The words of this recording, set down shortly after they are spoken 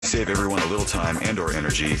save everyone a little time and or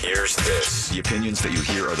energy, here's this. The opinions that you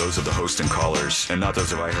hear are those of the host and callers, and not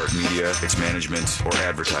those of iHeartMedia, its management, or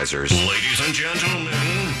advertisers. Ladies and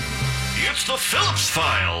gentlemen, it's the Phillips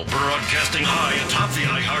File, broadcasting high atop the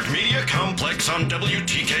iHeartMedia complex on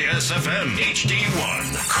WTKS-FM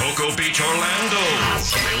HD1, Cocoa Beach, Orlando.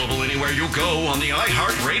 Available anywhere you go on the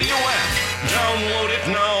iHeartRadio app. Download it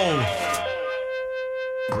now.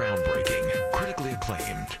 Groundbreaking, critically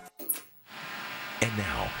acclaimed. And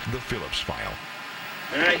now, the Phillips File.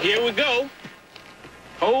 All right, here we go.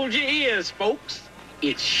 Hold your ears, folks.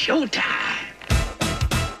 It's showtime.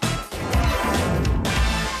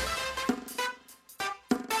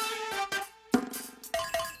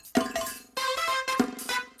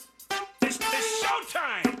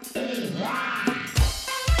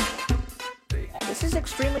 This is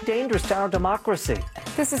extremely dangerous to our democracy.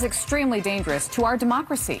 This is extremely dangerous to our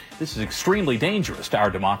democracy. This is extremely dangerous to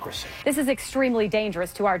our democracy. This is extremely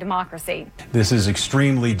dangerous to our democracy. This is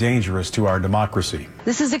extremely dangerous to our democracy.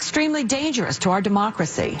 This is extremely dangerous to our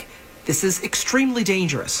democracy. This is extremely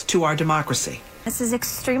dangerous to our democracy. This is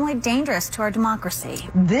extremely dangerous to our democracy.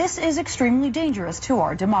 This is extremely dangerous to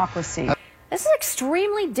our democracy. This is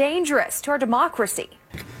extremely dangerous to our democracy.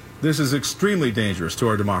 This is extremely dangerous to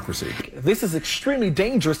our democracy. This is extremely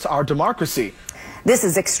dangerous to our democracy. This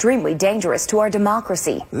is extremely dangerous to our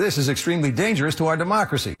democracy. This is extremely dangerous to our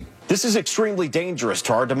democracy. This is extremely dangerous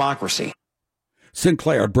to our democracy.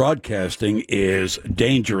 Sinclair Broadcasting is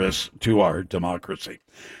dangerous to our democracy.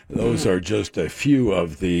 Those are just a few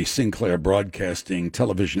of the Sinclair Broadcasting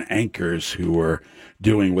television anchors who are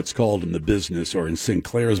doing what's called in the business, or in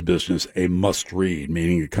Sinclair's business, a must-read,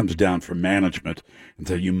 meaning it comes down from management and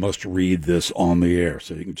so you must read this on the air.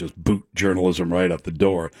 So you can just boot journalism right out the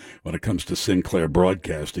door when it comes to Sinclair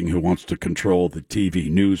Broadcasting, who wants to control the TV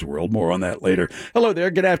news world. More on that later. Hello there.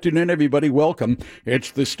 Good afternoon, everybody. Welcome. It's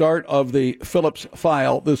the start of the Phillips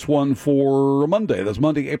File, this one for Monday. That's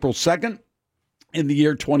Monday, April 2nd. In the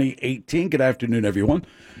year 2018. Good afternoon, everyone.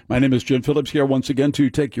 My name is Jim Phillips, here once again to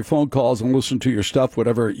take your phone calls and listen to your stuff,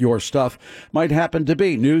 whatever your stuff might happen to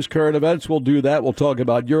be. News, current events, we'll do that. We'll talk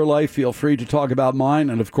about your life. Feel free to talk about mine.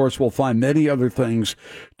 And, of course, we'll find many other things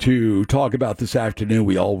to talk about this afternoon.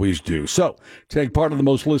 We always do. So, take part in the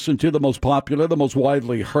most listened to, the most popular, the most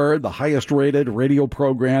widely heard, the highest rated radio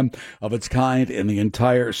program of its kind in the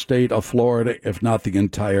entire state of Florida, if not the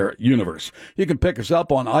entire universe. You can pick us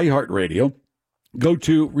up on iHeartRadio. Go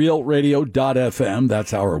to realradio.fm.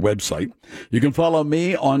 That's our website. You can follow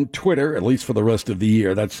me on Twitter, at least for the rest of the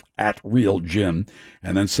year. That's at RealJim.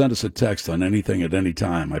 And then send us a text on anything at any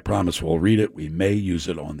time. I promise we'll read it. We may use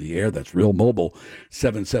it on the air. That's Real Mobile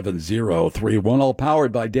 77031. All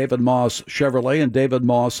powered by David Moss Chevrolet and David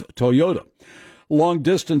Moss Toyota. Long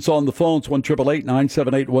distance on the phones,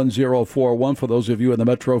 1-888-978-1041. For those of you in the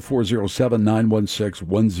metro,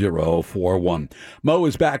 407-916-1041. Mo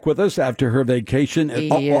is back with us after her vacation.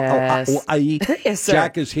 Yes. Yes, sir.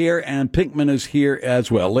 Jack is here, and Pinkman is here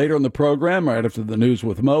as well. Later in the program, right after the news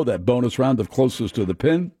with Mo, that bonus round of Closest to the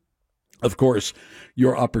Pin. Of course,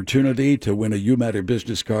 your opportunity to win a You Matter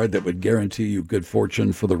business card that would guarantee you good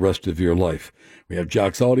fortune for the rest of your life. We have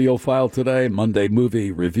Jock's audio file today, Monday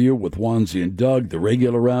movie review with Wanzie and Doug, the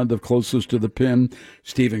regular round of Closest to the Pin.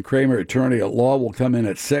 Stephen Kramer, attorney at law, will come in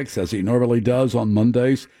at 6, as he normally does on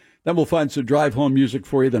Mondays. Then we'll find some drive-home music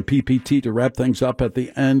for you, then PPT to wrap things up at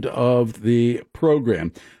the end of the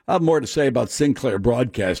program. I have more to say about Sinclair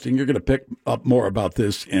Broadcasting. You're going to pick up more about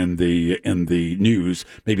this in the news,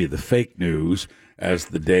 maybe the fake news, as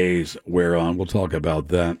the days wear on. We'll talk about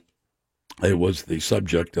that. It was the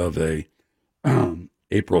subject of a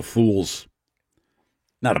April Fool's,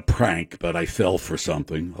 not a prank, but I fell for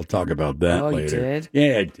something. I'll talk about that later. You did?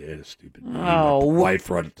 Yeah, I did. A stupid thing. Oh. My wife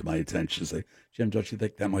brought it to my attention. Say, Jim, don't you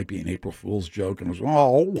think that might be an April Fool's joke? And I was,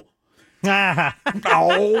 oh.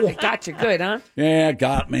 It got you good, huh? Yeah, it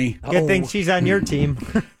got me. Good thing she's on your team.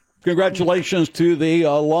 Congratulations to the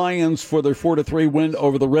Lions for their 4-3 win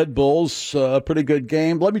over the Red Bulls. Pretty good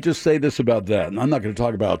game. Let me just say this about that. And I'm not going to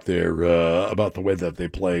talk about their about the way that they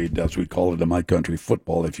played, as we call it in my country,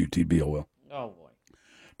 football, FUTBOL. Oh, boy.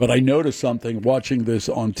 But I noticed something watching this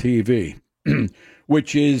on TV,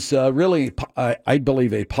 which is really, I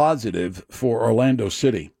believe, a positive for Orlando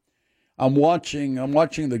City. I'm watching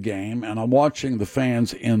the game, and I'm watching the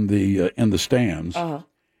fans in the stands. Uh-huh.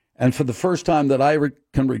 And for the first time that I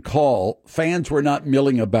can recall, fans were not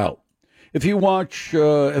milling about. If you watch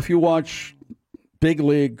big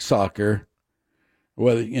league soccer,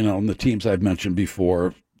 whether in the teams I've mentioned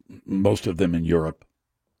before, most of them in Europe,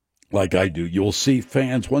 like I do, you'll see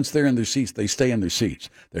fans, once they're in their seats, they stay in their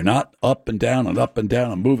seats. They're not up and down and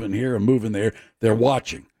moving here and moving there. They're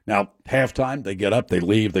watching. Now, halftime, they get up, they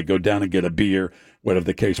leave, they go down and get a beer, whatever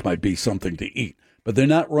the case might be, something to eat. But they're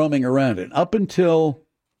not roaming around. And up until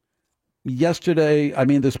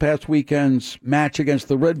this past weekend's match against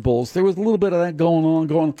the Red Bulls, there was a little bit of that going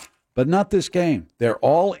on, but not this game. They're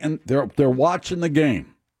all in. They're watching the game.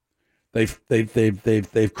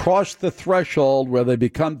 They've crossed the threshold where they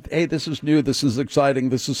become, hey, this is new, this is exciting,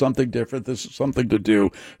 this is something different, this is something to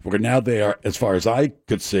do. Where now they are, as far as I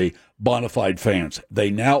could see, bona fide fans. They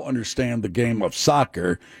now understand the game of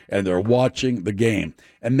soccer, and they're watching the game.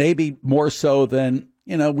 And maybe more so than,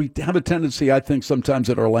 we have a tendency, I think, sometimes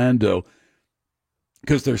at Orlando,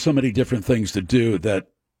 because there's so many different things to do, that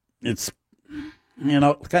it's,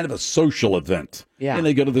 kind of a social event. Yeah. And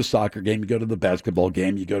you go to the soccer game, you go to the basketball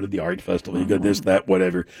game, you go to the art festival, you go this, that,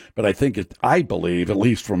 whatever. But I believe, at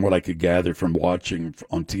least from what I could gather from watching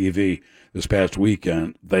on TV this past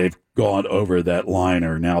weekend, they've gone over that line,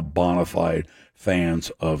 are now bona fide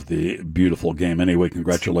fans of the beautiful game. Anyway,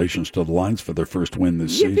 congratulations to the Lions for their first win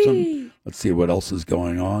this season. Let's see what else is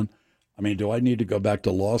going on. I mean, do I need to go back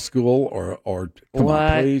to law school or come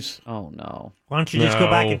on, please? Oh, no. Why don't you just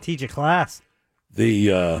go back and teach a class?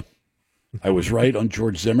 I was right on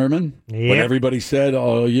George Zimmerman. Yep. When everybody said,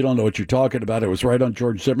 oh, you don't know what you're talking about. I was right on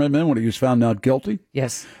George Zimmerman when he was found not guilty.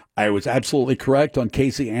 Yes. I was absolutely correct on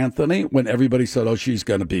Casey Anthony when everybody said, oh, she's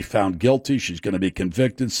going to be found guilty. She's going to be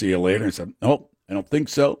convicted. See you later. I said, nope, I don't think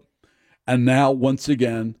so. And now, once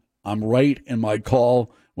again, I'm right in my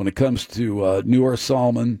call when it comes to Noor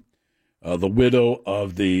Salman, the widow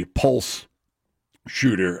of the Pulse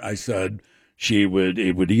shooter. I said,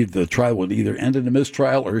 the trial would either end in a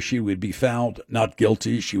mistrial or she would be found not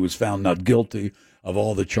guilty. She was found not guilty of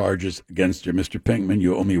all the charges against her. Mr. Pinkman,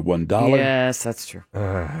 you owe me $1. Yes, that's true.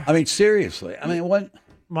 I mean, seriously. I mean, what?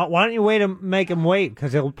 Why don't you wait to make him wait?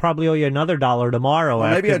 Because he'll probably owe you another $1 tomorrow.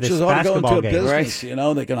 Well, maybe I after just this ought to go into a game. business.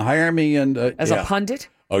 Right. They can hire me and as a pundit.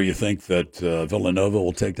 Oh, you think that Villanova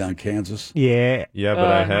will take down Kansas? Yeah. Yeah, but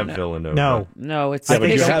I have Villanova. No, it's. Yeah, but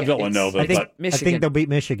you Michigan. have Villanova. I think they'll beat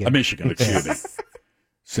Michigan. Michigan, excuse me.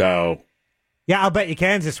 So. Yeah, I'll bet you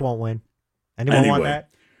Kansas won't win. Anyone want that?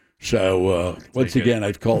 So, once again,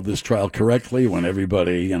 I've called this trial correctly when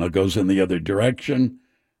everybody, goes in the other direction.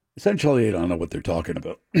 Essentially, they don't know what they're talking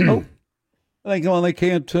about. Oh. They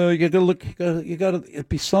can't, you got to look, you got to,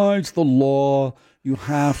 besides the law, you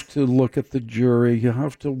have to look at the jury. You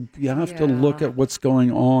have to look at what's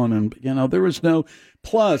going on. And, there was no,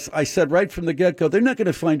 plus I said right from the get-go, they're not going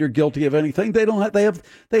to find her guilty of anything. They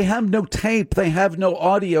have no tape. They have no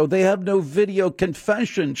audio. They have no video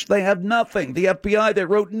confessions. They have nothing. The FBI, they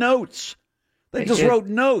wrote notes. They just wrote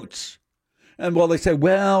notes. And they say,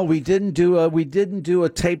 well, we didn't do a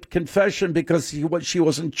taped confession because she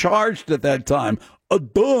wasn't charged at that time.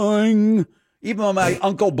 Ding! Even my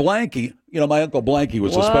Uncle Blanky, my Uncle Blanky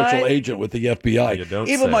was a special agent with the FBI.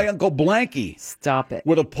 Even my Uncle Blanky, stop it,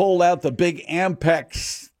 would have pulled out the big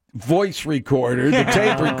Ampex voice recorder, the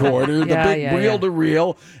tape recorder, the big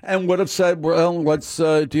reel-to-reel, and would have said, well, let's,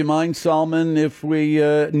 do you mind, Salman, if we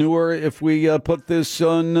put this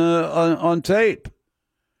on tape?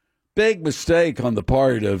 Big mistake on the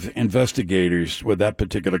part of investigators with that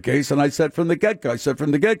particular case. And I said from the get-go,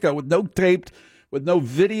 with no taped, with no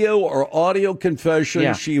video or audio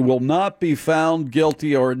confession, she will not be found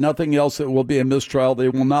guilty or nothing else. It will be a mistrial. They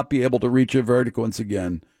will not be able to reach a verdict once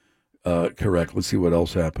again. Correct. Let's see what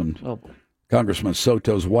else happened. Oh. Congressman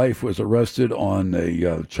Soto's wife was arrested on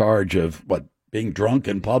a charge of, being drunk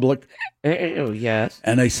in public? Oh, yes.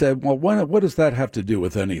 And they said, well, what does that have to do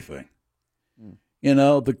with anything?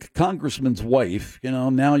 The congressman's wife,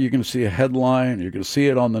 now you're going to see a headline. You're going to see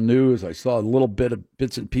it on the news. I saw a little bit of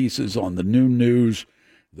bits and pieces on the new news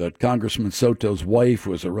that Congressman Soto's wife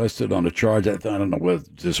was arrested on a charge, I don't know,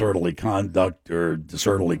 with disorderly conduct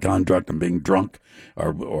and being drunk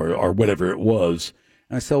or whatever it was.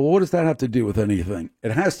 And I said, well, what does that have to do with anything?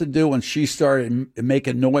 It has to do when she started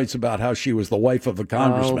making noise about how she was the wife of a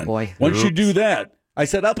congressman. Oh, boy. Once you do that, I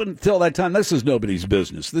said, up until that time, this is nobody's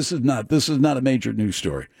business. This is not a major news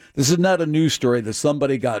story. This is not a news story that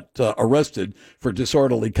somebody got arrested for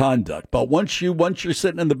disorderly conduct. But once you're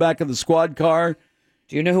sitting in the back of the squad car,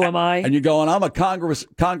 do you know who am I? And you're going, I'm a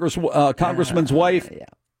congressman's wife. Yeah.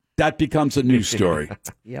 That becomes a news story.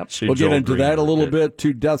 Yep. We'll get into that a little bit.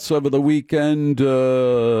 2 deaths over the weekend.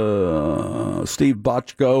 Steve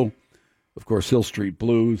Bochco, of course, Hill Street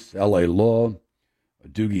Blues, L.A. Law,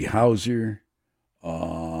 Doogie Howser.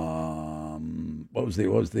 What was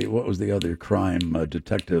the other crime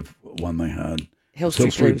detective one they had? Hill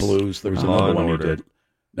Street Blues. There was another one he did.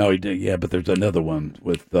 No, he did. Yeah, but there's another one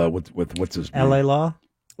with what's his name? L.A. Law.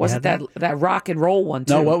 Was it that rock and roll one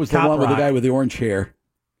too? No, what was the one with the guy with the orange hair?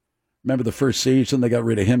 Remember the first season? They got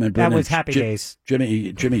rid of him and That was Happy Days.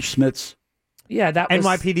 Jimmy Smits. Yeah, that was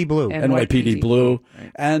NYPD Blue. NYPD Blue.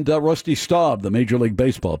 Right. And Rusty Staub, the Major League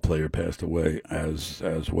Baseball player, passed away as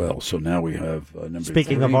well. So now we have number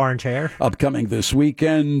Speaking 3. of orange hair. Upcoming this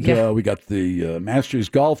weekend, we got the Masters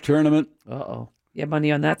Golf Tournament. Uh-oh. You have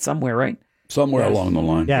money on that somewhere, right? Somewhere along the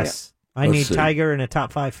line. Yes. Yeah. I need Tiger in a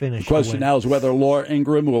top 5 finish. The question now is whether Laura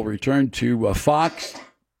Ingraham will return to Fox.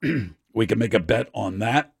 We can make a bet on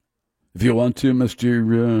that if you want to,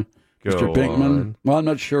 Mr. Pinkman. On. Well, I'm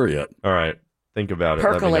not sure yet. All right. Think about it.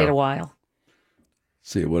 Percolate a while.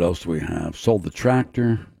 See, what else do we have? Sold the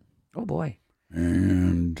tractor. Oh, boy.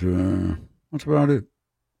 And that's about it.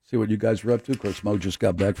 See what you guys are up to. Of course, Mo just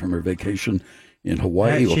got back from her vacation in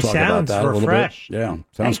Hawaii. Yeah, we'll talk about that a little bit. Yeah,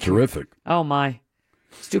 sounds terrific. Oh, my.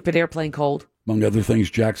 Stupid airplane cold. Among other things,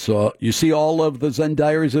 Jack saw. You see all of the Zen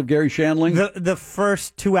Diaries of Gary Shandling? The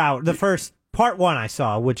first 2 hours. The first part 1 I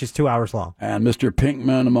saw, which is 2 hours long. And Mr.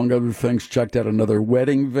 Pinkman, among other things, checked out another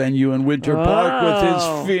wedding venue in Winter Park with his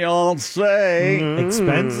fiancée.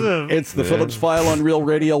 Expensive. It's the Phillips File on Real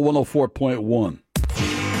Radio 104.1.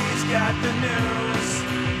 He's got the news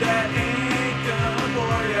that ain't gonna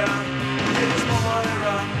bore ya. Here's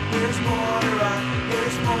Moira, here's Moira,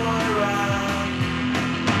 here's Moira.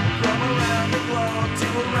 From around the globe to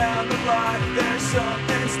around the block, there's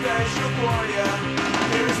something special for ya.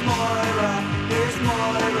 Here's Moira, here's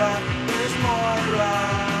Moira, here's Moira.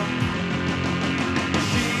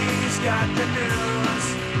 She's got the news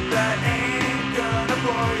that ain't gonna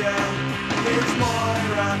bore ya. Here's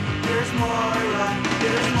Moira, here's Moira,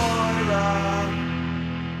 here's Moira.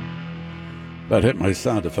 That hit my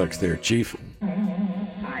sound effects there, Chief.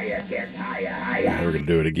 Higher, get higher, higher. Now we're going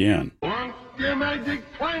to do it again. Your magic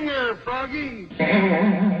clanger, Froggy.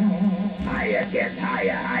 Higher, get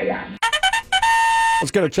higher, higher.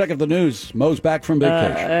 Let's get a check of the news. Mo's back from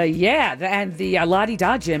vacation. And the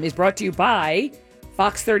La-Di-Da Gym is brought to you by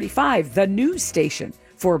Fox 35, the news station.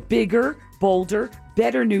 For bigger, bolder,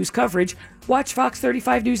 better news coverage, watch Fox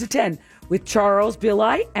 35 News at 10 with Charles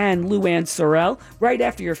Billy and Luann Sorrell right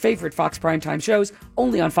after your favorite Fox primetime shows,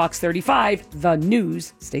 only on Fox 35, the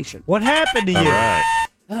news station. What happened to you? All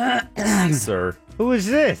right. Sir. Who is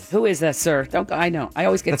this? Who is that, sir? I know. I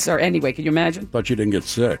always get sir anyway. Can you imagine? Thought you didn't get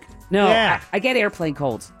sick. No, Yeah. I get airplane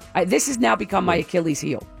colds. This has now become my Achilles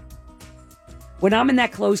heel. When I'm in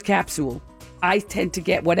that closed capsule, I tend to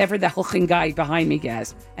get whatever the hooking guy behind me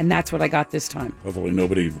gets, and that's what I got this time. Hopefully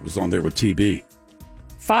nobody was on there with TB.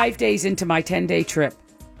 5 days into my 10-day trip,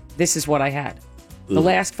 this is what I had. The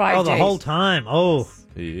last 5 days. Oh, the whole time. Oh.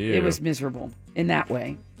 It was miserable in that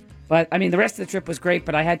way. But, I mean, the rest of the trip was great,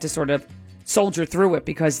 but I had to sort of soldier through it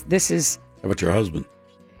because this is... How about your husband?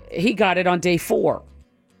 He got it on day 4.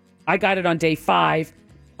 I got it on day 5.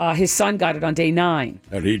 His son got it on day 9.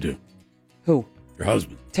 How did he do? Who? Your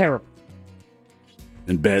husband. Terrible.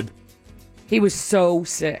 In bed? He was so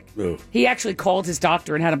sick. Oh. He actually called his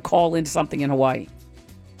doctor and had him call into something in Hawaii.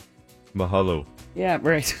 Mahalo. Yeah,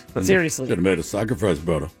 right. Seriously. Should have made a sacrifice,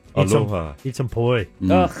 brother. Aloha. Eat some poi.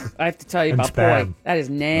 Ugh, I have to tell you And about spam. poi. That is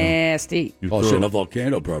nasty. You in a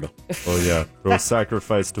volcano, brother. Oh, yeah. Throw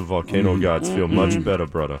sacrifice to volcano gods. Feel much better,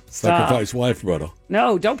 brother. Stop. Sacrifice wife, brother.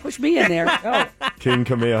 No, don't push me in there. No. King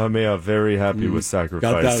Kamehameha very happy with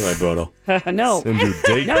sacrifice. Got that right, brother. No. Send you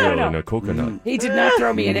date No, grill no. in a coconut. He did not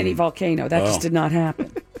throw me in any volcano. That just did not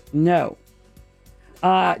happen. No.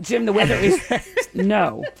 Jim, the weather is...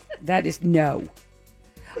 No. That is no.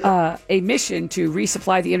 A mission to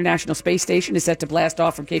resupply the International Space Station is set to blast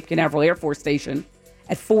off from Cape Canaveral Air Force Station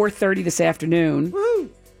at 4:30 this afternoon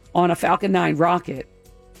on a Falcon 9 rocket.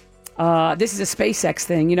 This is a SpaceX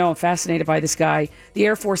thing. You know, I'm fascinated by this guy. The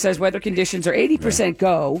Air Force says weather conditions are 80%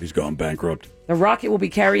 go. He's gone bankrupt. The rocket will be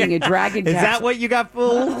carrying a Dragon Is capsule. that what you got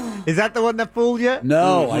fooled? Is that the one that fooled you?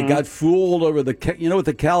 No, I got fooled over the... You know what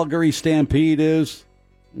the Calgary Stampede is?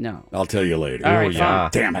 No. I'll tell you later. All right, fine.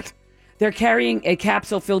 Damn it. They're carrying a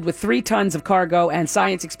capsule filled with 3 tons of cargo and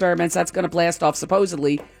science experiments. That's going to blast off,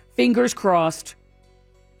 supposedly. Fingers crossed.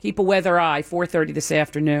 Keep a weather eye, 4:30 this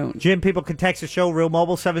afternoon. Jim, people can text the show, Real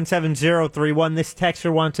Mobile 77031. This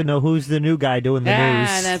texter wants to know who's the new guy doing the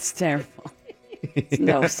news. That's terrible.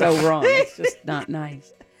 No, so wrong. It's just not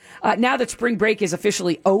nice. Now that spring break is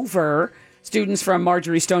officially over, students from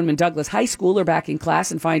Marjorie Stoneman Douglas High School are back in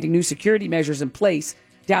class and finding new security measures in place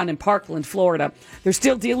down in Parkland, Florida. They're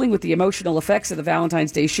still dealing with the emotional effects of the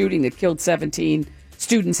Valentine's Day shooting that killed 17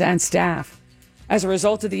 students and staff. As a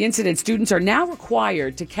result of the incident, students are now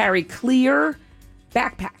required to carry clear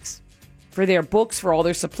backpacks for their books, for all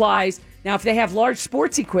their supplies. Now, if they have large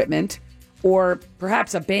sports equipment, or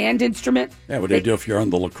perhaps a band instrument. Yeah, what do you do if you're on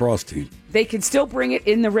the lacrosse team? They can still bring it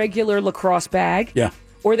in the regular lacrosse bag. Yeah.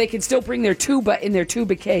 Or they can still bring their tuba in their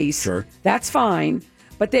tuba case. Sure. That's fine,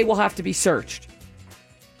 but they will have to be searched.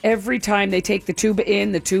 Every time they take the tuba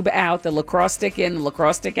in, the tuba out, the lacrosse stick in, the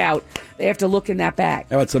lacrosse stick out, they have to look in that bag.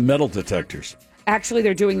 How about some metal detectors? Actually,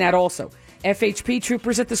 they're doing that also. FHP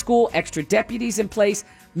troopers at the school, extra deputies in place,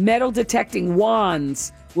 metal detecting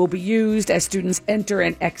wands will be used as students enter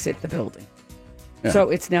and exit the building. Yeah. So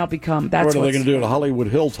it's now become... What are they going to do at Hollywood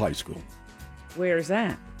Hills High School? Where's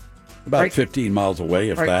that? About 15 miles away,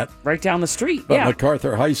 if that. Right down the street, But yeah.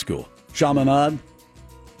 MacArthur High School. Chaminade?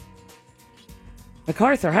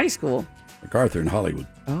 MacArthur High School? MacArthur in Hollywood.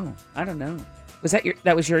 Oh, I don't know.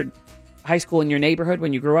 That was your high school in your neighborhood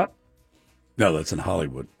when you grew up? No, that's in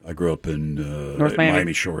Hollywood. I grew up in North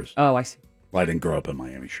Miami Shores. Oh, I see. Well, I didn't grow up in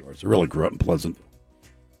Miami Shores. I really grew up in Pleasantville.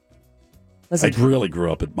 I really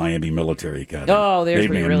grew up at Miami Military Academy. Oh, there's Made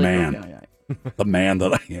where me you a really man. grew up. Yeah. The man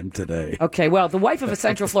that I am today. Okay, well, the wife of a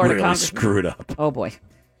Central Florida really congressman... screwed up. Oh, boy.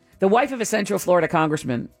 The wife of a Central Florida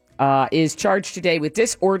congressman is charged today with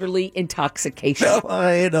disorderly intoxication.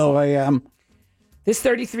 I know I am. This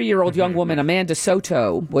 33-year-old young woman, Amanda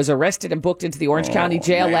Soto, was arrested and booked into the Orange County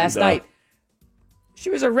Jail last night. She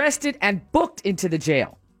was arrested and booked into the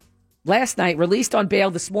jail last night, released on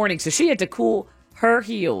bail this morning, so she had to cool her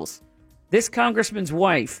heels. This congressman's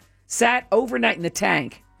wife sat overnight in the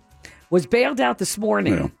tank, was bailed out this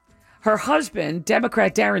morning. Yeah. Her husband,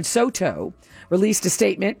 Democrat Darren Soto, released a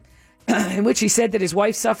statement in which he said that his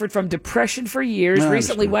wife suffered from depression for years,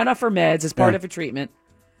 recently went off her meds as part of a treatment,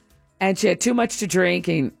 and she had too much to drink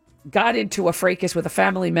and got into a fracas with a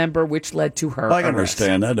family member, which led to her I can arrest.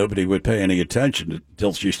 understand that. Nobody would pay any attention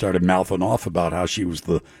until she started mouthing off about how she was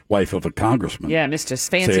the wife of a congressman. Yeah, Mr.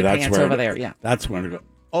 Fancy Pants over there, yeah. That's when it...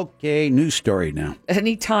 Okay, new story now.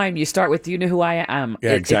 Anytime you start with, do you know who I am?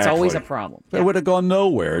 Yeah, exactly. It's always a problem. It would have gone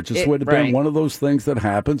nowhere. It just would have been right. one of those things that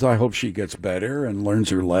happens. I hope she gets better and learns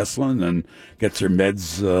her lesson and gets her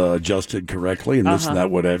meds adjusted correctly and this and that,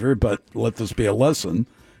 whatever. But let this be a lesson.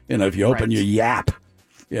 You know, if you open your yap,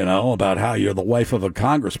 you know, about how you're the wife of a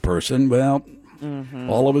congressperson, well...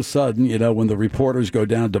 all of a sudden, you know, when the reporters go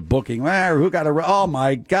down to booking, who got a... Oh,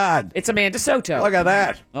 my God. It's Amanda Soto. Look at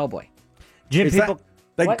that. Oh, boy. Jim, people...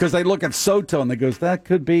 Because they look at Soto and they goes, that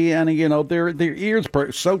could be any, you know, their ears,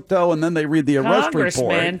 Soto, and then they read the arrest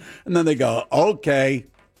report. And then they go, okay.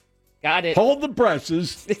 Got it. Hold the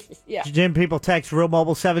presses. Yeah. Jim, people text Real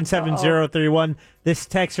Mobile 77031. This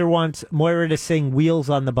texter wants Moira to sing Wheels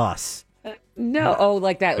on the Bus. No,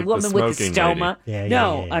 like that Like woman the with the smoking stoma. lady.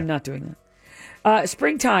 No, I'm not doing that.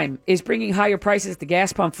 Springtime is bringing higher prices at the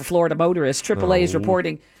gas pump for Florida motorists. AAA is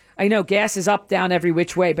reporting, I know gas is up, down every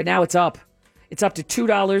which way, but now it's up. It's up to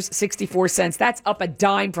 $2.64. That's up a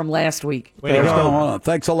dime from last week.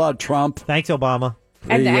 Thanks a lot, Trump. Thanks, Obama.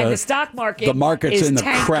 And the stock market The market's is in the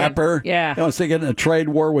tanking. crapper. Yeah. Once they get in a trade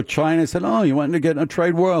war with China, I said, oh, you want to get in a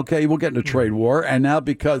trade war? Okay, we'll get in a trade war. And now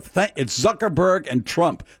because it's Zuckerberg and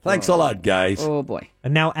Trump. Thanks a lot, guys. Oh, boy.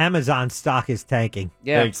 And now Amazon stock is tanking.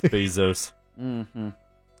 Yeah. Thanks, Bezos.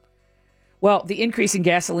 Well, the increase in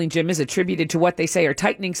gasoline, Jim, is attributed to what they say are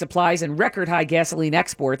tightening supplies and record high gasoline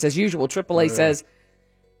exports. As usual, AAA says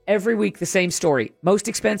every week the same story. Most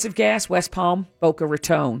expensive gas, West Palm, Boca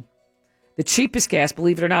Raton. The cheapest gas,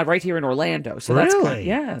 believe it or not, right here in Orlando. So Really?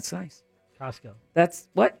 That's nice. Costco. That's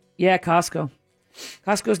what? Yeah, Costco.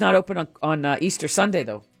 Costco's not open on Easter Sunday,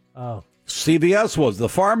 though. Oh. CVS was. The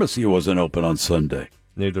pharmacy wasn't open on Sunday.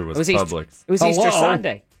 Neither was, It was Easter- Publix. it was Easter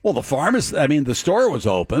Sunday. Well, the the store was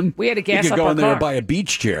open. We had to gas You could up go our in there car. and buy a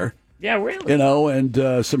beach chair. Yeah, really? You know,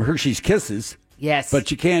 and some Hershey's Kisses. Yes. But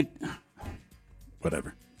you can't...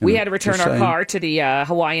 Whatever. We had to return Just our saying. car to the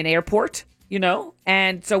Hawaiian airport, you know,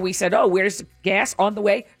 and so we said, where's gas on the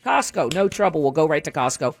way? Costco. No trouble. We'll go right to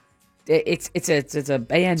Costco. It's a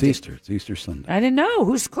band. It's Easter. It's Easter Sunday. I didn't know.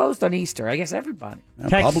 Who's closed on Easter? I guess everybody.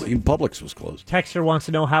 Publix was closed. Texter wants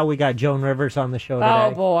to know how we got Joan Rivers on the show today.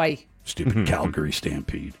 Oh, boy. Stupid Calgary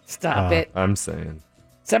Stampede. Stop it. I'm saying.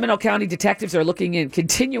 Seminole County detectives are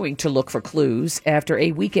continuing to look for clues after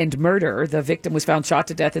a weekend murder. The victim was found shot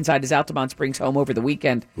to death inside his Altamont Springs home over the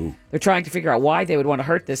weekend. Ooh. They're trying to figure out why they would want to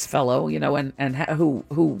hurt this fellow, you know, and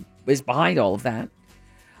who is behind all of that.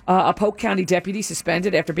 A Polk County deputy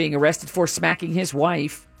suspended after being arrested for smacking his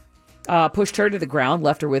wife, pushed her to the ground,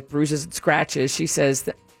 left her with bruises and scratches. She says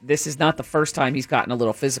that this is not the first time he's gotten a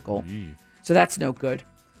little physical. So that's no good.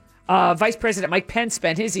 Vice President Mike Pence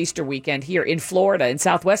spent his Easter weekend here in Florida, in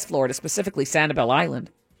Southwest Florida, specifically Sanibel Island.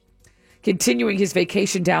 Continuing his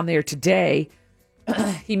vacation down there today,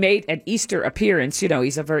 he made an Easter appearance. You know,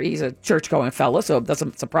 he's a church-going fellow, so it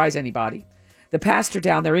doesn't surprise anybody. The pastor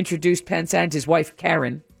down there introduced Pence and his wife,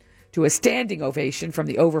 Karen, to a standing ovation from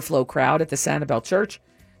the overflow crowd at the Sanibel Church.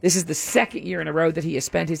 This is the second year in a row that he has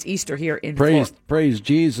spent his Easter here in Florida. Praise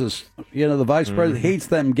Jesus. You know, the vice president hates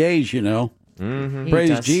them gays, you know.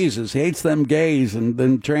 Praise Jesus. He hates them gays and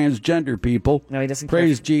then transgender people. No, he doesn't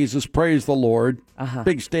Praise care. Jesus. Praise the Lord.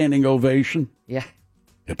 Big standing ovation. Yeah.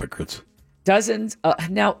 Hypocrites. Dozens.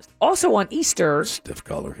 Now, also on Easter, stiff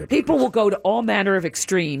collar hypocrites. People will go to all manner of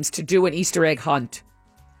extremes to do an Easter egg hunt.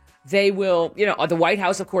 They will, you know, the White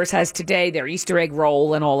House, of course, has today their Easter egg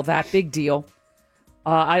roll and all of that. Big deal.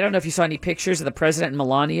 I don't know if you saw any pictures of the president and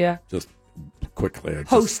Melania. Just quickly.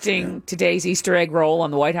 Hosting today's Easter egg roll on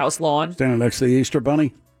the White House lawn. Standing next to the Easter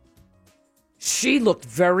Bunny. She looked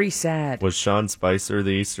very sad. Was Sean Spicer the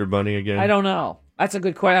Easter Bunny again? I don't know. That's a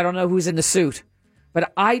good question. I don't know who's in the suit.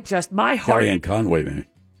 But my heart... Kellyanne Conway, maybe.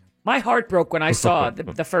 My heart broke when I saw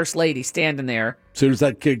the First Lady standing there. As soon as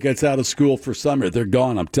that kid gets out of school for summer, they're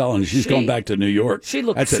gone. I'm telling you, she's going back to New York. She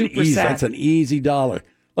looked that's super sad. That's an easy dollar.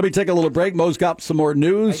 Let me take a little break. Mo's got some more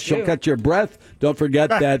news. She'll catch your breath. Don't forget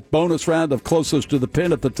that bonus round of Closest to the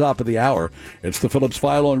Pin at the top of the hour. It's the Phillips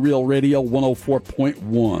File on Real Radio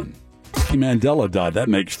 104.1. Mandela died. That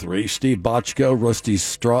makes three. Steve Bochco, Rusty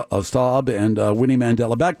Staub, and Winnie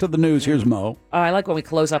Mandela. Back to the news. Here's Mo. I like when we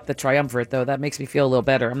close up the triumvirate, though. That makes me feel a little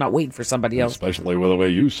better. I'm not waiting for somebody else. Especially with the way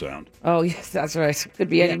you sound. Oh, yes, that's right. Could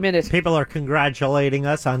be any minute. People are congratulating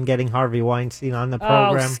us on getting Harvey Weinstein on the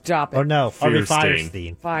program. Oh, stop it. Or no, Harvey Fierstein.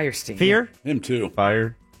 Firestein. Firestein. Fear? Him too.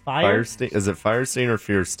 Firestein? Is it Firestein or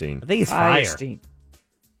Fierstein? I think it's Fire. Firestein.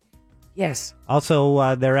 Yes.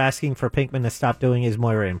 Also, they're asking for Pinkman to stop doing his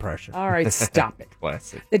Moira impression. All right, stop it.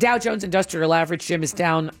 Classic. The Dow Jones Industrial Average, Jim, is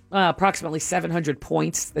down approximately 700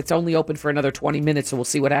 points. It's only open for another 20 minutes, so we'll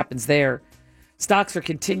see what happens there. Stocks are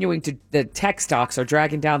the tech stocks are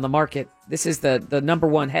dragging down the market. This is the number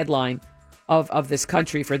one headline of this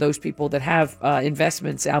country for those people that have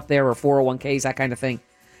investments out there or 401ks, that kind of thing.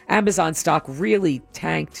 Amazon stock really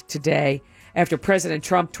tanked today after President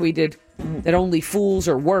Trump tweeted that only fools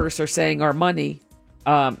or worse are saying our money,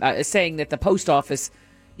 saying that the post office,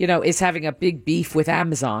 you know, is having a big beef with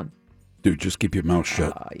Amazon. Dude, just keep your mouth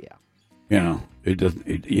shut. Yeah. You know,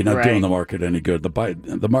 you're not doing the market any good.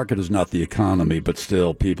 The market is not the economy, but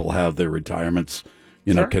still people have their retirements,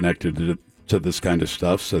 connected to this kind of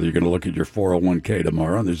stuff. So you're going to look at your 401k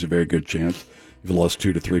tomorrow, and there's a very good chance you've lost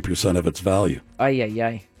 2 to 3% of its value.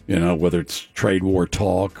 Ay. You know, whether it's trade war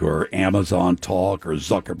talk or Amazon talk or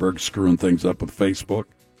Zuckerberg screwing things up with Facebook.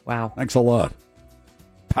 Wow. Thanks a lot.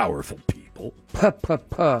 Powerful people.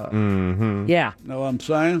 Mm-hmm. Yeah. Know what I'm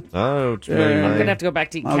saying? Oh, I'm going to have to go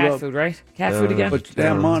back to eating cat food, right? Cat food again? Put your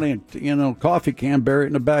damn money in, coffee can, bury it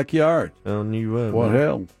in the backyard. Telling you what. What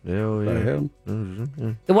hell? Hell yeah. The hell?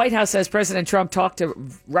 Mm-hmm. The White House says President Trump talked to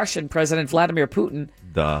Russian President Vladimir Putin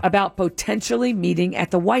about potentially meeting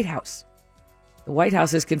at the White House. The White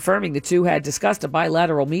House is confirming the two had discussed a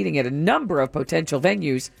bilateral meeting at a number of potential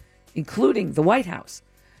venues, including the White House.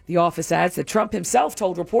 The office adds that Trump himself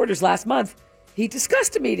told reporters last month he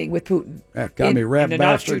discussed a meeting with Putin. That got me rat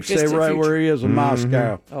bastard. Stay right where he is in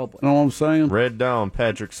Moscow. Oh, boy. You know what I'm saying? Red Dawn,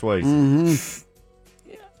 Patrick Swayze. Mm-hmm.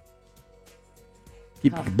 Yeah.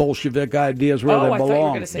 Keep the Bolshevik ideas where they belong. I thought you were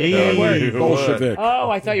going to say a bad word. Bolshevik. Oh,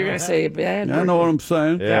 I thought you were going to say a bad word. I know what I'm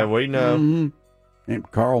saying. Yeah, we know. Mm-hmm.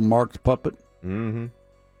 Ain't Karl Marx puppet. Mm-hmm.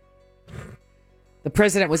 The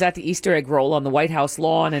president was at the Easter egg roll on the White House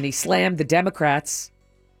lawn, and he slammed the Democrats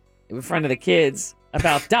in front of the kids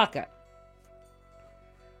about DACA.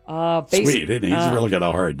 Sweet, isn't he? He's really got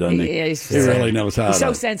a heart, doesn't he? He really knows how He's to.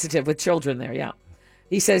 so sensitive with children there, yeah.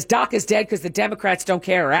 He says DACA's dead because the Democrats don't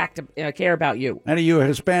care or care about you. Any of you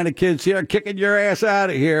Hispanic kids here kicking your ass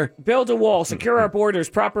out of here. Build a wall, secure our borders,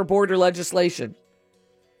 proper border legislation.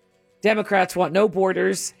 Democrats want no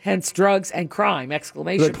borders, hence drugs and crime,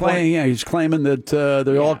 exclamation point. Yeah, he's claiming that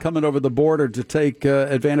they're all coming over the border to take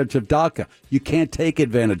advantage of DACA. You can't take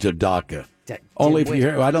advantage of DACA. Only if you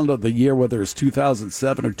hear, I don't know the year, whether it's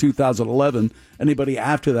 2007 or 2011. Anybody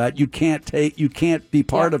after that, you can't be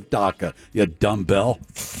part of DACA, you dumbbell.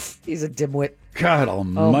 He's a dimwit. God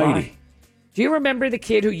almighty. Do you remember the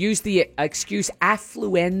kid who used the excuse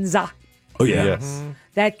affluenza? Oh, yeah. Yes.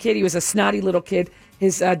 That kid, he was a snotty little kid.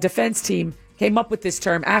 His defense team came up with this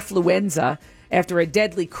term, affluenza, after a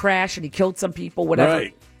deadly crash, and he killed some people, whatever.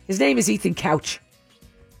 Right. His name is Ethan Couch.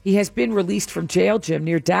 He has been released from jail, Jim,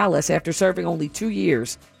 near Dallas after serving only 2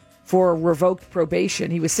 years for revoked probation.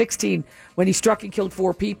 He was 16 when he struck and killed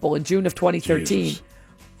 4 people in June of 2013. Jesus.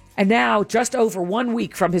 And now, just over 1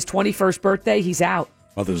 week from his 21st birthday, he's out.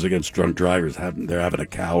 Mothers Against Drunk Drivers, they're having a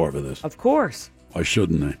cow over this. Of course. Why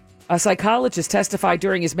shouldn't they? A psychologist testified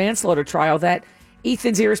during his manslaughter trial that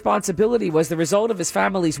Ethan's irresponsibility was the result of his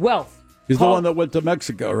family's wealth. He's the one that went to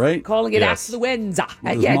Mexico, right? Calling it affluenza.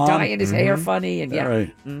 With And his mom? dyeing his hair funny. And All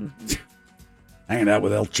right. Hanging out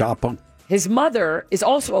with El Chapo. His mother is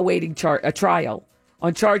also awaiting a trial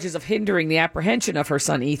on charges of hindering the apprehension of her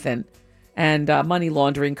son Ethan and money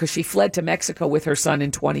laundering because she fled to Mexico with her son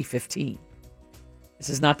in 2015. This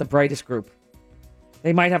is not the brightest group.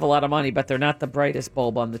 They might have a lot of money, but they're not the brightest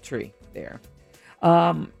bulb on the tree there.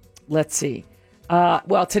 Let's see.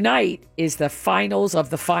 Well, tonight is the finals of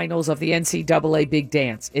the NCAA Big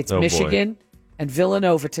Dance. It's Michigan and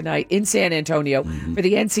Villanova tonight in San Antonio for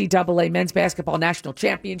the NCAA Men's Basketball National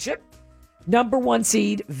Championship. Number 1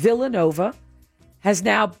 seed Villanova has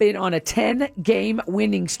now been on a 10-game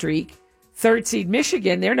winning streak. 3rd seed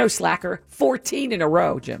Michigan, they're no slacker, 14 in a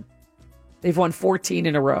row, Jim. They've won 14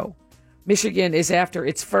 in a row. Michigan is after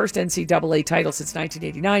its first NCAA title since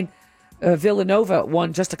 1989. Villanova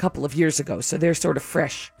won just a couple of years ago, so they're sort of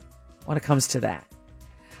fresh when it comes to that.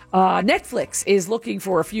 Netflix is looking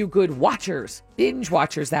for a few good watchers, binge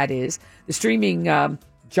watchers, that is. The streaming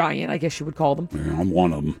giant, I guess you would call them. Yeah, I'm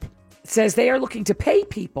one of them. Says they are looking to pay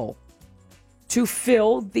people to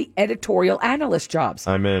fill the editorial analyst jobs.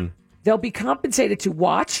 I'm in. They'll be compensated to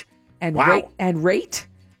watch and rate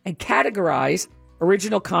and categorize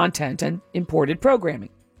original content and imported programming.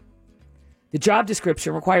 The job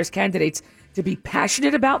description requires candidates to be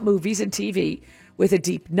passionate about movies and TV with a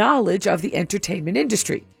deep knowledge of the entertainment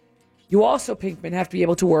industry. You also, Pinkman, have to be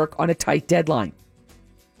able to work on a tight deadline.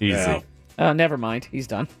 Easy. Never mind. He's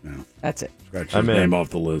done. No. That's it. Scratch his name off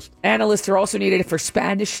the list. Analysts are also needed for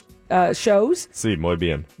Spanish shows. Sí, muy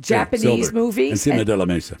bien. Japanese movies. Encima de la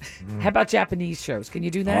mesa. How about Japanese shows? Can you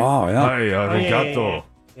do that? Oh, yeah. Ay, arigato.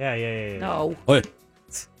 Yeah. No. Oy.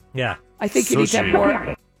 Yeah. I think you need to have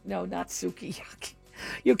more. No, not sukiyaki.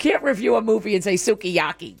 You can't review a movie and say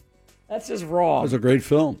sukiyaki. That's just wrong. It was a great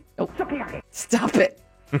film. Oh, stop it.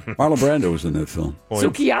 Marlon Brando was in that film.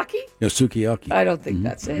 Sukiyaki? Yeah, sukiyaki. I don't think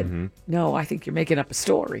that's it. No, I think you're making up a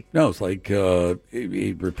story. No, it's like he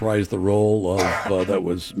reprised the role of that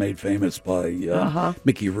was made famous by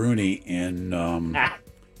Mickey Rooney in.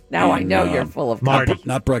 Now I know you're full of Marty.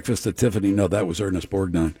 Not Breakfast at Tiffany. No, that was Ernest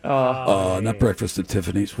Borgnine. Not Breakfast at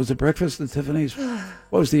Tiffany's. Was it Breakfast at Tiffany's?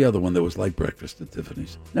 What was the other one that was like Breakfast at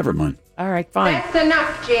Tiffany's? Never mind. All right, fine. That's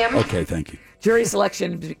enough, Jim. Okay, thank you. Jury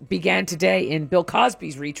selection began today in Bill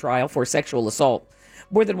Cosby's retrial for sexual assault.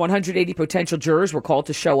 More than 180 potential jurors were called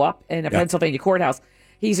to show up in a Pennsylvania courthouse.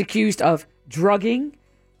 He's accused of drugging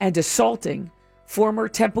and assaulting former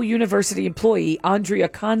Temple University employee Andrea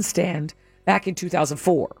Constand back in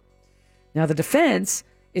 2004. Now, the defense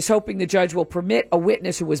is hoping the judge will permit a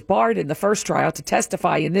witness who was barred in the first trial to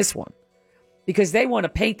testify in this one because they want to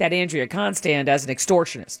paint that Andrea Constand as an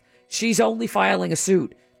extortionist. She's only filing a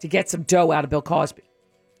suit to get some dough out of Bill Cosby.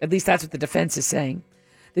 At least that's what the defense is saying.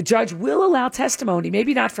 The judge will allow testimony,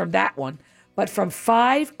 maybe not from that one, but from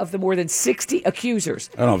 5 of the more than 60 accusers.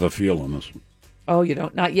 I don't have a feel on this one. Oh, you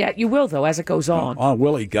don't? Not yet. You will, though, as it goes on.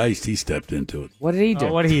 Willie Geist, he stepped into it. What did he do?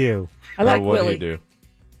 What did he do? I like what Willie. did he do?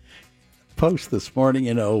 Post this morning,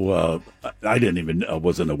 I didn't even, I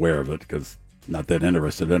wasn't aware of it because not that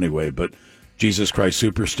interested anyway, but Jesus Christ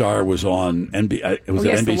Superstar was on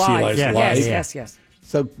NBC Live. Yes.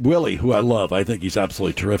 So Willie, who I love, I think he's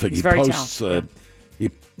absolutely terrific. He's he very posts, he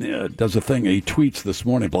does a thing, he tweets this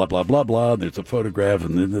morning, blah, blah, blah, blah, and there's a photograph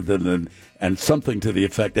and something to the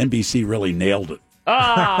effect, NBC really nailed it.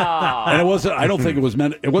 And it wasn't, I don't think it was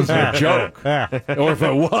meant, it wasn't a joke. Or if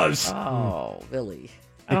it was. Oh, Willie.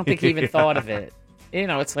 I don't think he even thought of it.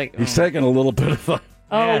 It's like... He's taking a little bit of a...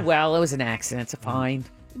 well, it was an accident. It's fine.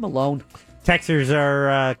 Leave him alone. Texters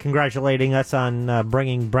are congratulating us on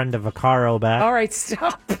bringing Brenda Vaccaro back. All right,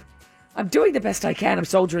 stop. I'm doing the best I can. I'm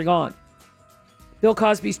soldiering on. Bill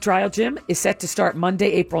Cosby's trial, Jim, is set to start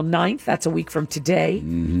Monday, April 9th. That's a week from today.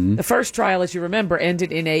 Mm-hmm. The first trial, as you remember,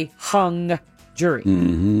 ended in a hung jury.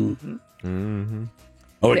 Mm-hmm. Mm-hmm.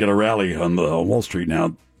 Oh, we got a rally on Wall Street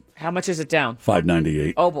now. How much is it down?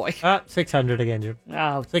 $5.98. Oh, boy. 600 again, Jim.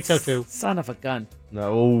 Oh, 602. Son of a gun.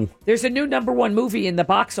 No. There's a new #1 movie in the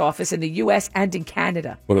box office in the U.S. and in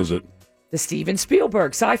Canada. What is it? The Steven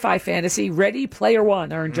Spielberg sci-fi fantasy Ready Player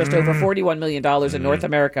One earned just over $41 million in North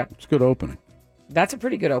America. It's a good opening. That's a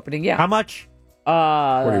pretty good opening, yeah. How much?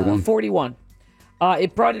 41.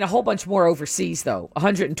 It brought in a whole bunch more overseas, though.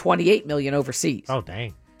 $128 million overseas. Oh,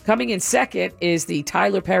 dang. Coming in second is the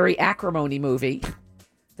Tyler Perry Acrimony movie.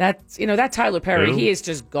 That's, that Tyler Perry, he is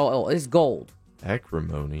just gold.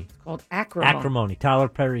 Acrimony. Called Acrimony. Acrimony. Tyler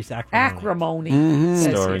Perry's Acrimony. Acrimony.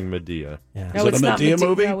 Mm-hmm. Starring Medea. Yeah. No, Is it it's a not Medea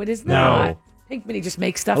movie? No, it is No. not. Pinkman, he just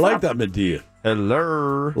makes stuff I like up. that Medea.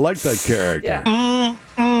 Hello. I like that character. Yeah.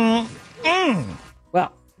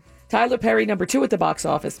 Well, Tyler Perry, number 2 at the box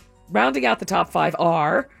office. Rounding out the top 5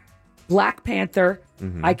 are Black Panther,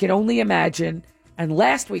 I Can Only Imagine, and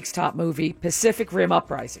last week's top movie, Pacific Rim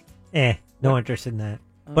Uprising. No interest in that.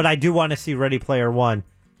 But I do want to see Ready Player One,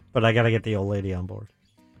 but I got to get the old lady on board.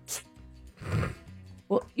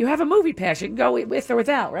 Well, you have a movie pass. You can go with or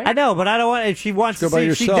without, right? I know, but I don't want. If she wants to Go by see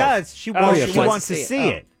it, she yourself. does. She wants to see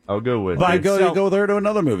it. I'll go with But it. go there to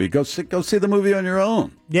another movie. Go see the movie on your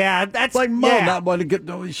own. Yeah, that's Like Mo, yeah. not want to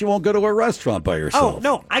get. She won't go to a restaurant by Oh herself.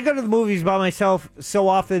 no, I go to the movies by myself so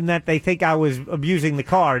often that they think I was abusing the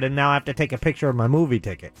card, and now I have to take a picture of my movie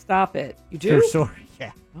ticket. Stop it. You do? True story.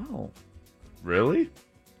 Yeah. Oh. Really?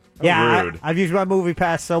 Yeah, Rude. I've used my movie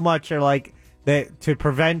pass so much, or like that to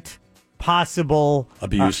prevent possible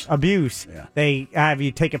Abuse. Yeah. They have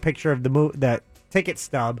you take a picture of the ticket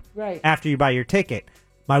stub Right. after you buy your ticket.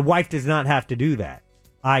 My wife does not have to do that.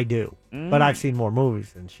 I do, but I've seen more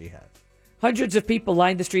movies than she has. Hundreds of people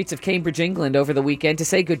lined the streets of Cambridge, England over the weekend to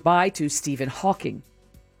say goodbye to Stephen Hawking.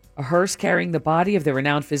 A hearse carrying the body of the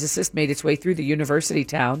renowned physicist made its way through the university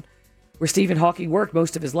town where Stephen Hawking worked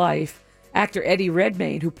most of his life. Actor Eddie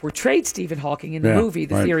Redmayne, who portrayed Stephen Hawking in the movie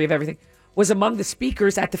The Theory of Everything, was among the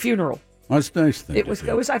speakers at the funeral. That's nice thing. It was.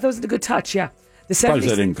 I thought it was a good touch. Yeah, the Surprised 70s.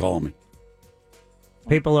 they didn't call me.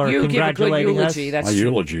 People are You give a good congratulating eulogy. us. That's My true.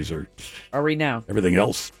 eulogies are. Are we now? Everything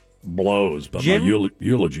else blows, but Jim? my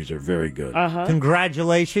eulogies are very good.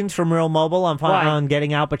 Congratulations from Real Mobile Why? on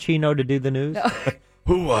getting Al Pacino to do the news.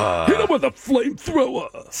 Hoo-ah. Hit him with a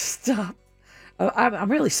flamethrower. Stop. I'm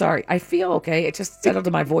really sorry. I feel okay. It just settled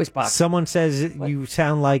in my voice box. Someone says you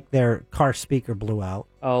sound like their car speaker blew out.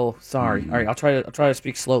 Oh, sorry. All right, I'll try to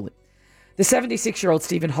speak slowly. The 76-year-old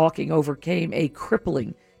Stephen Hawking overcame a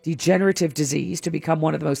crippling degenerative disease to become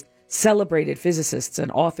one of the most celebrated physicists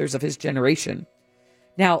and authors of his generation.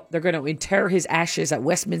 Now, they're going to inter his ashes at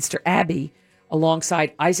Westminster Abbey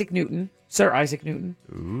alongside Isaac Newton, Sir Isaac Newton,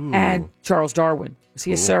 and Charles Darwin. Was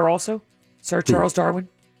he a Sir also? Sir Charles Darwin?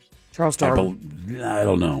 Charles Darwin. I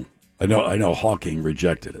don't know. I know Hawking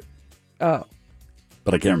rejected it, Oh.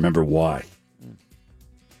 but I can't remember why.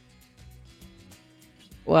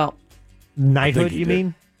 Well, Knighthood, he you did.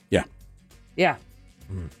 mean? Yeah. yeah.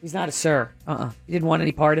 He's not a Sir. He didn't want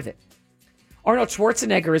any part of it. Arnold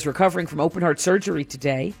Schwarzenegger is recovering from open heart surgery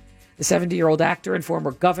today. The 70-year-old actor and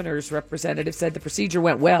former governor's representative said the procedure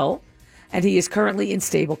went well, and he is currently in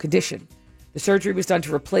stable condition. The surgery was done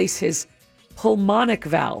to replace his pulmonic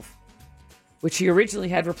valve, which he originally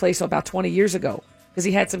had replaced about 20 years ago because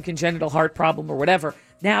he had some congenital heart problem or whatever.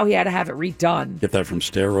 Now he had to have it redone. Get that from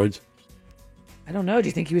steroids? I don't know. Do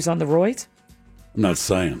you think he was on the roids? I'm not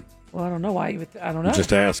saying. Well, I don't know why. I don't know. I'm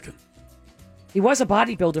just asking. He was a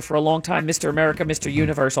bodybuilder for a long time. Mr. America, Mr.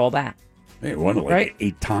 Universe, all that. Hey, won it like Right?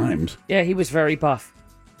 8 times. Yeah, he was very buff.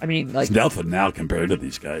 I mean, like, It's nothing now compared to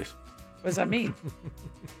these guys. what does that mean?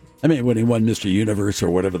 I mean, when he won Mr. Universe or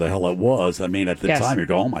whatever the hell it was, I mean, at the Yes. time, you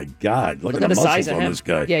go, oh, my God, look at at the the muscles size of on him. this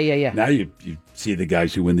guy. Yeah. Now you see the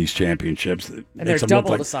guys who win these championships. And they're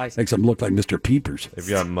double the size. Makes them look like Mr. Peepers. They've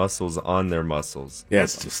got muscles on their muscles. Yeah,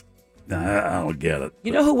 it's just, I don't get it.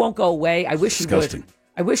 You know who won't go away? I wish he Disgusting. would.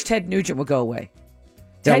 I wish Ted Nugent would go away.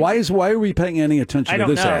 Yeah, Ted- why are we paying any attention I to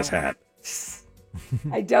don't this know. ass hat?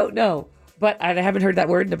 I don't know. But I haven't heard that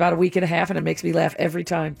word in about a week and a half, and it makes me laugh every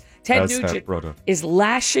time. Ted Ass hat, Nugent brother. is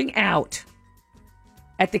lashing out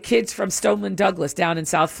at the kids from Stoneman Douglas down in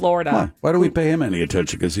South Florida. Why do we pay him any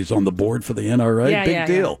attention? Because he's on the board for the NRA? Big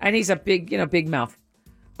deal. And he's a big mouth.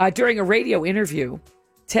 During a radio interview,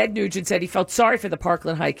 Ted Nugent said he felt sorry for the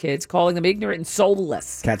Parkland High kids, calling them ignorant and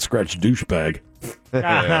soulless. Cat scratch douchebag.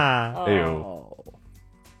 Ew.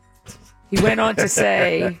 He went on to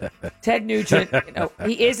say, Ted Nugent,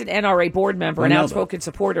 he is an NRA board member, an I know outspoken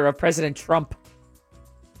supporter of President Trump.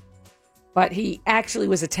 But he actually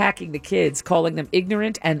was attacking the kids, calling them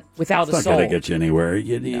ignorant and without It's a not soul. going to get you anywhere.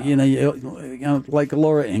 You know, like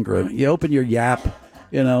Laura Ingraham, you open your yap,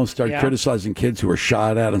 start Yeah. criticizing kids who were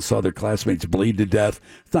shot at and saw their classmates bleed to death.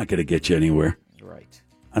 It's not going to get you anywhere. Right.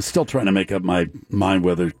 I'm still trying to make up my mind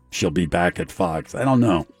whether she'll be back at Fox. I don't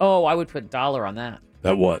know. Oh, I would put $1 on that.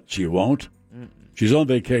 That what? She won't? She's on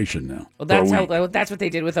vacation now. Well, that's what they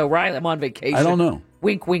did with O'Reilly. I'm on vacation. I don't know.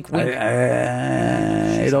 Wink, wink, wink.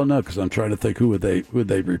 I don't know because I'm trying to think who would they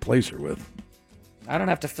replace her with. I don't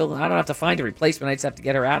have to find a replacement. I just have to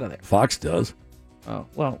get her out of there. Fox does. Oh,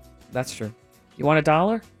 well, that's true. You want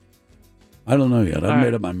 $1? I don't know yet. I haven't All made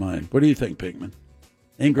right. up my mind. What do you think, Pinkman?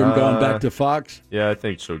 Ingram going back to Fox? Yeah, I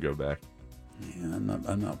think she'll go back. Yeah, I'm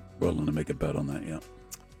not willing to make a bet on that yet.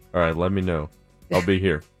 All right, let me know. I'll be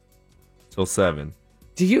here till 7.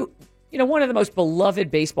 Do you know, one of the most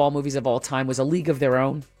beloved baseball movies of all time was A League of Their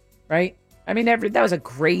Own, right? I mean, that was a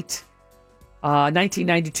great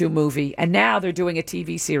 1992 movie, and now they're doing a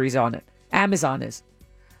TV series on it. Amazon is.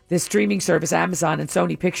 The streaming service, Amazon and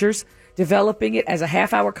Sony Pictures, developing it as a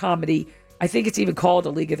half-hour comedy. I think it's even called A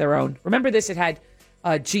League of Their Own. Remember this? It had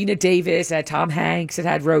Gina Davis, it had Tom Hanks, it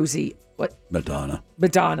had Rosie. What? Madonna,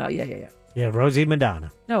 yeah. Yeah, Rosie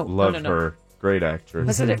Madonna. No, Love no. her. Great actress.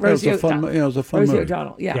 Wasn't it Rosie O'Donnell? It was a fun Rosie movie.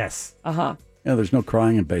 O'Donnell, yeah. Yes. Uh-huh. Yeah, there's no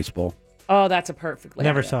crying in baseball. Oh, that's a perfect lay.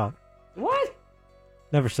 Never saw it. What?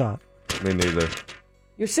 Never saw it. Me neither.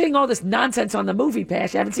 You're seeing all this nonsense on the Movie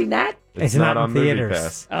Pass. You haven't seen that? It's not on theaters. Movie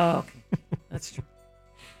Pass. Oh, okay. That's true.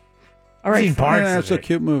 All right. Seen parts Yeah, of it's a it.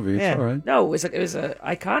 cute movie. It's Yeah. all right. No, it was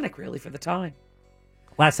iconic, really, for the time.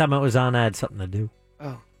 Last time it was on, I had something to do.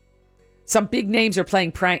 Oh. Some big names were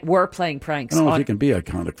playing pranks I don't know if you can be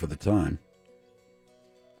iconic for the time.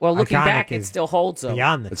 Well, looking Iconic back, it is still holds, though.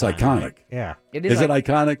 Beyond the It's time, iconic. right? Yeah. It Is is it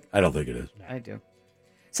iconic? I don't think it is. I do.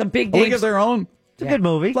 Some big A League names. of Their Own? It's a good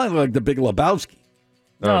movie. It's like The Big Lebowski.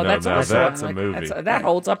 No, No, that's no, also that's a like, movie. that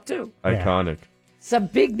holds up, too. Iconic. Some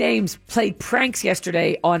big names played pranks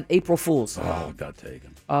yesterday on April Fool's. Oh, got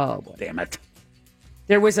taken. Oh, boy. Damn it.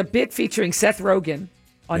 There was a bit featuring Seth Rogen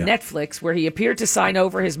on Netflix where he appeared to sign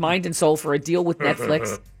over his mind and soul for a deal with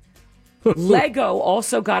Netflix. Lego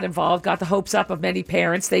also got involved, got the hopes up of many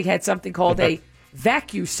parents. They had something called a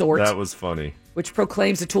vacuum sort, That was funny. which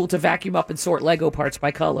proclaims a tool to vacuum up and sort Lego parts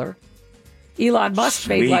by color. Elon Musk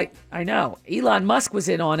made light. I know. Elon Musk was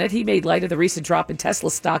in on it. He made light of the recent drop in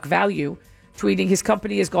Tesla stock value, tweeting his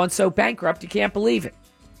company has gone so bankrupt you can't believe it.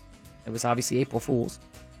 It was obviously April Fool's.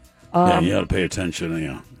 Yeah, you got to pay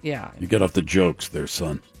attention. Yeah. You get off the jokes there,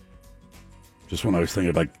 son. Just when I was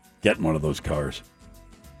thinking about getting one of those cars.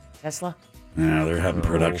 Tesla? Yeah, they're having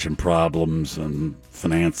production problems and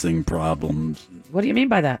financing problems. What do you mean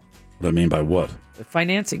by that? What I mean by what? The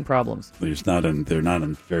financing problems. They're not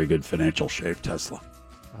in very good financial shape, Tesla.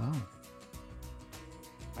 Oh.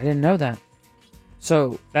 I didn't know that.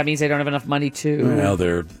 So that means they don't have enough money to... Well,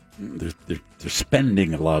 they're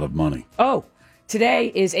spending a lot of money. Oh,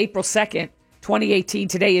 today is April 2nd, 2018.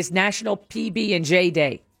 Today is National PB&J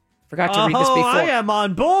Day. Forgot to read this before. I am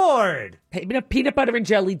on board. Peanut butter and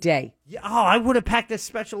jelly day. Yeah, I would have packed a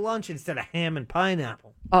special lunch instead of ham and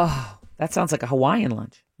pineapple. Oh, that sounds like a Hawaiian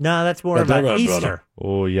lunch. No, that's more about Easter. Brother.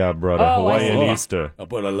 Oh, yeah, brother. Oh, Hawaiian I see. Easter. I'll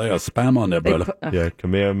put a layer of spam on there, brother. Yeah,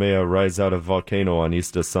 Kamehameha rise out of volcano on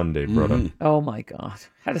Easter Sunday, brother. Oh, my God.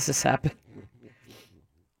 How does this happen?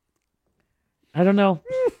 I don't know.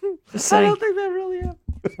 Just I saying. don't think that really happened.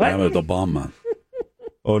 Spam at the bomb, man.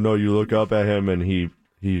 Oh, no, you look up at him and he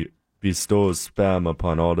bestows spam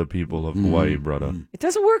upon all the people of Hawaii, brother. It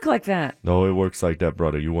doesn't work like that. No, it works like that,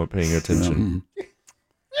 brother. You weren't paying attention.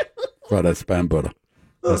 Brother, spam, brother.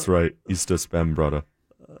 That's right. Easter spam, brother.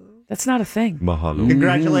 That's not a thing. Mahalo.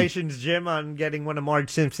 Congratulations, Jim, on getting one of Marge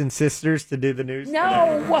Simpson's sisters to do the news.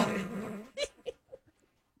 No.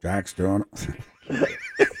 Jack's doing it.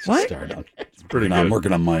 What? It's pretty good. I'm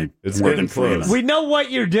working on my It's Morgan getting close. Freeman. We know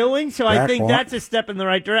what you're doing, so I Jack think what? that's a step in the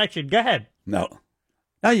right direction. Go ahead. No,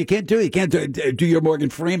 you can't do it. You can't do your Morgan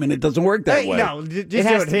Freeman. It doesn't work that way. No, just It do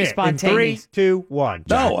has it to be here. spontaneous. In 3, 2, 1.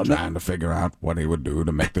 No, I'm trying to figure out what he would do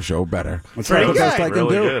to make the show better. That's Pretty the best good. I can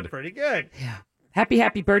Really do. good. Pretty good.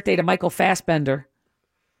 Happy birthday to Michael Fassbender.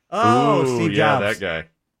 Oh, Ooh, Steve yeah, Jobs. that guy.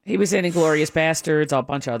 He was in Inglourious Bastards, a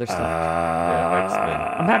bunch of other stuff. Yeah,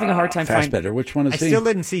 X-Men. I'm having a hard time finding... Fassbender. Which one is I he? still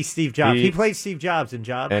didn't see Steve Jobs. He- He played Steve Jobs in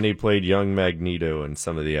Jobs. And he played young Magneto in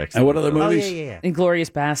some of the X-Men. And what other films. Oh, movies? yeah.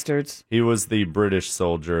 Inglourious Bastards. He was the British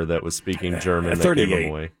soldier that was speaking German that gave 38. him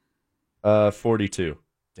away. 42.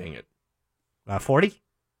 Dang it. 40?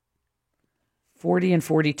 40 and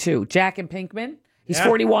 42. Jack and Pinkman. He's Yeah.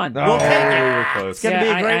 41. We'll take it. we were close. It's going to be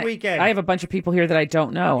a I- great I- weekend. I have a bunch of people here that I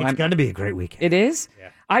don't know. It's going to be a great weekend. It is? Yeah.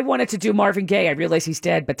 I wanted to do Marvin Gaye. I realize he's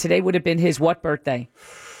dead, but today would have been his what birthday?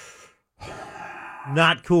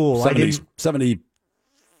 Not cool.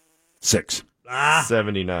 76.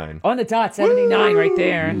 79. On the dot, 79 right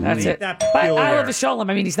there. That's Ain't it. that But peculiar. I love to show him.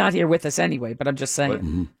 I mean, he's not here with us anyway, but I'm just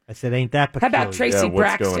saying. I said, ain't that How peculiar? about Tracy Yeah, what's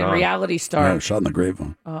Braxton, going on? reality star? Yeah, shot in the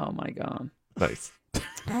grapevine. Oh, my God. Nice.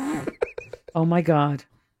 Oh, my God.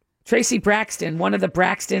 Tracy Braxton, one of the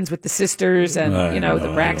Braxtons with the sisters and, I you know, don't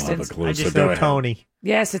the know. I don't have a Braxtons. clue, I so just go know ahead. Tony.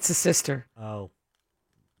 Yes, it's a sister. Oh.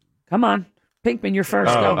 Come on. Pinkman, you're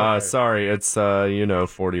first. Go. Oh, sorry. It's,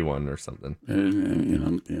 41 or something.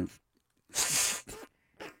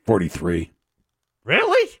 43.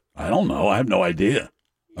 Really? I don't know. I have no idea.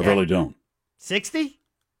 I really don't. 60?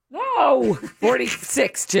 No,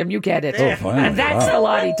 46, Jim. You get it. Oh, finally. And that's Wow. the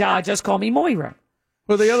la-di-da. Just call me Moira.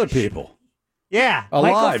 Who are the other people? Yeah.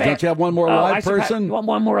 Alive. Don't you have one more alive person? You want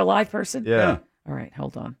one more alive person? Yeah. All right,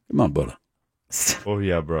 hold on. Come on, Buddha. Oh,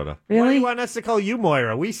 yeah, brother. Why do you want us to call you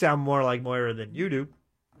Moira? We sound more like Moira than you do.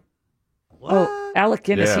 Oh, Alec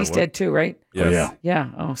Guinness, Yeah, he's what? dead too, right? Yes. Yeah.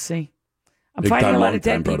 Oh, see. I'm Big fighting time, a lot long of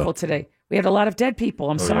dead time, brother. people today. We had a lot of dead people.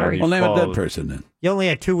 I'm sorry. Well, name a dead person then. You only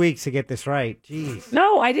had 2 weeks to get this right. Jeez.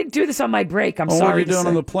 No, I didn't do this on my break. I'm Well, sorry. what are you to doing say.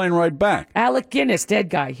 on the plane ride back? Alec Guinness, dead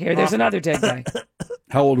guy. Here, there's another dead guy.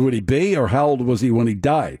 How old would he be, or how old was he when he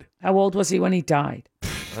died? How old was he when he died?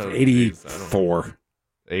 84.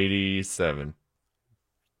 87.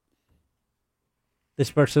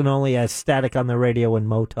 This person only has static on the radio when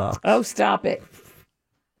Mo talks. Oh, stop it.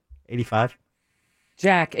 85?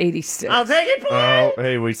 Jack, 86. I'll take it, Oh,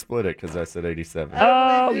 hey, we split it because I said 87.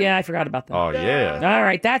 Oh, yeah, I forgot about that. Oh, yeah. All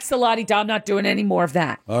right, that's the la-di-da. I'm not doing any more of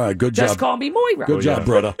that. All right, good job. Just call me Moira. Good job,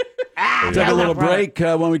 brother. Take a little break.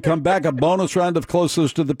 When we come back, a bonus round of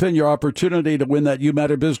Closest to the Pin. Your opportunity to win that You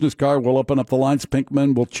Matter business card. We'll open up the lines.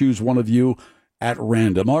 Pinkman will choose one of you at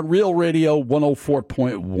random on Real Radio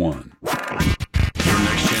 104.1. Your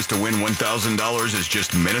next chance to win $1,000 is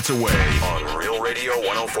just minutes away on Real Radio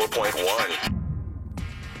 104.1.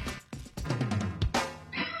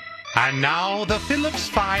 And now the Phillips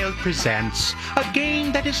File presents a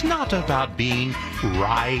game that is not about being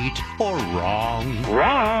right or wrong.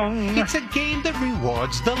 Wrong. It's a game that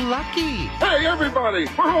rewards the lucky. Hey, everybody,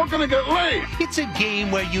 we're all going to get laid. It's a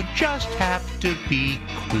game where you just have to be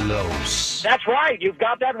close. That's right. You've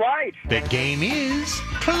got that right. The game is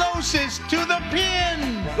Closest to the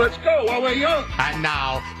Pin. Let's go while we're young. And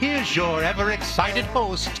now, here's your ever-excited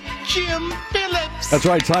host, Jim Phillips. That's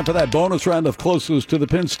right. Time for that bonus round of Closest to the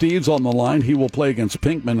Pin. Steve's on the line. He will play against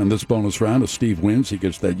Pinkman in this bonus round. If Steve wins, he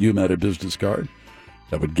gets that You Matter business card.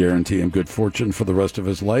 That would guarantee him good fortune for the rest of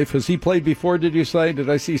his life. Has he played before, did you say? Did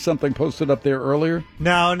I see something posted up there earlier?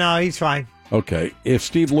 No, he's fine. Okay. If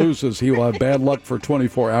Steve loses, he will have bad luck for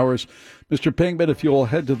 24 hours. Mr. Pinkman, if you'll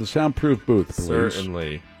head to the soundproof booth, please.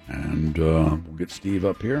 Certainly. And we'll get Steve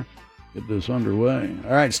up here. Get this underway.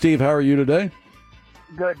 All right, Steve, how are you today?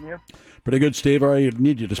 Good, you? Pretty good, Steve. All right, I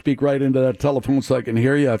need you to speak right into that telephone so I can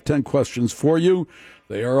hear you. I have 10 questions for you.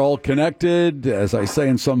 They are all connected, as I say,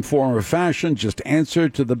 in some form or fashion. Just answer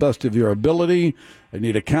to the best of your ability. I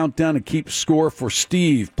need a countdown and keep score for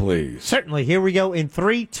Steve, please. Certainly. Here we go in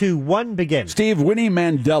 3, 2, 1, begin. Steve, Winnie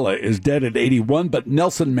Mandela is dead at 81, but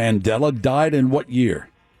Nelson Mandela died in what year?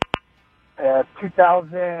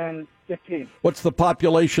 2015. What's the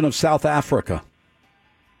population of South Africa?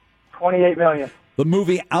 28 million. The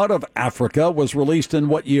movie Out of Africa was released in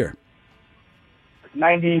what year?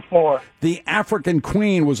 94. The African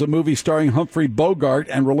Queen was a movie starring Humphrey Bogart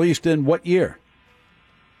and released in what year?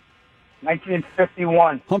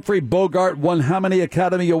 1951. Humphrey Bogart won how many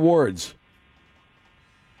Academy Awards?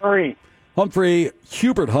 3.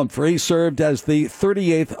 Hubert Humphrey served as the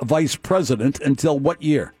 38th Vice President until what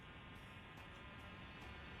year?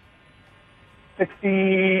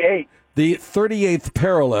 68. The 38th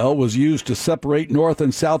parallel was used to separate North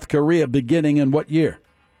and South Korea beginning in what year?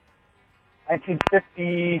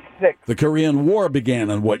 1956. The Korean War began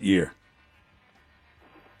in what year?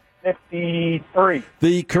 53.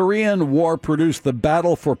 The Korean War produced the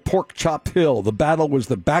Battle for Pork Chop Hill. The battle was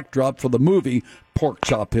the backdrop for the movie Pork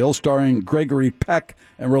Chop Hill, starring Gregory Peck,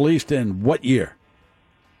 and released in what year?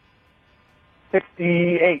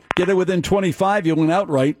 68. Get it within 25, you went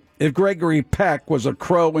outright. If Gregory Peck was a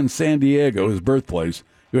crow in San Diego, his birthplace,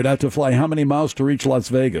 you would have to fly how many miles to reach Las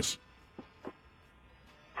Vegas?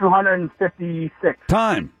 256.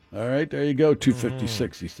 Time. All right, there you go.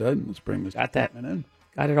 256, he said. Let's bring Mr. Got that. Pinkman in.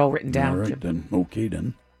 Got it all written down. All right, then. Okay,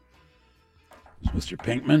 then. It's Mr.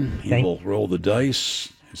 Pinkman. He will roll the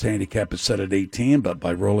dice. His handicap is set at 18, but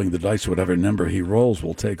by rolling the dice, whatever number he rolls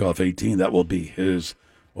will take off 18. That will be his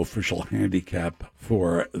official handicap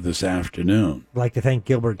for this afternoon. I'd like to thank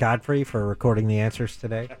Gilbert Godfrey for recording the answers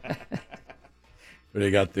today. What do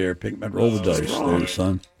you got there, Pinkman? Roll the dice there,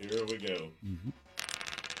 son. Here we go.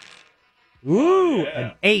 Ooh,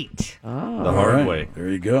 an 8. Oh. The hard way. There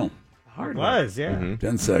you go. Hard was, yeah.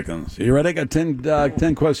 10 seconds. You ready? Got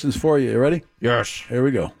 10 questions for you. You ready? Yes. Here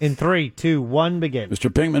we go. In 3, 2, 1, begin.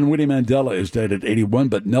 Mr. Pinkman, Winnie Mandela is dead at 81,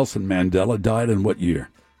 but Nelson Mandela died in what year?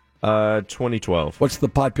 2012. What's the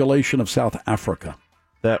population of South Africa?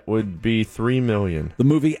 That would be 3 million. The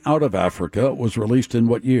movie Out of Africa was released in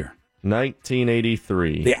what year?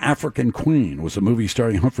 1983. The African Queen was a movie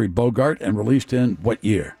starring Humphrey Bogart and released in what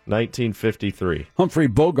year? 1953. Humphrey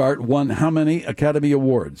Bogart won how many Academy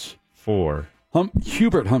Awards? 4.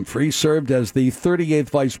 Hubert Humphrey served as the 38th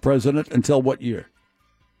vice president until what year?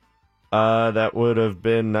 That would have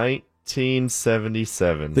been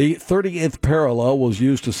 1977. The 38th parallel was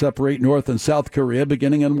used to separate North and South Korea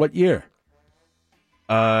beginning in what year?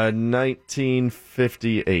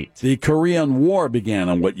 1958. The Korean War began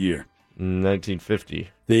in what year? 1950.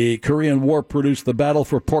 The Korean War produced the Battle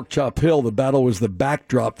for Pork Chop Hill. The battle was the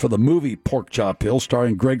backdrop for the movie Pork Chop Hill,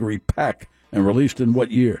 starring Gregory Peck, and released in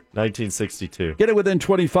what year? 1962. Get it within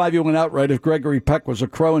 25, you went outright. If Gregory Peck was a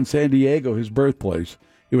crow in San Diego, his birthplace,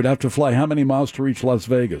 he would have to fly how many miles to reach Las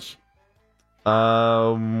Vegas?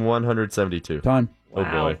 172. Time. Oh,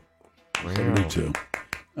 boy. 172.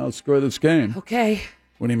 Now let's score this game. Okay.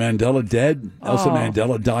 Winnie Mandela dead. Nelson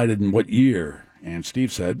Mandela died in what year? And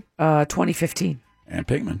Steve said? 2015. And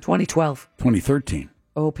Pinkman? 2012. 2013.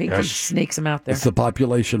 Oh, Pinky snakes him out there. It's the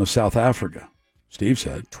population of South Africa. Steve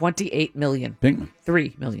said? 28 million. Pinkman?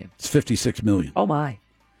 3 million. It's 56 million. Oh, my.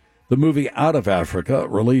 The movie Out of Africa,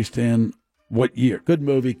 released in what year? Good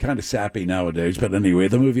movie, kind of sappy nowadays, but anyway,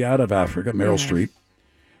 the movie Out of Africa, Meryl Streep,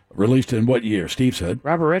 released in what year? Steve said?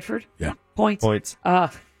 Robert Redford? Yeah. Points.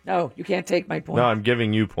 No, you can't take my point. No, I'm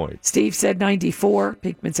giving you points. Steve said 94.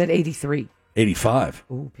 Pinkman said 83. 85.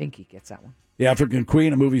 Ooh, Pinky gets that one. The African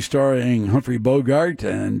Queen, a movie starring Humphrey Bogart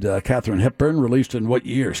and Katharine Hepburn, released in what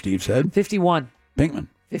year? Steve said? 51. Pinkman?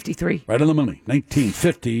 53. Right on the money.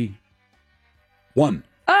 1951.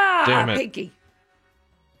 Damn it. Pinky.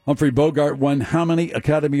 Humphrey Bogart won how many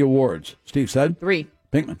Academy Awards? Steve said? 3.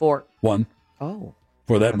 Pinkman? 4. 1. Oh.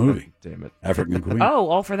 For that movie. Damn it. African Queen. Oh,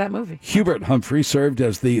 all for that movie. Hubert Humphrey served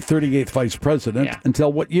as the 38th vice president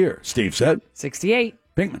until what year? Steve said? 68.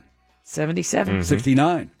 Pinkman? 77.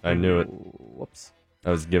 69. I knew it. Whoops. I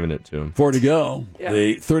was giving it to him. 4 to go. Yeah.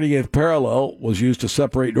 The 38th parallel was used to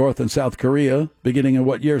separate North and South Korea, beginning in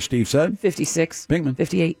what year, Steve said? 56. Pinkman?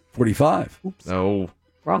 58. 45. Oops. No.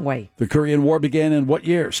 Wrong way. The Korean War began in what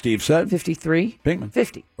year, Steve said? 53. Pinkman?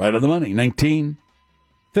 50. Right on the money.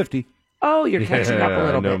 1950. Oh, you're catching up a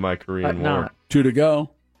little I know bit. my Korean but War. not. 2 to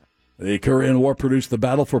go. The Korean War produced the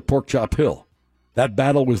Battle for Pork Chop Hill. That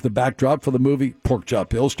battle was the backdrop for the movie Pork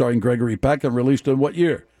Chop Hill, starring Gregory Peck, and released in what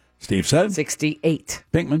year? Steve said? 68.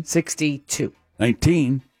 Pinkman? 62.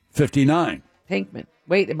 1959. Pinkman.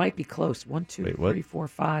 Wait, it might be close. 1, 2, Wait, what? 3, 4,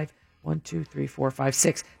 5. 1, 2, 3, 4, 5,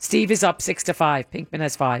 6. Steve is up 6 to 5. Pinkman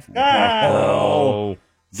has 5. Oh.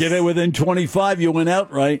 Get it within 25, you went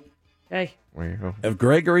outright. Hey. If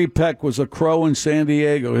Gregory Peck was a crow in San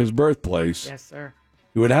Diego, his birthplace, Yes, sir.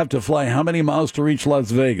 he would have to fly how many miles to reach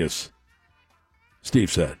Las Vegas?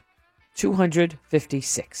 Steve said.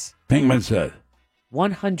 256. Pinkman said.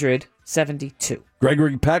 172.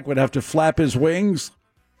 Gregory Peck would have to flap his wings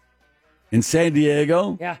in San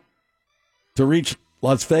Diego Yeah. to reach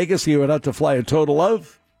Las Vegas. He would have to fly a total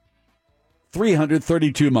of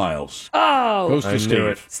 332 miles. Oh. Goes to I knew Steve.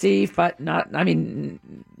 it. Steve, but not, I mean,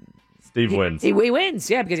 Steve wins. he wins,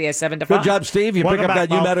 yeah, because he has 7 to 5. Good job, Steve. You pick up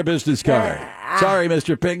that You Matter business card. Sorry,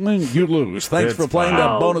 Mr. Pinkman, you lose. Thanks It's for playing fine.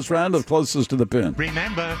 that bonus round of Closest to the Pin.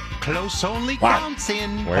 Remember, close only Wow. counts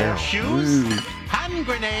in Wow. horseshoes, hand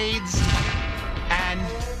grenades, and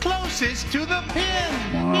closest to the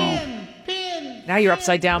pin. Wow. Pin. Now you're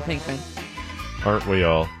upside down, Pinkman. Aren't we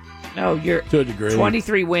all? No, you're To a degree.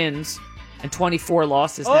 23 wins and 24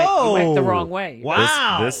 losses. Now, you went the wrong way.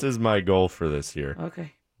 Wow. This is my goal for this year.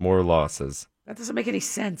 Okay. More losses. That doesn't make any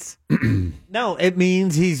sense. No, it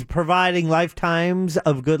means he's providing lifetimes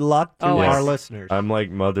of good luck to Oh, I our see. listeners. I'm like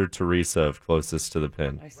Mother Teresa of Closest to the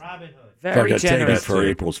Pin. Robin Hood. Very I got taken generous. for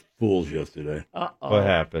April's Fools yesterday. Uh-oh. What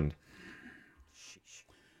happened?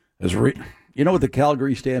 You know what the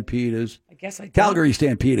Calgary Stampede is? I guess I don't. Calgary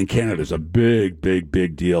Stampede in Canada is a big, big,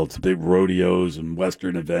 big deal. It's a big rodeos and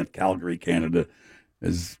Western event. Calgary, Canada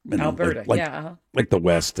is Alberta, like, yeah, uh-huh. like the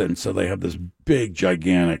West, and so they have this big,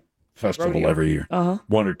 gigantic festival Rodeo. every year, Uh-huh.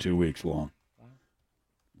 1 or 2 weeks long,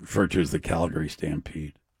 referred to as the Calgary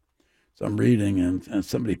Stampede. So I'm reading, and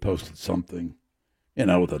somebody posted something,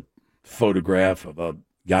 with a photograph of a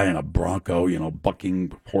guy in a Bronco,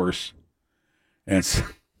 bucking horse, and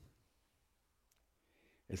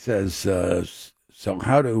it says, so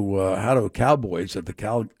how do cowboys at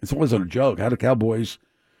the it wasn't a joke. How do cowboys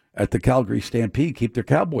at the Calgary Stampede keep their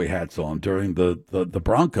cowboy hats on during the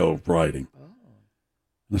Bronco riding?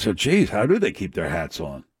 And I said, geez, how do they keep their hats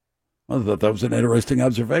on? I thought that was an interesting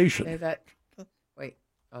observation. Say that. Wait.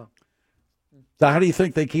 Oh. So how do you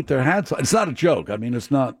think they keep their hats on? It's not a joke. I mean,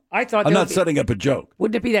 it's not. I thought I'm there not would be- setting up a joke.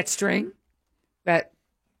 Wouldn't it be that string?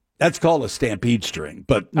 That's called a stampede string,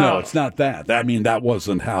 but no, Oh. it's not that. I mean, that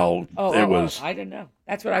wasn't how it was. I didn't know.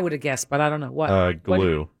 That's what I would have guessed, but I don't know. What?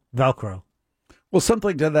 Glue. Velcro. Well,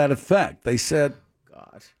 something to that effect. They said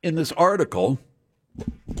in this article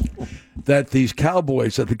that these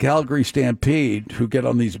cowboys at the Calgary Stampede who get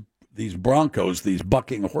on these broncos, these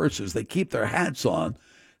bucking horses, they keep their hats on.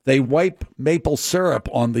 They wipe maple syrup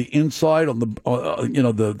on the inside, on the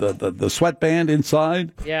the sweatband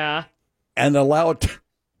inside. Yeah. And allow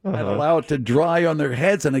it to dry on their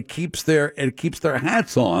heads, and it keeps their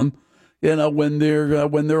hats on. When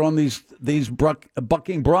they're on these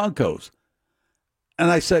bucking broncos. And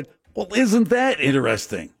I said, well, isn't that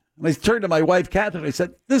interesting? And I turned to my wife, Catherine. I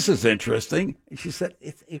said, this is interesting. And she said,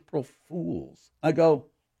 it's April Fool's. I go,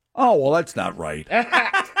 oh, well, that's not right.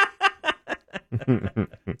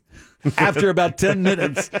 After about 10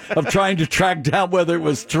 minutes of trying to track down whether it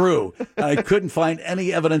was true, I couldn't find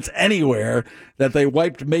any evidence anywhere that they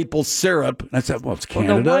wiped maple syrup. And I said, well, it's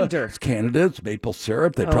Canada. Well, no wonder. It's Canada. It's maple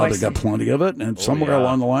syrup. They probably got plenty of it. And somewhere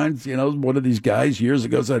along the lines, one of these guys years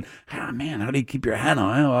ago said, oh, man, how do you keep your hat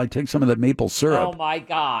on? I take some of that maple syrup. Oh, my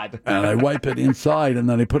God. And I wipe it inside, and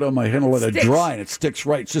then I put it on my hand and let it dry, and it sticks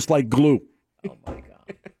right. It's just like glue. Oh, my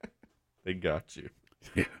God. They got you.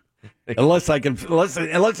 Yeah. Unless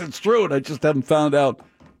it's true, and I just haven't found out.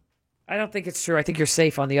 I don't think it's true. I think you're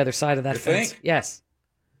safe on the other side of that fence. Think? Yes.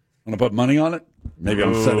 Want to put money on it? Maybe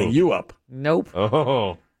I'm setting you up. Nope.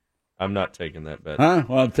 Oh, I'm not taking that bet. Huh?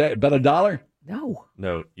 Well, bet $1? No.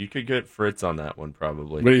 No, you could get Fritz on that one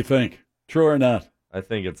probably. What do you think? True or not? I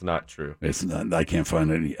think it's not true. It's not. I can't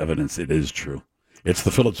find any evidence it is true. It's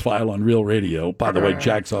the Phillips File on Real Radio. By the way,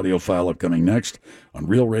 Jack's audio file upcoming next on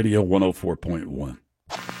Real Radio 104.1.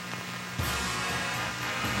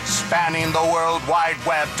 Spanning the World Wide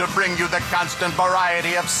Web to bring you the constant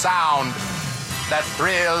variety of sound, the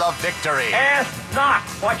thrill of victory. Ask not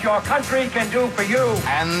what your country can do for you.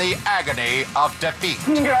 And the agony of defeat.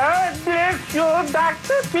 God bless you,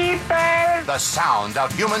 Dr. People. The sound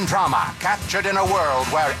of human drama captured in a world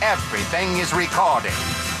where everything is recorded.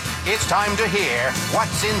 It's time to hear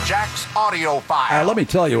what's in Jack's audio file. Let me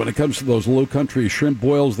tell you, when it comes to those low country shrimp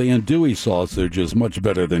boils, the andouille sausage is much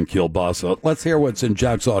better than kielbasa. Let's hear what's in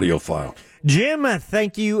Jack's audio file. Jim,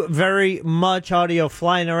 thank you very much. Audio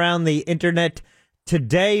flying around the internet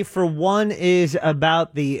today, for one, is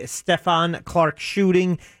about the Stephon Clark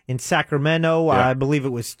shooting in Sacramento. Yeah. I believe it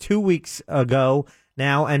was 2 weeks ago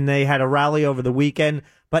now, and they had a rally over the weekend,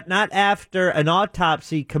 but not after an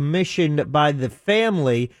autopsy commissioned by the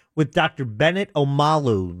family with Dr. Bennett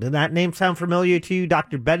Omalu. Does that name sound familiar to you?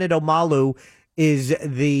 Dr. Bennett Omalu is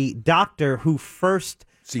the doctor who first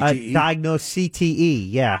diagnosed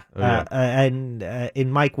CTE. Yeah. And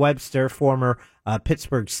in Mike Webster, former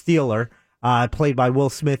Pittsburgh Steeler, played by Will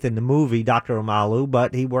Smith in the movie Dr. Omalu,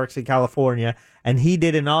 but he works in California, and he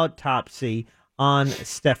did an autopsy on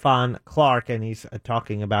Stephon Clark, and he's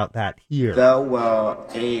talking about that here. There were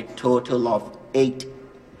a total of 8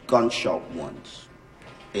 gunshot wounds.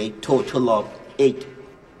 A total of 8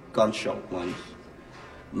 gunshot wounds,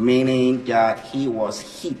 meaning that he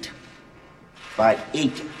was hit by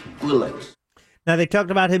 8 bullets. Now, they talked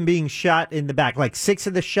about him being shot in the back. Like 6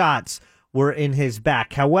 of the shots were in his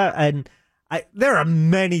back. However, and there are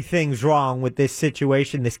many things wrong with this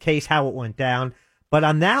situation, this case, how it went down. But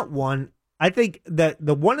on that one, I think that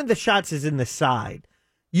the one of the shots is in the side.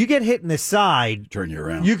 You get hit in the side, turn you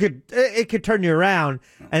around. It could turn you around.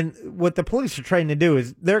 And what the police are trained to do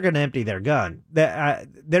is they're going to empty their gun.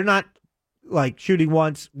 They're not like shooting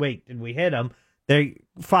once. Wait, did we hit them? They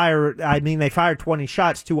fired 20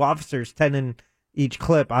 shots, 2 officers, 10 in each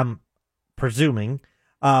clip. I'm presuming,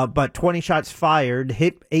 but 20 shots fired,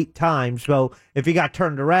 hit 8 times. So if he got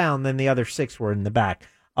turned around, then the other 6 were in the back.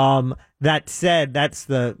 That said, that's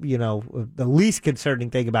the least concerning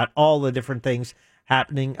thing about all the different things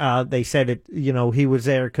happening. They said he was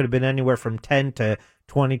there, could have been anywhere from 10 to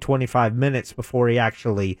 20, 25 minutes before he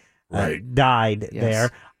actually died there.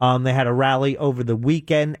 They had a rally over the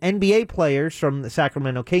weekend. NBA players from the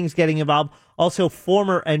Sacramento Kings getting involved. Also,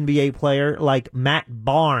 former NBA player like Matt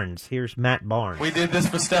Barnes. Here's Matt Barnes. We did this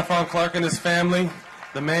for Stephon Clark and his family,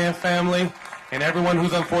 the Mann family, and everyone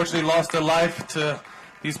who's unfortunately lost their life to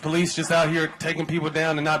these police just out here taking people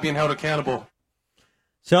down and not being held accountable.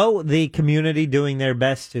 So the community doing their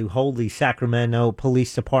best to hold the Sacramento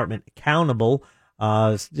Police Department accountable.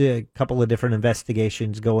 A couple of different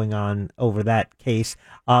investigations going on over that case.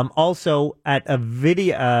 Also, at a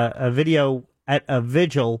video at a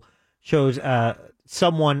vigil shows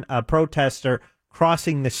someone, a protester,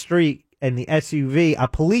 crossing the street and the SUV, a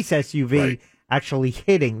police SUV, actually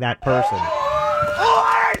hitting that person.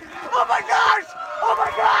 Oh my gosh! Oh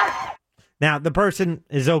my gosh! Now, the person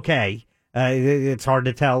is okay. It's hard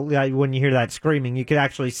to tell when you hear that screaming. You can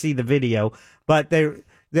actually see the video, but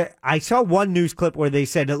I saw one news clip where they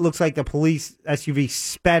said it looks like the police SUV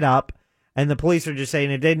sped up, and the police are just saying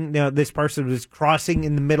it didn't. This person was crossing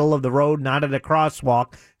in the middle of the road, not at a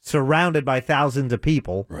crosswalk, surrounded by thousands of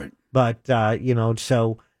people. Right. But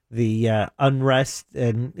so the unrest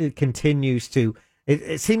and it continues to.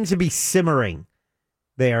 It seems to be simmering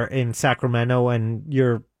there in Sacramento,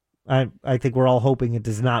 and I think we're all hoping it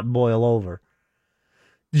does not boil over.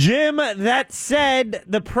 Jim, that said,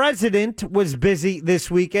 the president was busy this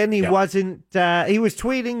weekend. He wasn't. He was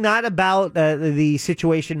tweeting not about the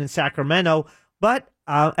situation in Sacramento, but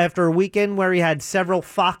after a weekend where he had several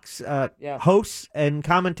Fox hosts and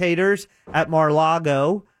commentators at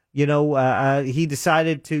Mar-a-Lago, he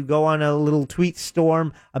decided to go on a little tweet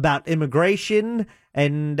storm about immigration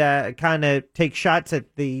and kind of take shots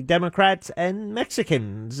at the Democrats and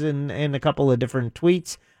Mexicans in a couple of different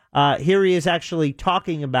tweets. Here he is actually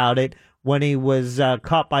talking about it when he was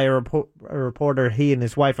caught by a reporter, he and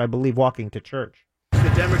his wife, I believe, walking to church.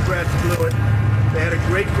 The Democrats blew it. They had a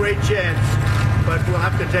great chance, but we'll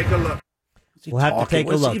have to take a look. We'll have to take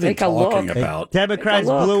a look. Take a look. Democrats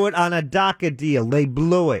blew it on a DACA deal. They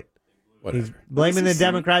blew it. Whatever. He's blaming the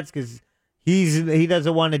Democrats because he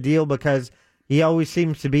doesn't want a deal because he always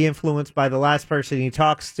seems to be influenced by the last person he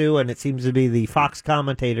talks to, and it seems to be the Fox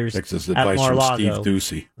commentators Takes his at advice from Mar-a-Lago. Steve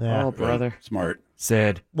Ducey. Yeah. Oh, brother. Smart.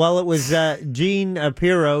 Said. Well, it was Gene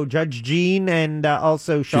Pirro, Judge Gene, and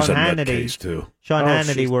also Sean She's on that Hannity. case, too. Sean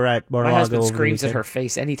Hannity were at Mar-a-Lago. My husband over the screams at weekend. her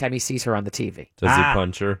face anytime he sees her on the TV. Does he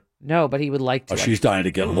punch her? No, but he would like to. Oh, she's dying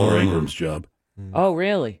to get Laura Ingram's job. Oh,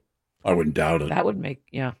 really? I wouldn't doubt it. That would make,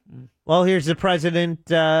 yeah. Well, here's the president,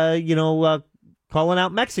 calling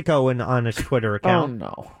out Mexico on his Twitter account.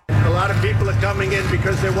 Oh, no. A lot of people are coming in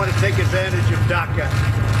because they want to take advantage of DACA,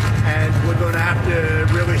 and we're going to have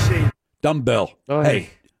to really see. Dumbbell. Oh,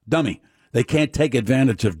 hey, dummy. They can't take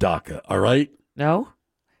advantage of DACA, all right? No?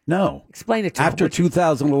 No. Explain it to After him.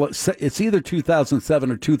 2011, it's either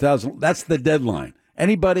 2007 or 2000. That's the deadline.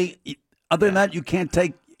 Anybody other than that, you can't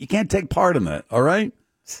take part in that, all right?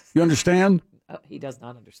 You understand? He does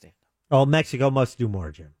not understand. Oh, Mexico must do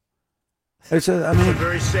more, Jim. It's a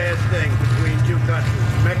very sad thing between two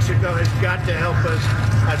countries. Mexico has got to help us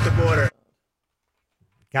at the border.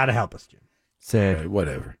 Got to help us, Jim. Said. Okay,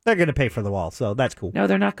 whatever. They're going to pay for the wall, so that's cool. No,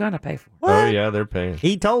 they're not going to pay for it. Oh, yeah, they're paying.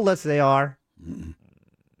 He told us they are.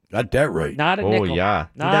 Got that right. Not a Oh, nickel. yeah.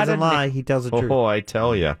 He doesn't lie. He tells the truth. Oh, I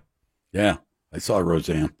tell ya. Yeah, I saw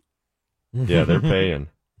Roseanne. Yeah, they're paying.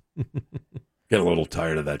 Get a little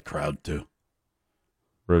tired of that crowd, too.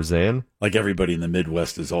 Roseanne? Like everybody in the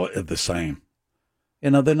Midwest is all the same.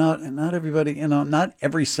 They're not everybody, not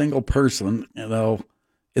every single person,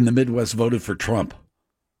 in the Midwest voted for Trump.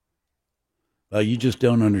 You just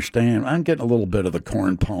don't understand. I'm getting a little bit of the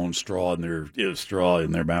corn pone straw in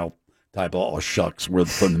their mouth type of, oh, shucks, we're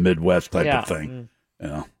from the Midwest type of thing.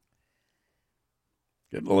 Getting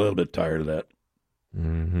a little bit tired of that.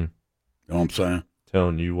 Mm-hmm. You know what I'm saying?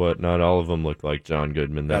 Telling you what, not all of them look like John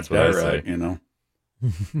Goodman. That's what I right, say.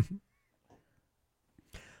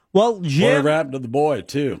 Well, Jim. Whatever happened to the boy,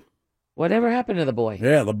 too? Whatever happened to the boy?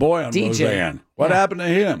 Yeah, the boy on DJ. Roseanne. What happened to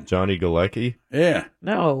him? Johnny Galecki? Yeah.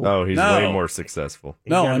 No. Oh, he's way more successful.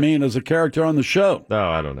 No, I mean as a character on the show. No,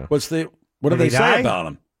 I don't know. What do they say about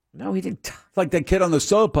him? No, he didn't. It's like that kid on the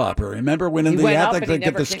soap opera. Remember when He they went had up to and he get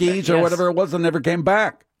never the came skis back. or Yes. whatever it was and never came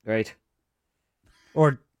back? Right.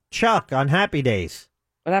 Or Chuck on Happy Days.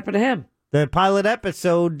 What happened to him? The pilot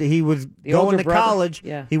episode, he was The going older to brother? college.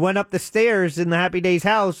 Yeah. He went up the stairs in the Happy Days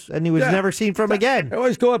house, and he was Yeah. never seen from again. They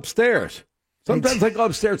always go upstairs. Sometimes they go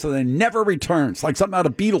upstairs and they never return. It's like something out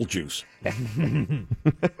of Beetlejuice.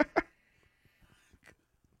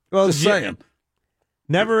 Well, Just saying.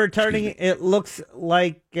 Never returning, it looks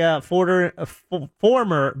like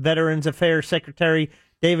former Veterans Affairs Secretary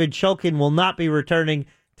David Shulkin will not be returning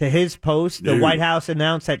to his post. The Dude. White House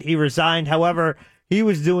announced that he resigned. However, he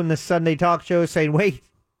was doing the Sunday talk show saying, wait,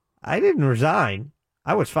 I didn't resign.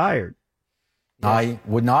 I was fired. I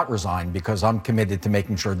would not resign because I'm committed to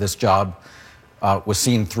making sure this job was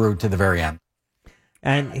seen through to the very end.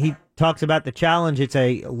 And he talks about the challenge. It's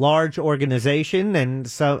a large organization, and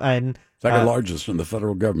Second largest in the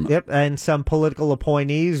federal government. Yep, and some political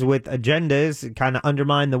appointees with agendas kind of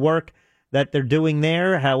undermine the work that they're doing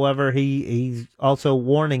there. However, he's also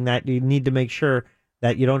warning that you need to make sure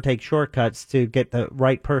that you don't take shortcuts to get the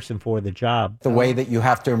right person for the job. The way that you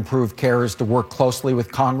have to improve care is to work closely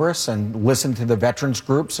with Congress and listen to the veterans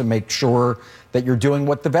groups and make sure that you're doing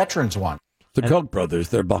what the veterans want. The Koch brothers,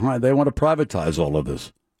 they're behind. They want to privatize all of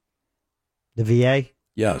this. The VA?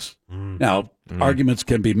 Yes. Now, arguments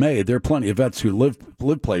can be made. There are plenty of vets who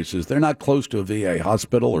live places. They're not close to a VA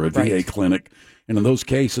hospital or a VA clinic. And in those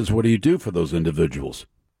cases, what do you do for those individuals?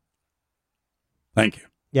 Thank you.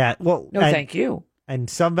 Yeah, well... thank you. And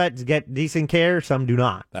some vets get decent care, some do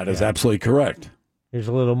not. That is absolutely correct. Here's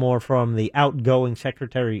a little more from the outgoing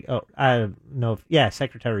Secretary...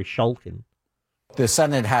 Secretary Shulkin. The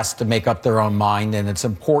Senate has to make up their own mind, and it's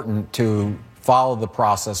important to follow the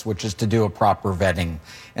process, which is to do a proper vetting.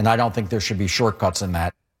 And I don't think there should be shortcuts in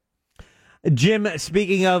that. Jim,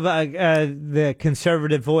 speaking of the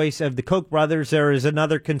conservative voice of the Koch brothers, there is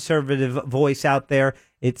another conservative voice out there.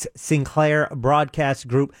 It's Sinclair Broadcast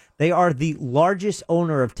Group. They are the largest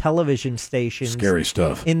owner of television stations. Scary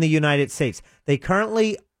stuff. In the United States. They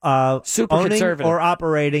currently super owning conservative or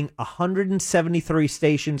operating 173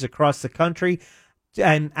 stations across the country.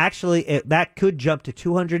 And actually, that could jump to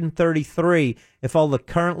 233 if all the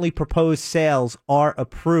currently proposed sales are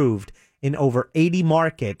approved in over 80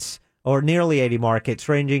 markets, or nearly 80 markets,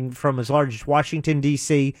 ranging from as large as Washington,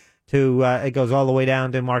 D.C., to it goes all the way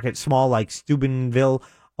down to markets small like Steubenville,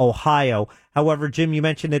 Ohio. However, Jim, you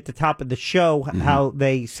mentioned at the top of the show how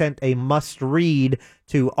they sent a must-read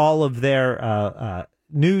to all of their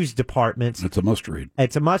news departments. It's a must-read.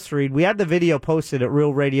 It's a must-read. We had the video posted at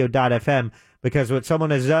realradio.fm because what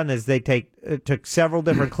someone has done is they took several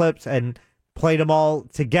different clips and played them all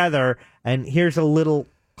together. And here's a little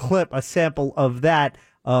clip, a sample of that,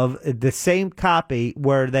 of the same copy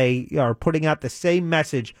where they are putting out the same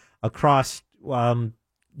message across,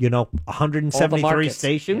 173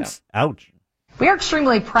 stations. Yeah. Ouch. We are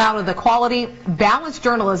extremely proud of the quality, balanced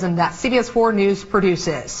journalism that CBS 4 News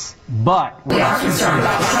produces. But we are concerned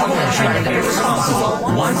about trouble and trend of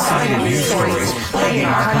irresponsible, one-sided news stories plaguing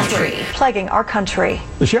our country. Plaguing our country.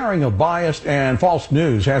 The sharing of biased and false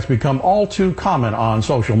news has become all too common on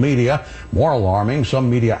social media. More alarming, some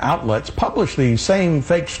media outlets publish these same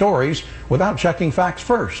fake stories without checking facts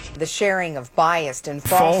first. The sharing of biased and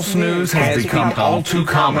false news has become all too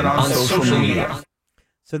common on social media.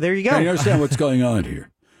 So there you go. Now, you understand what's going on here.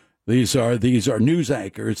 These are news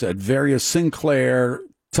anchors at various Sinclair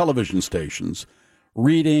television stations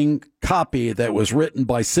reading copy that was written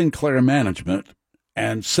by Sinclair management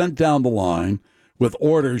and sent down the line with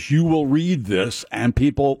orders, you will read this, and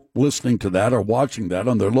people listening to that or watching that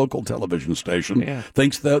on their local television station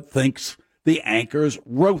thinks the anchors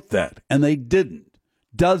wrote that, and they didn't.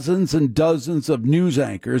 Dozens and dozens of news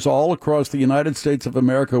anchors all across the United States of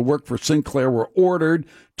America who work for Sinclair were ordered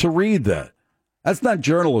to read that. That's not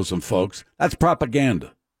journalism, folks. That's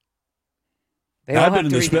propaganda. I've been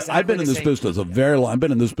in this business a very long. I've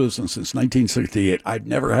been in this business since 1968. I've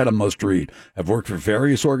never had a must read. I've worked for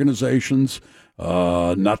various organizations,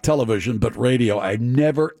 not television but radio. I've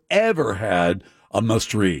never ever had a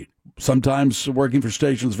must read. Sometimes working for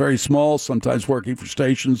stations very small, sometimes working for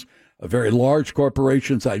stations very large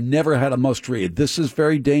corporations. I never had a must-read. This is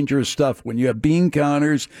very dangerous stuff when you have bean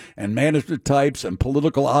counters and management types and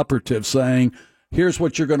political operatives saying, here's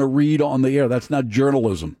what you're going to read on the air. That's not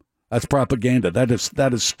journalism. That's propaganda. That is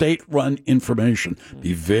state-run information.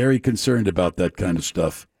 Be very concerned about that kind of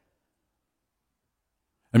stuff.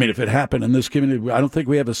 I mean, if it happened in this community, I don't think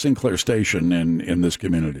we have a Sinclair station in this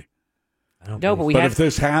community. But if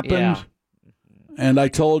this happened... And I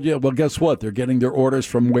told you, well, guess what? They're getting their orders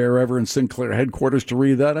from wherever in Sinclair headquarters to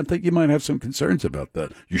read that. I think you might have some concerns about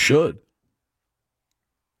that. You should.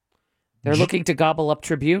 They're looking to gobble up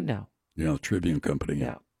Tribune now. Yeah, the Tribune Company.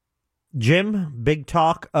 Yeah. Jim, big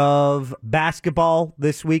talk of basketball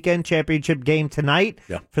this weekend. Championship game tonight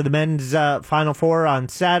for the men's Final Four on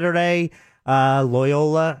Saturday.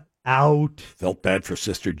 Loyola out. Felt bad for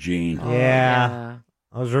Sister Jean. Yeah.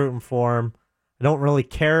 I was rooting for him. I don't really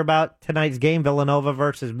care about tonight's game, Villanova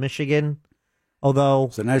versus Michigan, although...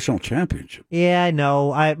 It's a national championship. Yeah, I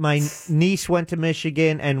know. My niece went to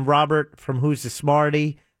Michigan, and Robert from Who's the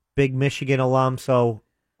Smarty, big Michigan alum, so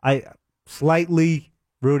I slightly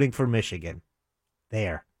rooting for Michigan.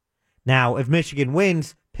 There. Now, if Michigan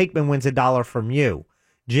wins, Pinkman wins $1 from you.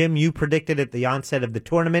 Jim, you predicted at the onset of the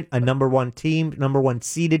tournament a number one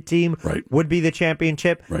seeded team would be the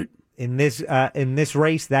championship. Right. In this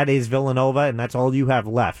race, that is Villanova, and that's all you have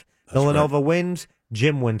left. Villanova wins,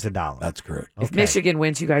 Jim wins $1. That's correct. If Michigan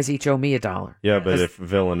wins, you guys each owe me $1. Yeah, but if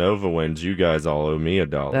Villanova wins, you guys all owe me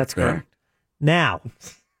 $1. That's correct. Now,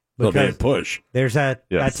 there'll be a push.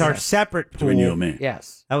 That's our separate pool. Between you and me.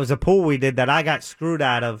 Yes. That was a pool we did that I got screwed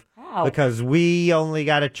out of because we only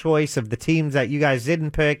got a choice of the teams that you guys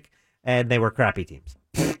didn't pick, and they were crappy teams.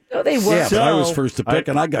 No, they were. Yeah, but I was first to pick,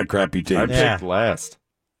 and I got crappy teams. I picked last.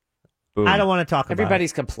 Boom. I don't want to talk about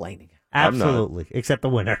Everybody's complaining. Absolutely, except the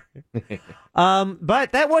winner.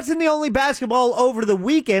 But that wasn't the only basketball over the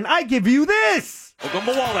weekend. I give you this.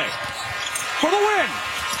 Ogunbowale for the win.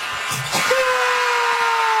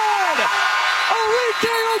 Good!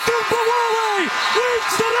 Enrique Ogunbowale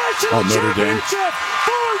wins the national championship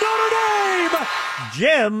for Notre Dame.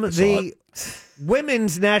 Jim, the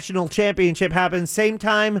women's national championship happens same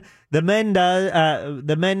time the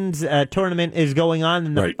men's tournament is going on,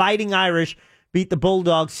 and the Fighting Irish beat the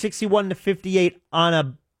Bulldogs 61-58 on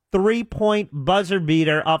a 3-point buzzer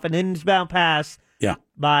beater off an inbound pass. Yeah.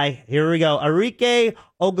 By, here we go, Enrique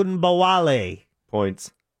Ogunbowale.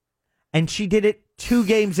 Points. And she did it 2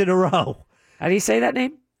 games in a row. How do you say that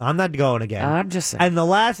name? I'm not going again. I'm just saying. And the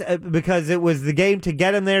last, because it was the game to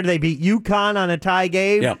get them there, they beat UConn on a tie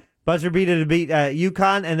game. Yep. Buzzer beater to beat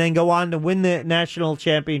UConn, and then go on to win the national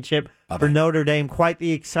championship for Notre Dame. Quite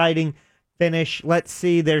the exciting finish. Let's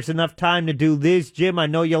see. There's enough time to do this. Jim, I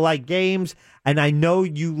know you like games, and I know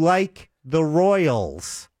you like the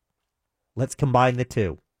Royals. Let's combine the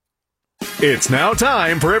two. It's now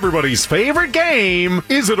time for everybody's favorite game.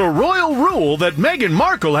 Is it a royal rule that Meghan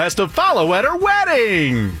Markle has to follow at her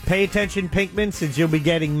wedding? Pay attention, Pinkman, since you'll be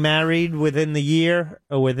getting married within a year.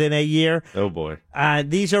 Oh, boy.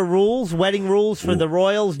 These are rules, wedding rules for the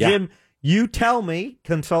Royals. Yeah. Jim, you tell me,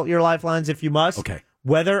 consult your lifelines if you must,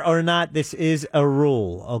 whether or not this is a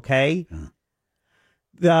rule, okay?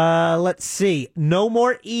 Let's see. No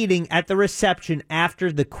more eating at the reception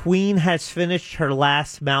after the Queen has finished her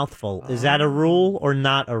last mouthful. Is that a rule or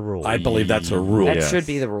not a rule? I believe that's a rule. That should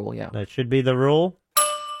be the rule, yeah. That should be the rule.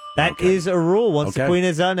 That is a rule. Once the Queen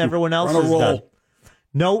is done, everyone else is done.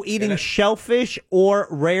 No eating shellfish or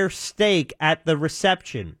rare steak at the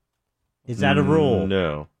reception. Is that a rule?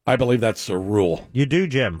 No. I believe that's a rule. You do,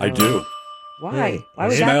 Jim. I do. Why? Why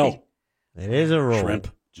would Smell. that It is a rule. Shrimp.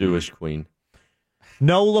 Jewish queen.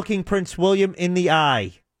 No looking Prince William in the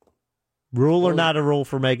eye. Rule or not a rule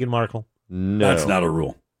for Meghan Markle? No. That's not a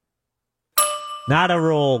rule. Not a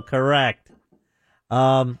rule, correct.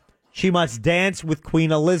 She must dance with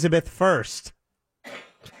Queen Elizabeth first.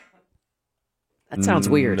 That sounds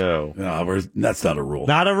weird. No. That's not a rule.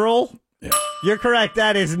 Not a rule? Yeah. You're correct.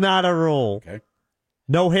 That is not a rule. Okay.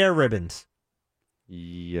 No hair ribbons.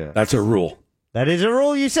 Yeah. That's a rule. That is a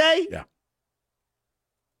rule, you say? Yeah.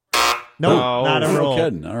 No, not a No rule.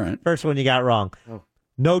 kidding. All right. First one you got wrong. Oh.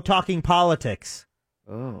 No talking politics.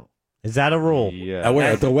 Oh. Is that a rule? Yeah.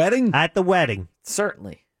 At the wedding? At the wedding.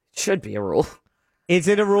 Certainly. Should be a rule. Is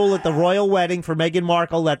it a rule at the royal wedding for Meghan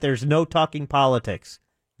Markle that there's no talking politics?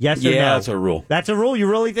 Yes or no? Yeah, that's a rule. That's a rule? You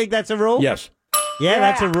really think that's a rule? Yes. Yeah,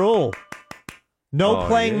 that's a rule. No Oh,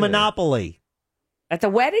 playing yeah. Monopoly. At the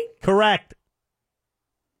wedding? Correct.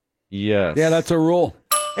 Yes. Yeah, that's a rule.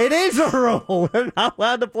 It is a rule. They're not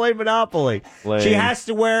allowed to play Monopoly. Lame. She has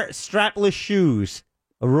to wear strapless shoes.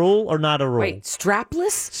 A rule or not a rule? Wait,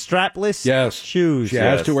 strapless? Strapless Yes. shoes. She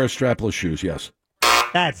has to wear strapless shoes, yes.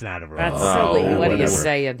 That's not a rule. That's silly. What are you whatever.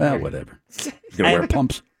 saying? Whatever. She's going to wear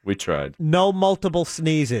pumps. We tried. No multiple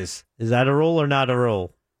sneezes. Is that a rule or not a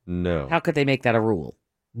rule? No. How could they make that a rule?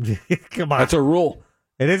 Come on. That's a rule.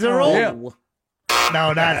 It is a rule? Yeah.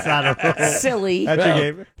 No, that's not a rule. Silly. That's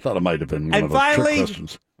your game. Thought it might have been one And of those trick finally,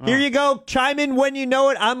 questions. here you go. Chime in when you know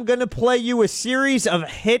it. I'm going to play you a series of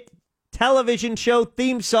hit television show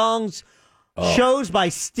theme songs, shows by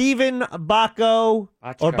Stephen Bocco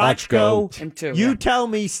or Bochco. Him too. You tell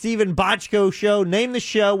me, Stephen Bochco show. Name the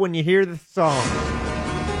show when you hear the song.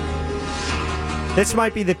 This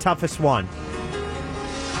might be the toughest one.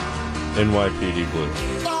 NYPD Blue.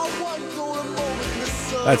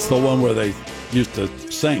 That's the one where they used to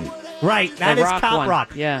sing. Right, that The is rock Cop one.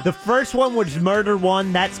 Rock. Yeah. The first one was Murder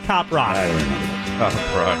One. That's Cop Rock. I don't remember. Cop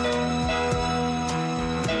Rock.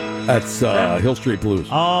 That's Hill Street Blues.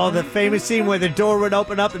 Oh, the famous scene where the door would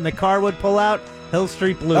open up and the car would pull out. Hill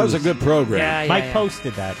Street Blues. That was a good program. Yeah, Mike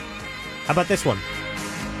posted that. How about this one?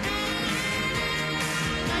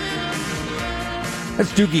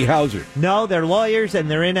 That's Doogie Howser. No, they're lawyers and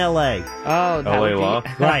they're in L.A. Oh, that LA would be... Law.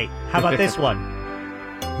 Right. How about this one?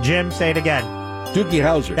 Jim, say it again. Doogie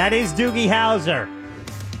Howser. That is Doogie Howser.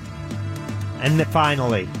 And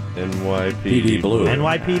finally, NYPD Blue.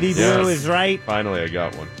 NYPD Blue Yes. is right. Finally, I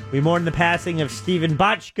got one. We mourn the passing of Stephen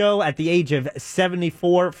Bochco at the age of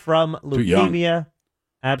 74 from Too young. leukemia.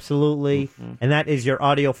 Absolutely. Mm-hmm. And that is your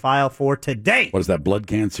audio file for today. What is that, blood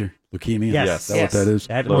cancer? Leukemia? Yes. Is that what that is?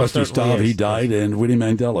 That most Rusty certainly Staub, he is. died, and Winnie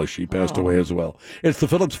Mandela, she passed away as well. It's the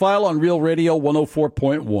Phillips File on Real Radio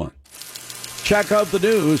 104.1. Check out the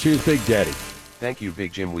news. Here's Big Daddy. Thank you,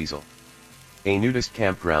 Big Jim Weasel. A nudist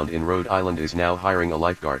campground in Rhode Island is now hiring a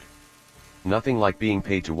lifeguard. Nothing like being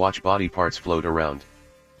paid to watch body parts float around.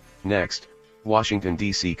 Next, Washington,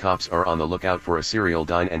 D.C. cops are on the lookout for a serial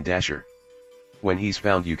dine and dasher. When he's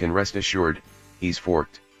found, you can rest assured, he's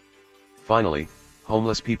forked. Finally,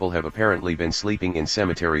 homeless people have apparently been sleeping in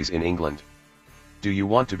cemeteries in England. Do you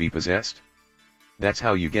want to be possessed? That's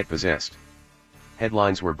how you get possessed.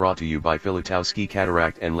 Headlines were brought to you by Filutowski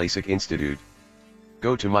Cataract and LASIK Institute.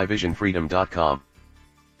 Go to myvisionfreedom.com.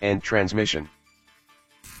 End transmission.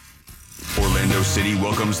 Orlando City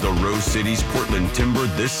welcomes the Rose City's Portland Timber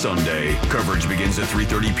this Sunday. Coverage begins at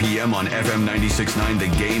 3:30 p.m. on FM 96.9 The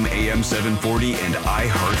Game, AM 740, and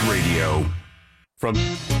iHeartRadio. From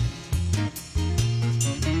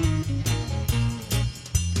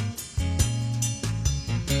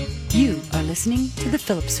You are listening to The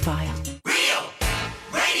Phillips File. Real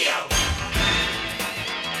Radio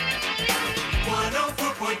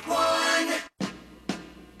 104.1.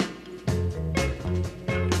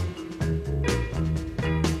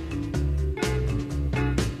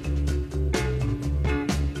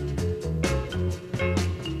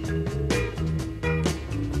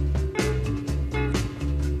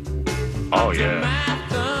 Oh, yeah.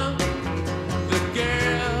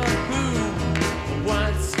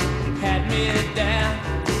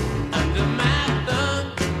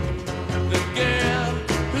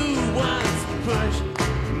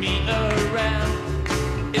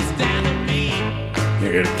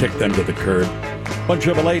 You're going to kick them to the curb.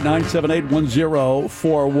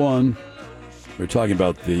 1-888-978-1041. We're talking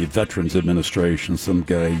about the Veterans Administration. Some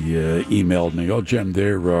guy emailed me, "Oh, Jim,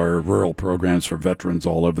 there are rural programs for veterans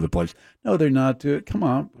all over the place." No, they're not. Come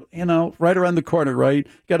on. Right around the corner, right?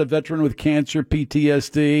 Got a veteran with cancer,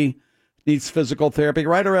 PTSD, needs physical therapy.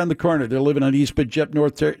 Right around the corner. They're living on East Bridgep,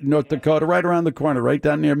 North Dakota. Right around the corner, right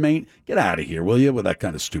down near Maine. Get out of here, will you, with that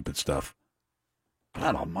kind of stupid stuff.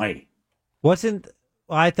 God almighty.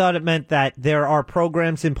 I thought it meant that there are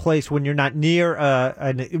programs in place when you're not near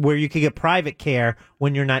where you can get private care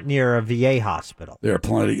when you're not near a VA hospital. There are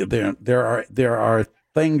plenty. There are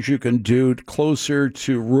things you can do closer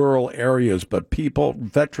to rural areas, but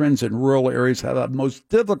veterans in rural areas have a most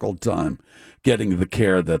difficult time getting the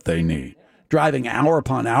care that they need. Driving hour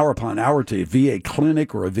upon hour upon hour to a VA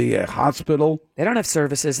clinic or a VA hospital. They don't have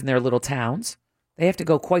services in their little towns. They have to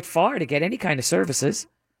go quite far to get any kind of services.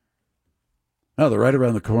 No, they're right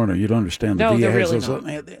around the corner. You don't understand. No, they're really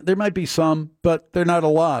not. There might be some, but they're not a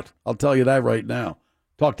lot. I'll tell you that right now.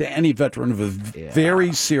 Talk to any veteran with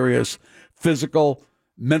very serious physical,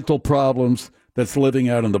 mental problems that's living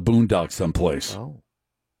out in the boondocks someplace. Oh.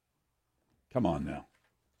 Come on now.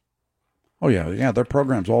 Oh, yeah, there are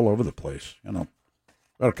programs all over the place.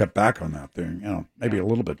 Got to cut back on that thing. Maybe a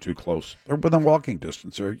little bit too close. They're within walking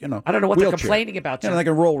distance, or I don't know what they're complaining about. They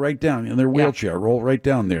can roll right down in their wheelchair, roll right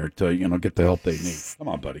down there to get the help they need. Come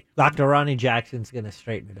on, buddy. Dr. Ronnie Jackson's going to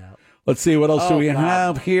straighten it out. Let's see what else do we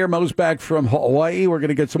have here. Mo's back from Hawaii. We're going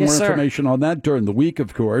to get some more information on that during the week,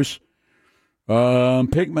 of course.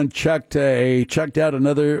 Pinkman checked out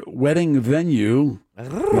another wedding venue.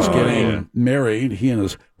 He's getting married. He and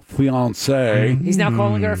his fiance. He's now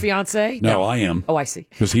calling her a fiance? No, I am. Oh, I see.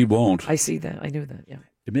 Because he won't. I see that. I knew that, yeah.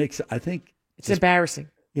 I think... It's embarrassing.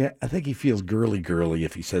 Yeah, I think he feels girly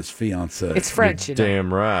if he says fiance. It's French,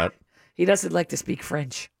 Damn right. He doesn't like to speak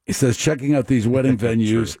French. He says checking out these wedding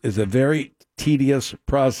venues is a very tedious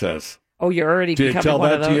process. Oh, you're already becoming one of those. Did you tell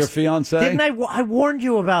that to your fiance? Didn't I warned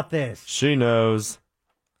you about this. She knows.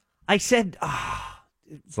 I said,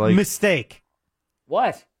 it's like mistake.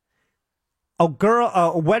 What? A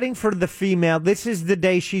wedding for the female. This is the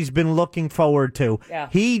day she's been looking forward to. Yeah.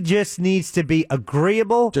 He just needs to be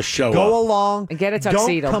agreeable. Just show go up. along. And get a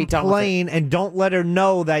tuxedo. Don't Be done with complain and don't let her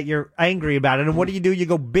know that you're angry about it. And what do? You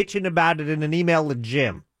go bitching about it in an email to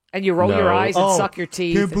Jim. And you roll your eyes and suck your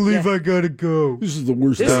teeth. Can't believe I gotta go. This is the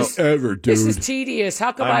worst thing ever, dude. This is tedious.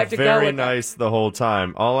 How come I have to go? Very nice the whole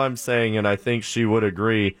time. All I'm saying, and I think she would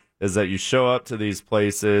agree, is that you show up to these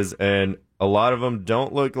places and a lot of them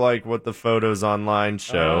don't look like what the photos online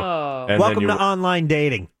show. Oh. And Welcome to online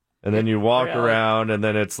dating. And then you walk around, and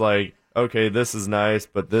then it's like, okay, this is nice,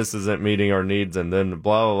 but this isn't meeting our needs. And then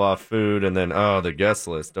blah, blah, blah, food. And then, the guest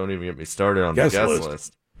list. Don't even get me started on the guest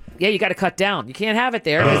list. Yeah, you got to cut down. You can't have it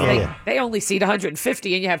there. They only seat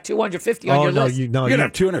 150, and you have 250 on your list. You're going to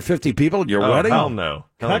have 250 people at your wedding? Hell no.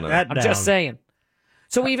 Cut that down. I'm just saying.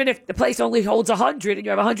 So even if the place only holds 100 and you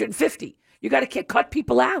have 150, you got to cut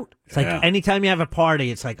people out. It's like anytime you have a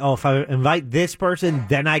party, it's like, if I invite this person,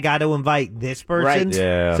 then I got to invite this person. Right.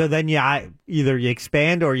 Yeah. So then either you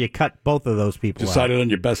expand or you cut both of those people Decided out. on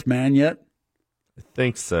your best man yet? I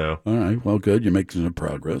think so. All right. Well, good. You're making some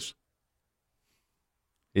progress.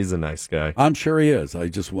 He's a nice guy. I'm sure he is. I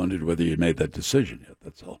just wondered whether you made that decision yet.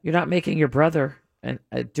 That's all. You're not making your brother and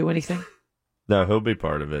do anything? No, he'll be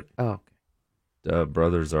part of it. Oh,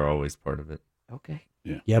 brothers are always part of it. Okay.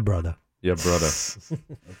 Yeah, brother. Yeah, brother.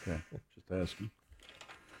 Okay, just asking.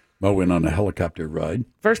 Mo went on a helicopter ride.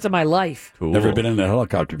 First of my life. Cool. Never been in a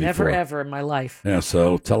helicopter before. Never ever in my life. Yeah,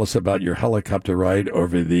 so tell us about your helicopter ride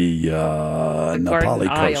over the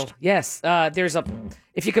Nepali coast. Yes, there's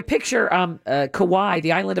if you could picture Kauai,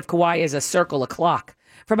 the island of Kauai, as a circle, a clock.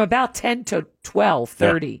 From about 10 to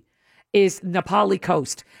 12:30 is Nepali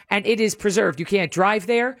coast, and it is preserved. You can't drive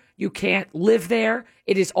there. You can't live there.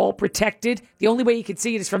 It is all protected. The only way you can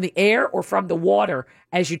see it is from the air or from the water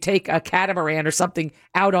as you take a catamaran or something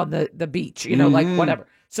out on the beach, like whatever.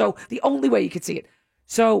 So the only way you can see it.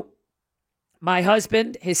 So my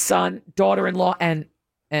husband, his son, daughter-in-law, and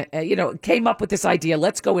came up with this idea.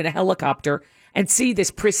 Let's go in a helicopter and see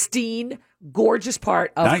this pristine, gorgeous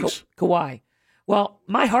part of Kauai. Well,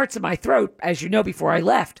 my heart's in my throat, as you know, before I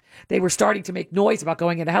left. They were starting to make noise about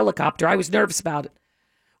going in a helicopter. I was nervous about it.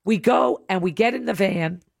 We go and we get in the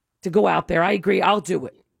van to go out there. I agree, I'll do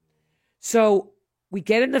it. So we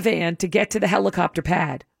get in the van to get to the helicopter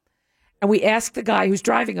pad. And we ask the guy who's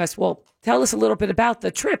driving us, well, tell us a little bit about the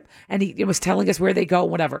trip. And he was telling us where they go,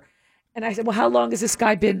 whatever. And I said, well, how long has this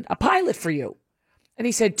guy been a pilot for you? And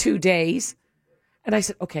he said, 2 days. And I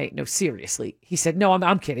said, okay, no, seriously. He said, no,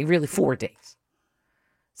 I'm kidding, really 4 days.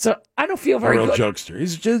 So I don't feel very good. A real jokester.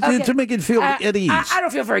 He's just to make it feel at ease. I don't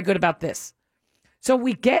feel very good about this. So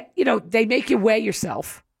we get, they make you weigh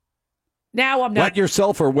yourself. Now I'm not. Wet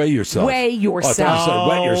yourself or weigh yourself? Weigh yourself. Oh, I thought you said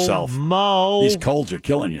wet yourself. Mo. These colds are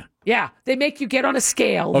killing you. Yeah. They make you get on a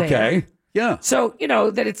scale. Okay. There. Yeah. So,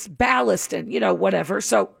 that it's ballast and, whatever.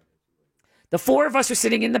 So the four of us are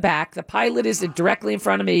sitting in the back. The pilot is directly in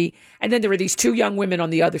front of me. And then there were these two young women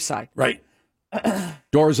on the other side. Right.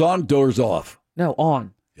 Doors on, doors off. No,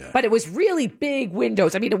 on. Yeah. But it was really big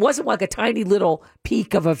windows. I mean, it wasn't like a tiny little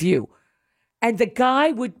peak of a view. And the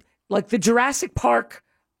guy would, like the Jurassic Park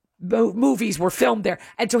movies were filmed there.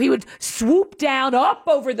 And so he would swoop down up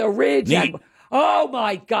over the ridge. And, oh,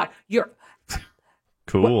 my God.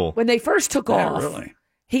 Cool. When they first took off, really.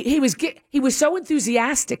 he was so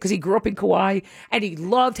enthusiastic because he grew up in Kauai and he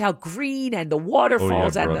loved how green and the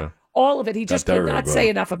waterfalls and all of it. He just could not say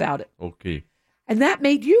enough about it. Okay. And that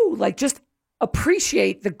made you just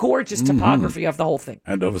appreciate the gorgeous topography of the whole thing.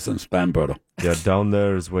 And over some spam butter. Yeah, down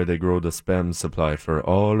there is where they grow the spam supply for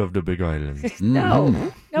all of the big islands.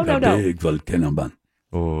 No. Big volcano ban.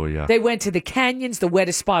 Oh, yeah. They went to the canyons, the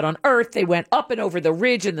wettest spot on earth. They went up and over the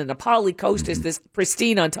ridge, and the Nepali coast is this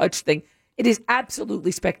pristine, untouched thing. It is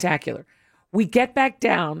absolutely spectacular. We get back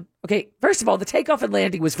down. Okay, first of all, the takeoff and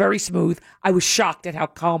landing was very smooth. I was shocked at how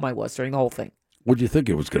calm I was during the whole thing. What do you think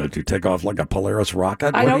it was going to do? Take off like a Polaris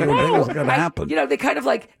rocket? I don't what do you know. think was going to happen? They kind of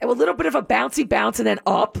a little bit of a bouncy bounce and then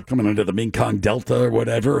up. Coming into the Mekong Delta or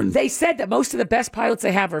whatever. And they said that most of the best pilots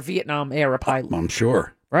they have are Vietnam era pilots. I'm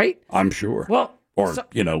sure. Right? I'm sure. Well, or,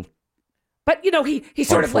 But, he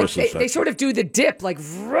sort of they sort of do the dip,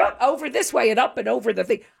 over this way and up and over the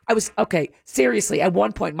thing. I was, seriously, at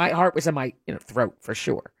one point, my heart was in my throat for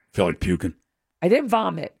sure. Feel like puking. I didn't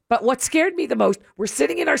vomit. But what scared me the most, we're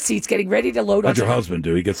sitting in our seats getting ready to load. How'd your husband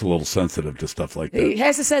do? He gets a little sensitive to stuff like that. He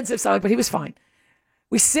has a sensitive stomach, but he was fine.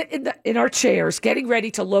 We sit in our chairs getting ready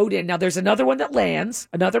to load in. Now, there's another one that lands,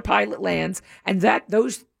 another pilot lands, and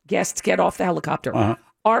those guests get off the helicopter. Uh-huh.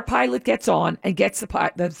 Our pilot gets on and gets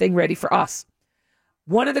the thing ready for us.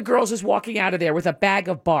 One of the girls is walking out of there with a bag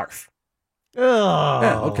of barf. Oh,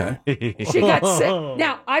 yeah, okay. She got sick.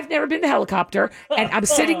 Now, I've never been in a helicopter, and I'm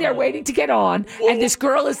sitting there waiting to get on, and this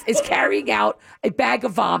girl is carrying out a bag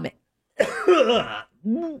of vomit. And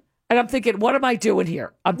I'm thinking, what am I doing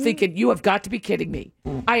here? I'm thinking, you have got to be kidding me.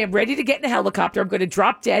 I am ready to get in a helicopter. I'm going to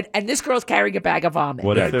drop dead, and this girl's carrying a bag of vomit.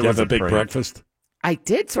 What if it was a big breakfast? I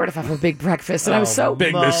did sort of have a big breakfast, and I was so...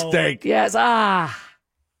 Big mistake. Yes,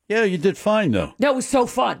 Yeah, you did fine, though. No, it was so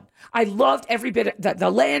fun. I loved every bit of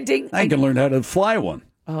the landing. I can learn how to fly one.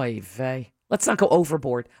 Oy vey. Let's not go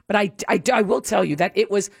overboard. But I will tell you that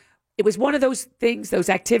it was one of those things, those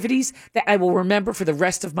activities that I will remember for the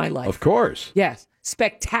rest of my life. Of course. Yes.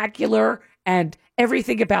 Spectacular, and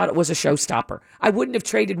everything about it was a showstopper. I wouldn't have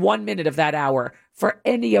traded 1 minute of that hour for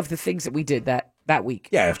any of the things that we did that week.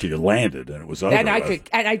 Yeah, after you landed and it was over. And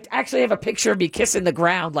I actually have a picture of me kissing the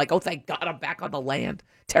ground, like, oh, thank God I'm back on the land.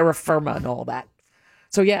 Terra firma and all that.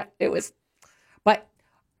 So, yeah, it was. But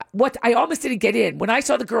what I almost didn't get in. When I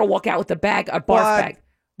saw the girl walk out with a barf bag.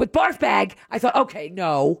 With barf bag, I thought, okay,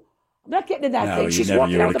 no. I'm not getting in that thing. She's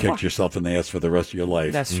walking out with a barf. You would have kicked yourself in the ass for the rest of your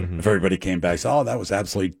life. That's true. If everybody came back and said, oh, that was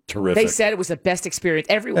absolutely terrific. They said it was the best experience.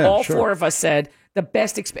 All four of us said the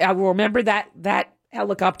best experience. I will remember that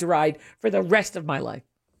helicopter ride for the rest of my life.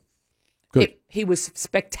 Good. He was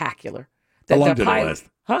spectacular. How long did it last?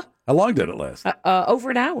 Huh? How long did it last?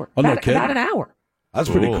 Over an hour. Oh, no kidding? About an hour. That's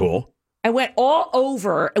pretty cool. I went all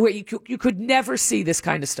over where you could never see this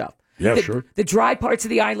kind of stuff. Yeah, sure. The dry parts of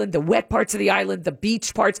the island, the wet parts of the island, the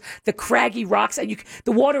beach parts, the craggy rocks, and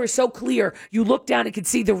the water is so clear. You look down and can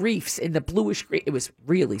see the reefs in the bluish green. It was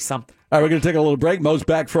really something. All right, we're going to take a little break. Mo's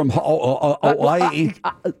back from Hawaii.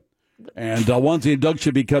 And Wanzie and Doug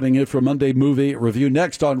should be coming in for Monday Movie Review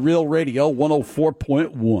next on Real Radio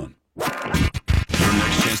 104.1. Your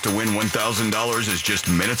next chance to win $1,000 is just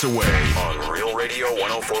minutes away on Real Radio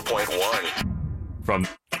 104.1.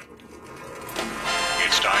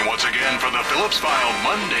 It's time once again for the Phillips File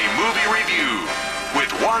Monday Movie Review with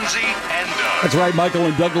Wanzie and Doug. That's right. Michael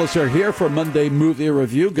and Douglas are here for Monday Movie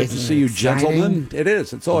Review. Good to see you, gentlemen. It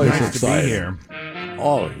is. It's always Nice to be exciting. here.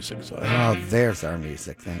 Always exciting. Oh, there's our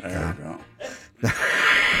music. Thank God. You go.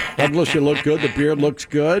 Douglas, you look good. The beard looks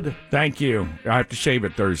good. Thank you. I have to shave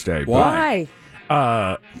it Thursday. Why?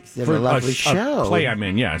 For have a lovely show. A play I'm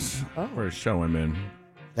in, yes. For a show I'm in.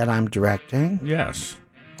 That I'm directing? Yes.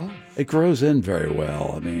 It grows in very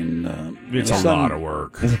well. I mean, it's a lot of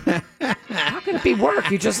work. How can it be work?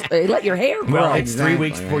 You just let your hair grow. Well, it's 3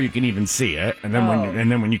 weeks before you can even see it, and then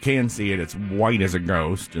when you can see it, it's white as a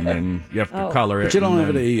ghost, and then you have to color it. But you don't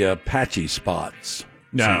have any patchy spots.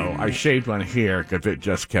 No, I shaved one here because it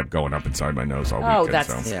just kept going up inside my nose all weekend.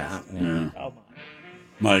 That's so. Oh,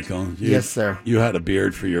 Michael, Yes, sir. You had a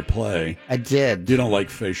beard for your play. I did. You don't like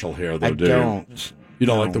facial hair, though, I do you? don't. You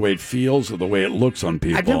don't like the way it feels or the way it looks on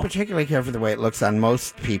people? I don't particularly care for the way it looks on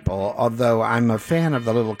most people, although I'm a fan of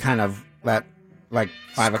the little kind of that, like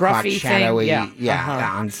 5 o'clock Scruffy shadowy, thing,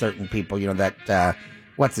 yeah. on certain people. You know that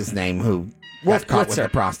what's his name who got caught with a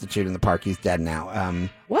prostitute in the park? He's dead now.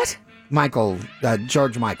 What? Michael,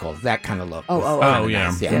 George Michael, that kind of look. Oh, yeah.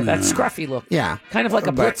 Nice, yeah. That scruffy look. Yeah, kind of like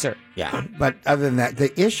a But- blitzer. Yeah, but other than that,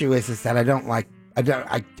 the issue is that I don't like I don't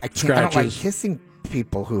like kissing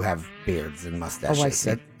people who have beards and mustaches. Oh, I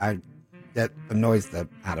see. That annoys the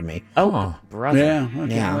out of me. Oh, brother. Yeah,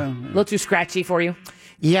 okay, Yeah. well, A little too scratchy for you?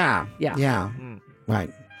 Yeah. Yeah. Right.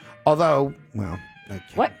 Although, well,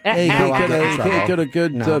 what? Hey, you I'll can't get in get trouble. a, get a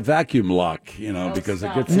good No. vacuum lock, because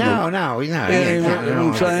it gets... No. Yeah, You you know what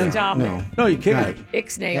I'm saying? Stop No. it. No, you can't. Right.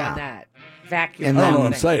 Ixnay Yeah. on that. Vacuum. And I don't know what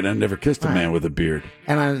I'm thing. saying. I never kissed a man with a beard.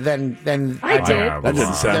 And then I did. That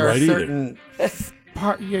didn't sound there are right either. certain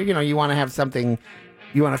part. You want to have something.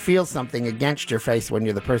 You want to feel something against your face when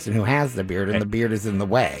you're the person who has the beard, and the beard is in the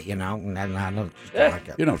way. And I don't like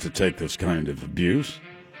it. You don't have to take this kind of abuse.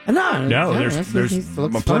 No, there's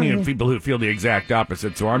plenty of people who feel the exact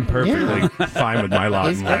opposite, so I'm perfectly fine with my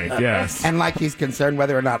lot in life, yes. And like he's concerned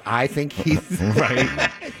whether or not I think he's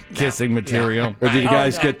right. Kissing material. Or did you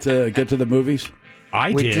guys get to the movies?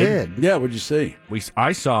 We did. Yeah, what'd you see?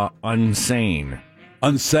 I saw Unsane.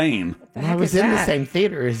 Unsane? I was in the same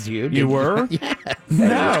theater as you. You were? Yes.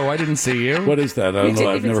 No, I didn't see you. What is that? I don't know.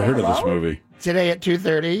 I've never heard of this movie. Today at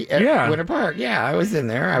 2:30 at Winter Park. Yeah, I was in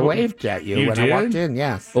there. I waved at you when I walked in.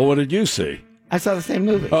 Yes. Well, what did you see? I saw the same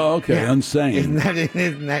movie. Oh, okay. Yeah. Unsane.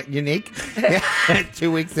 Isn't that unique?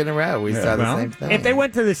 2 weeks in a row, we saw the same thing. If they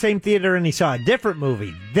went to the same theater and he saw a different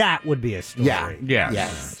movie, that would be a story.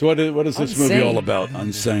 Yes. So what is this movie all about?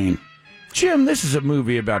 Unsane. Jim, this is a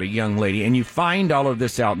movie about a young lady, and you find all of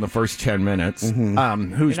this out in the first 10 minutes. Who's You're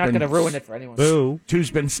not been going to ruin it for anyone. Who's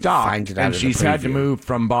been stopped, Find it out and in the she's had to preview. move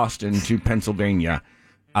from Boston to Pennsylvania.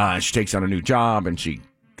 She takes on a new job, and she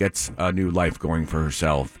gets a new life going for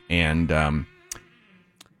herself. And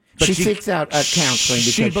but she seeks out counseling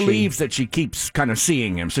because she believes that she keeps kind of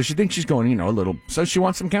seeing him, so she thinks she's going, a little. So she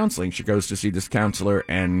wants some counseling. She goes to see this counselor,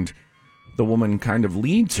 and the woman kind of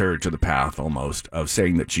leads her to the path almost of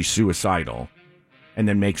saying that she's suicidal, and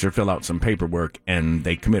then makes her fill out some paperwork, and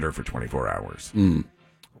they commit her for 24 hours.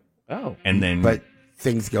 Oh, and then But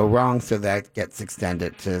things go wrong, so that gets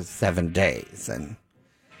extended to 7 days, and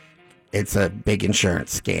it's a big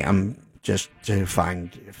insurance scam just to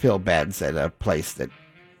fill beds at a place that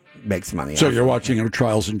makes money. So off you're of watching her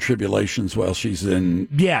trials and tribulations while she's in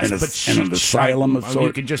Yes, in but in an asylum of You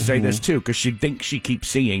sorts. could just say this too, because she thinks she keeps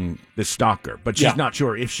seeing the stalker, but she's not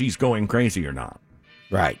sure if she's going crazy or not.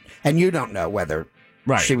 Right, and you don't know whether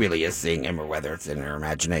Right. she really is seeing him or whether it's in her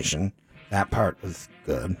imagination. That part was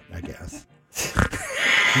good, I guess.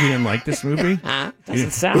 You didn't like this movie?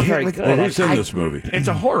 Doesn't sound very good. Well, who's in this movie? It's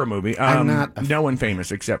a horror movie. I'm not no one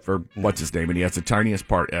famous except for what's his name, and he has the tiniest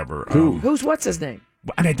part ever. Who's what's his name?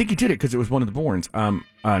 And I think he did it because it was one of the Bournes.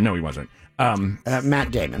 No, he wasn't. Matt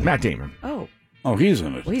Damon. Matt Damon. Oh, Oh, he's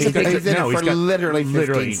in it. well, he's a big. He's in it no, for he's got literally 15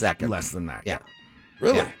 literally seconds. less than that. Yeah.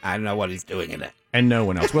 Really? Yeah, I don't know what he's doing in it. And no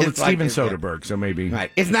one else. Well, it's like Steven it's- Soderbergh, so maybe.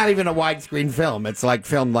 Right. It's not even a widescreen film. It's like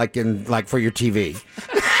filmed like for your TV.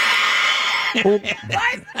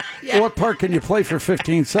 What part can you play for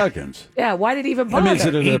 15 seconds? Yeah, why did he even I bother? mean, is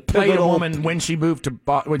it He a played a pivotal- woman when she moved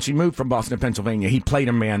from Boston to Pennsylvania. He played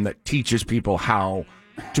a man that teaches people how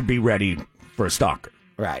to be ready for a stalker.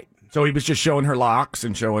 Right. So he was just showing her locks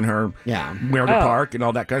and showing her where to Oh. park and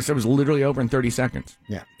all that kind of stuff. It was literally over in 30 seconds.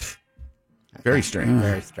 Yeah. Very strange.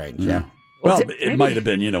 Very strange, yeah. Well, it might have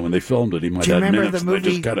been, when they filmed it, he might Do you have remember minutes the and they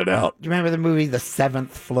movie? just cut it out. Do you remember the movie The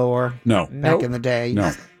Seventh Floor? No. Back in the day?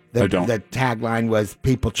 No, I don't. The tagline was,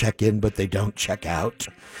 people check in, but they don't check out.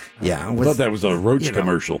 Yeah. I thought that was a Roach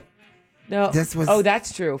commercial. No. This was- oh,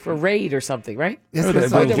 that's true. For Raid or something, right? This Oh,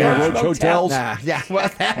 was they- like those the Roach hotels? Nah, yeah, well,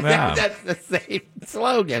 that's the same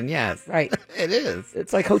slogan, yes. Right. It is.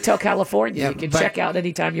 It's like Hotel California. Yeah, you can but check out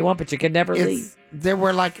anytime you want, but you can never leave. There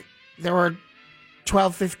were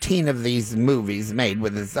 12, 15 of these movies made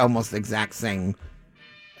with this almost exact same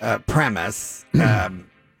premise, in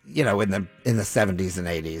the 70s and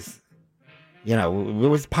 80s. It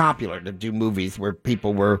was popular to do movies where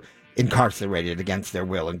people were incarcerated against their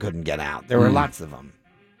will and couldn't get out. There were lots of them.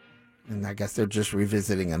 And I guess they're just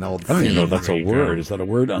revisiting an old I don't even know if theme. that's a word. Is that a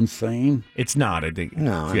word, unsane? It's not. I think.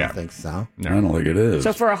 No, I Yeah. don't think so. I don't think it is.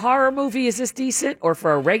 So for a horror movie, is this decent? Or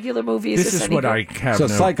for a regular movie, is This this is any what I good? have.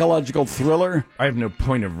 It's a psychological thriller. I have no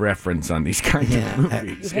point of reference on these kinds of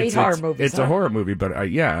movies. You hate horror movies, It's huh? a horror movie, but I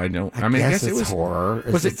know. I mean, I guess it's it was horror.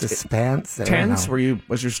 Was Is it it suspense? I don't tense? know.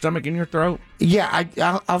 Was your stomach in your throat? Yeah,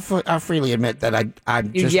 I'll freely admit that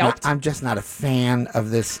I'm You yelped? I'm just not a fan of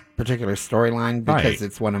this particular storyline because Right.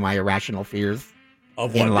 it's one of my irrational fears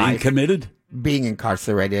Of in what, life. being committed? Being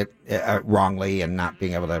incarcerated wrongly and not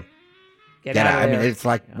being able to Get out of I mean, there. it's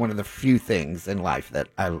like one of the few things in life that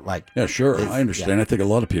I like. Yeah, sure. is- I understand. yeah. I think a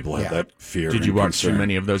lot of people have Yeah. that fear. Did you and watch too concern.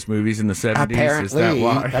 many of those movies in the 70s? Apparently, Is that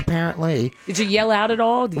why? apparently. Did you yell out at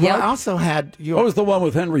all? Well, I also had What was the one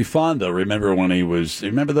with Henry Fonda? Remember when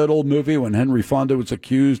remember that old movie when Henry Fonda was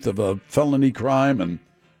accused of a felony crime and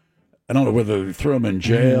I don't know whether they threw him in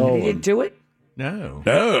jail. He didn't do it? No.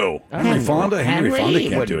 No. Henry Fonda Fonda can't do wouldn't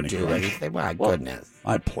anything. anything. My goodness.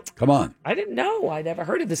 Come on. I didn't know. I never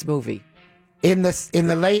heard of this movie. In the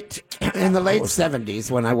late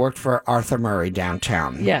 70s, when I worked for Arthur Murray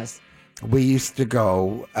downtown, Yes. we used to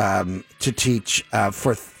go to teach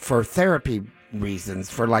for therapy reasons,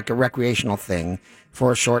 for like a recreational thing.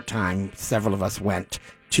 For a short time, several of us went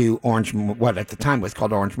to what at the time was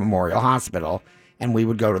called Orange Memorial Hospital, and we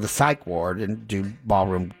would go to the psych ward and do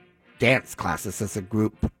ballroom dance classes as a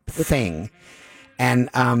group thing. And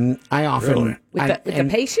I often Really? With the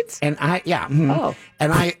patients? And Oh.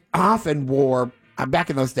 and I often wore back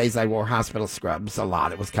in those days. I wore hospital scrubs a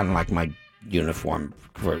lot. It was kind of like my uniform.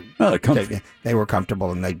 They were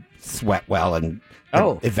comfortable and they sweat well and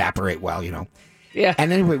evaporate well. Yeah.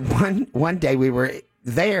 And anyway, one day we were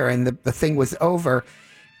there and the thing was over,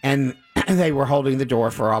 and they were holding the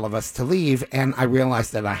door for all of us to leave. And I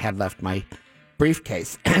realized that I had left my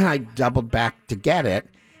briefcase, and I doubled back to get it.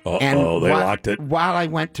 They locked it. While I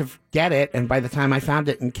went to get it, and by the time I found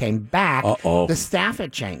it and came back, the staff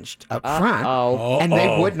had changed up front, and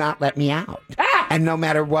they would not let me out. And no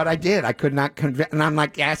matter what I did, I could not convince. And I'm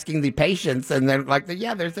like asking the patients, and they're like,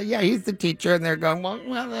 he's the teacher, and they're going,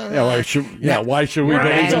 Why should we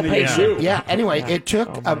believe in you? Yeah. Anyway, it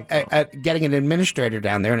took getting an administrator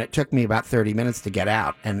down there, and it took me about 30 minutes to get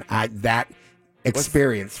out, and that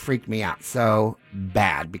experience freaked me out so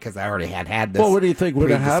bad because I already had this. Well, what do you think would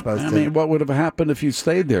have happened? predisposed I to- mean, what would have happened if you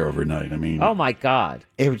stayed there overnight? I mean, Oh my God!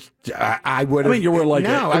 It was. I would. I mean, you were like,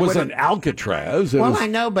 no, it I wasn't would've- Alcatraz. It Well, was, I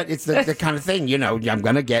know, but it's the kind of thing, I'm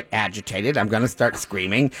going to get agitated. I'm going to start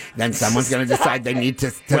screaming. Then someone's going to decide they need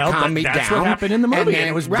to calm me down. That's what happened in the movie, and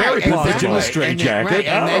it was very exactly. plausible. Put you in a straitjacket,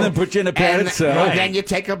 and then put you in a padded cell. And then you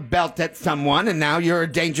take a belt at someone, and now you're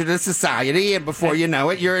a danger to society. And before you know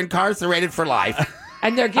it, you're incarcerated for life.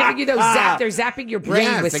 And they're giving you those they're zapping your brain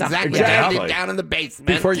Yes, with something. exactly. Down in the basement.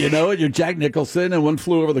 Before you know it, you're Jack Nicholson and One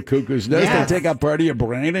Flew Over the Cuckoo's Nest. Yes. They take out part of your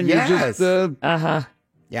brain, and Yes. you just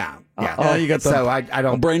Yeah. Yeah, you got the so I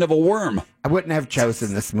don't brain of a worm. I wouldn't have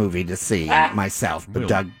chosen this movie to see myself, but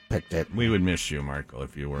Doug picked it. We would miss you, Marco,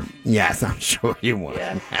 if you were. Yes, I'm sure you would.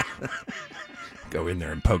 Go in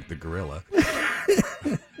there and poke the gorilla.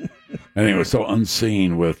 Anyway, so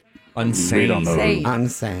Unseen with Unsane. Read on the-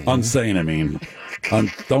 Unsane. Unsane, I mean.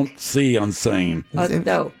 Don't see Unsane.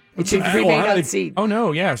 No, it should Well, remain how did- unseen. Oh,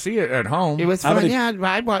 no, yeah, see it at home. It was How fun. many-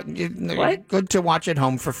 Yeah, What? good to watch at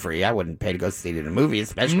home for free. I wouldn't pay to go see it in a movie,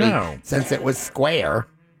 especially No. since it was square.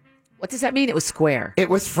 What does that mean? It was square. It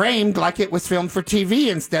was framed like it was filmed for TV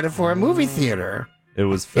instead of for a movie theater. It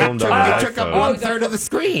was filmed on an iPhone. It took up 1/3 of the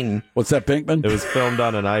screen. What's that, Pinkman? It was filmed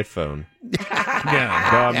on an iPhone. Yeah.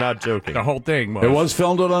 No, I'm not joking. The whole thing was. It was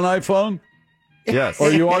filmed on an iPhone? Yes. Or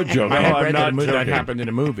you are joking? I had I'm read not that joking. happened in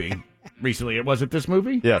a movie recently. Was it this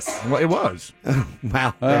movie? Yes. Well, it was.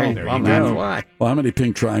 Wow. there you That's go. why. Well, how many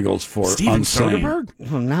pink triangles for Steven Unsane? Soderbergh?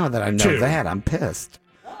 Well, now that I know 2. that, I'm pissed.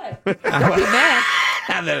 Don't be mad.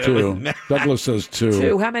 2. Douglas says 2.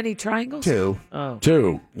 2. How many triangles? 2. Oh.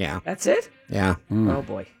 2. Yeah. That's it? Yeah. Oh,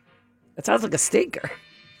 boy. That sounds like a stinker.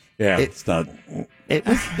 Yeah, it's not. It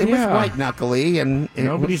was white knuckly, and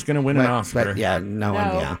Nobody's going to win an Oscar. But yeah, no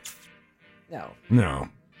one. Yeah. No.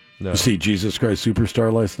 You see Jesus Christ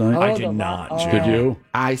Superstar last night? Oh, I did not. Jim. Did you?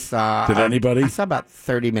 I saw. Did anybody? I saw about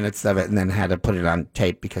 30 minutes of it, and then had to put it on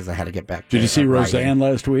tape because I had to get back. Did to you see writing. Roseanne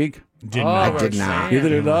last week? Did I not. did not. Neither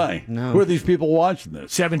did I. No. Who are these people watching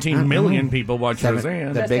this? 17 million people watch The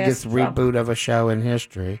Roseanne. biggest reboot of a show in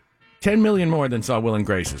history. 10 million more than saw Will and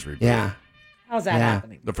Grace's reboot. Yeah. How's that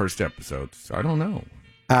happening? The first episode. So I don't know.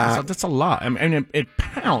 That's a lot. I mean, and it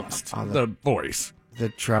pounced the voice. The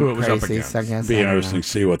who Trump it was up crazies, against. I guess. Be I don't interesting know. to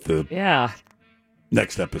see what the Yeah.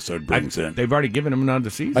 next episode brings in. They've already given him another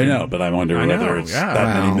season. I know, but I wonder whether it's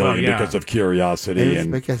that many million because of curiosity It was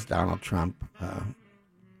and because Donald Trump.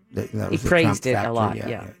 That He was the praised Trump it a factor, lot,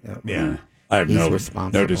 yeah. I have He's no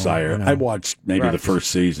responsible, desire. you know. I watched maybe the Right.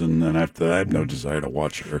 first season, and after that, I have no desire to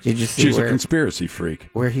watch her. Did you see She's a where- conspiracy freak.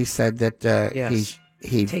 Where he said that Yes.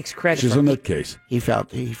 he Takes credit She's for a it. nutcase. he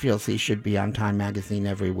feels he should be on Time magazine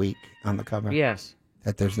every week on the cover. Yes.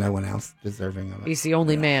 That there's no one else deserving of it. He's the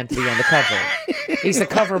only man to be on the cover. He's the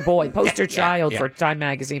cover boy, poster child yeah. for Time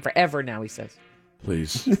magazine forever now, he says.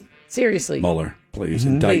 Please, Seriously. Mueller, please, Mhm.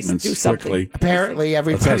 indictments Please do something. quickly. Apparently, Let's have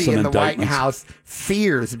everybody some in the White indictments. House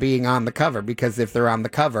fears being on the cover because if they're on the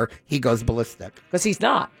cover, he goes ballistic. Because he's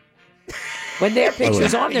not. When their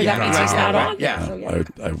picture's on there, that means he's not on there. Yeah. So,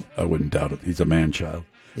 yeah. I wouldn't doubt it. He's a man-child.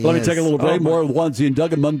 He Let me is. take a little break. More with Wanzie and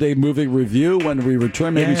Doug, a Monday movie review. When we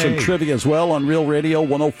return, maybe some trivia as well on Real Radio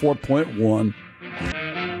 104.1.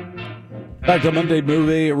 Back to Monday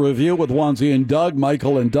movie review with Wanzie and Doug.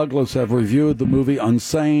 Michael and Douglas have reviewed the movie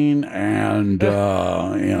Unsane, and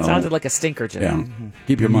Sounded like a stinker, Jim. yeah,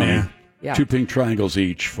 keep your money. Yeah. 2 pink triangles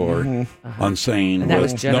each for Unsane. And that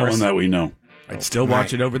was with generous. no one that we know. I'd still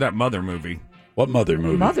watch it over that Mother movie. What Mother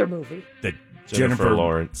movie? Mother movie. That Jennifer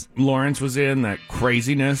Lawrence. Lawrence was in, that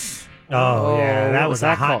craziness. Oh, yeah, what that was was a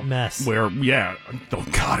that hot called? mess. Where, oh,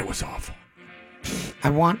 God, it was awful. I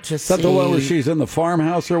want to Is that see. the one where she's in the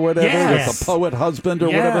farmhouse or whatever Yes. with the poet husband or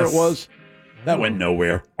whatever it Yes. was? That went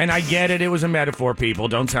nowhere. And I get it. It was a metaphor, people.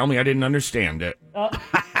 Don't tell me I didn't understand it. I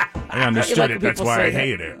understood like it. when That's people why say I that.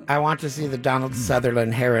 hated it. I want to see the Donald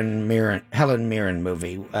Sutherland Helen Mirren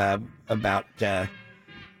movie about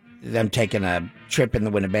them taking a trip in the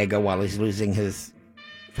Winnebago while he's losing his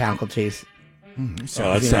faculties.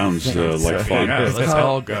 That sounds like fun. Yeah, It's let's called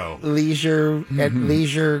all go. Leisure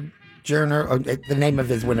Journal. Oh, the name of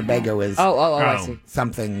his Winnebago is I see.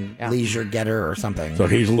 something Yeah. Leisure Getter or something. So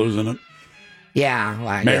he's losing it. Yeah,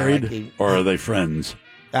 like Married? yeah, like he- Or are they friends?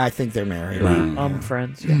 I think they're married.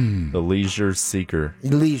 Friends. The Leisure Seeker.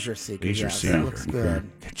 Leisure Seeker. Leisure yes, Seeker. That looks good.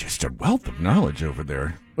 Just a wealth of knowledge over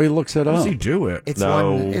there. Well, he looks it How does up. he do it? It's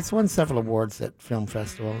No. won several awards at film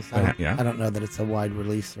festivals. Yeah. I don't know that it's a wide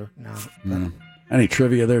release or not. But Any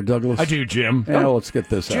trivia there, Douglas? I do, Jim. Yeah, let's get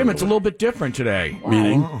this out. Jim, of it's the a way. little bit different today.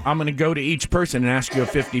 Meaning? I'm going to go to each person and ask you a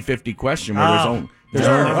 50-50 question where there's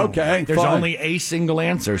Okay, fine. only a single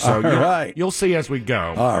answer. So All right. you'll see as we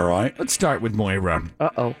go. All right. Let's start with Moira.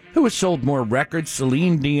 Uh-oh. Who has sold more records,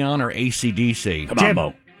 Celine Dion or AC/DC? Come on,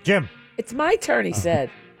 Mo. Jim. It's my turn, he said.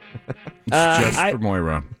 Just I- for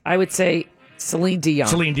Moira. I would say Celine Dion.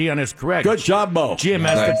 Celine Dion is correct. Good job, Mo. Jim,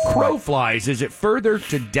 as the crow flies, is it further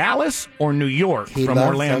to Dallas or New York he from loves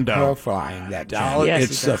Orlando? crow flying. That Dallas, Yes,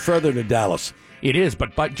 it's he does. further to Dallas. It is,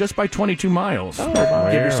 but just by 22 miles. Oh,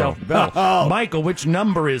 Give yourself a bell. Oh. Michael, which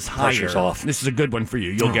number is higher? Pressure's off. This is a good one for you.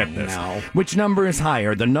 You'll get this. no. Which number is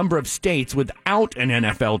higher, the number of states without an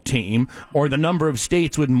NFL team or the number of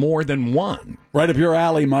states with more than one? Right up your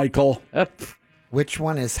alley, Michael. Which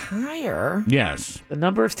one is higher? Yes. The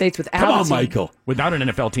number of states without Come a on, team. Michael. Without an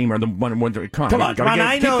NFL team or the one. Come Come on.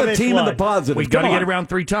 I know Keep the this team in the one. positive. We've got to Come get on. around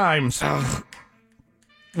 3 times.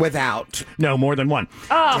 Without. No, more than one.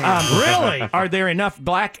 Really? Are there enough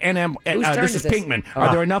black Whose turn this is is this? Pinkman. Are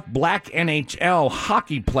there enough black NHL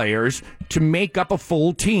hockey players to make up a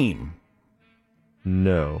full team?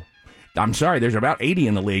 No. I'm sorry, there's about 80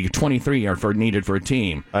 in the league. 23 are needed for a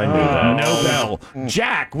team. I knew that. No bell.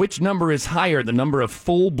 Jack, which number is higher, the number of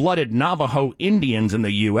full-blooded Navajo Indians in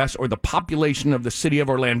the U.S. or the population of the city of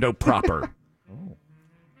Orlando proper?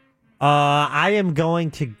 I am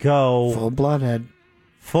going to go full-blooded.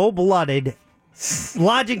 Full-blooded.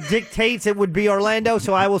 Logic dictates it would be Orlando,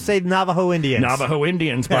 so I will say Navajo Indians. Navajo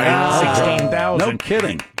Indians by 16,000. No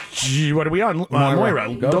kidding. Gee, what are we on? Moira.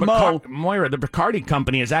 Moira, the Bacardi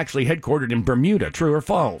company is actually headquartered in Bermuda. True or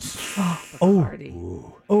false?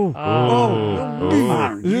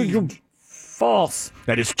 False.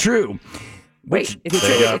 That is true. Wait, it's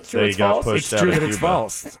true it's false? It's true that it's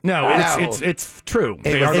false. No, it's true.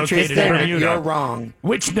 They are located in Bermuda. You're wrong.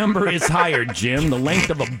 Which number is higher, Jim? The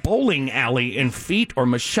length of a bowling alley in feet or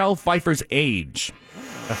Michelle Pfeiffer's age?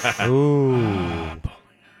 Ooh.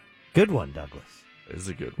 Good one, Douglas. Is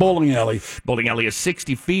a good bowling alley. Bowling alley is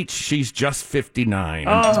 60 feet. She's just 59.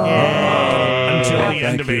 Oh. Until the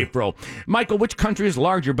end of April. Michael, which country is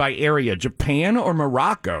larger by area, Japan or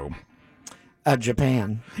Morocco?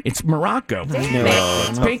 Japan. It's Morocco.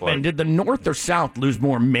 Pinkman, did the North or South lose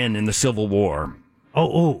more men in the Civil War?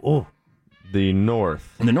 The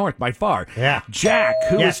North. In the North, by far. Yeah. Jack,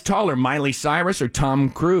 who is taller, Miley Cyrus or Tom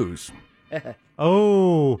Cruise?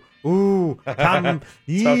 Tom Tough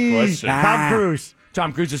question. Tom Cruise.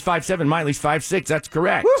 Tom Cruise is 5'7", Miley's 5'6". That's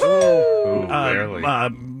correct. Ooh, barely.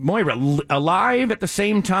 Moira, alive at the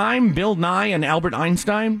same time, Bill Nye and Albert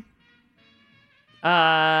Einstein?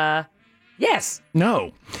 Yes.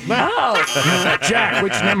 No. Jack,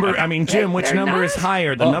 Jim, which number is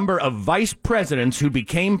higher? The number of vice presidents who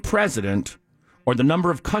became president or the number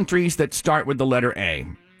of countries that start with the letter A?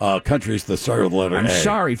 Countries that start with the letter A. I'm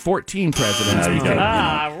sorry, 14 presidents became.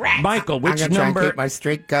 Michael, which I'm gonna number? Try and keep my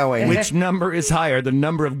streak going. Which number is higher? The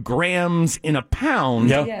number of grams in a pound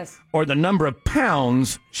Yes. or the number of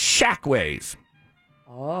pounds Shaq weighs?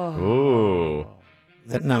 Ooh.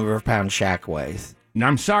 The number of pounds Shaq weighs. No,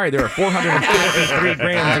 I'm sorry, there are 453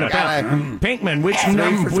 grams in a pound. Pinkman, which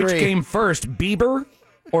came first, Bieber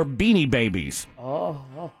or Beanie Babies?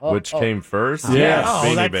 Which came first? Yes.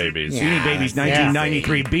 Beanie Babies. Beanie Babies,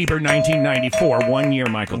 1993. Bieber, 1994. 1 year,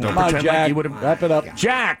 Michael. Don't pretend like you would have. Wrap it up.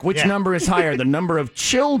 Jack, which number is higher, the number of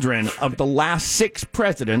children of the last 6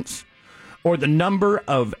 presidents or the number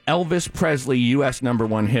of Elvis Presley U.S.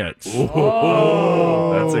 #1 hits?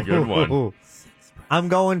 That's a good one. I'm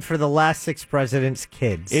going for the last 6 presidents'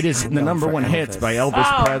 kids. It is the #1 hits by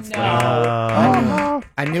Elvis Presley.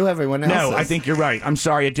 I knew everyone else. No, I think you're right. I'm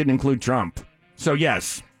sorry, it didn't include Trump. So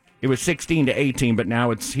yes, it was 16 to 18, but now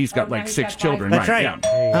he's got like 6 children. That's right.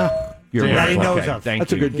 Yeah. You're That right. he knows Okay, of. thank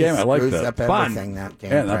That's you. a good game. I like Screws that. up Fun. everything, that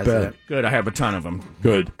damn Yeah, not president. bad. Good. I have a ton of them.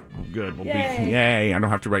 Good. Good. Yay. I don't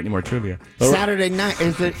have to write any more trivia. Saturday night.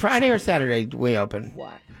 Is it Friday or Saturday we open?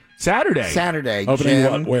 What? Saturday. Opening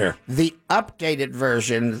Jim, what? Where? The updated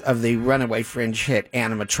version of the Runaway Fringe hit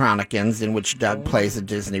Animatronicans, in which Doug plays a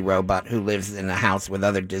Disney robot who lives in a house with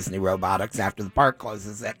other Disney robotics after the park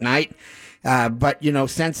closes at night. But,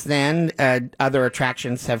 since then, other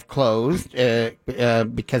attractions have closed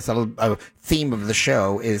because a theme of the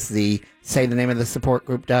show is say the name of the support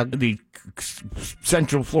group, Doug? The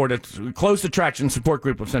Central Florida Closed Attraction Support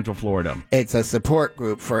Group of Central Florida. It's a support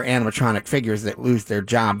group for animatronic figures that lose their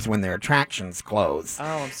jobs when their attractions close. Oh,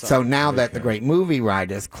 I'm sorry. So now that the Great Movie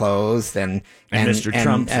Ride is closed and Mr.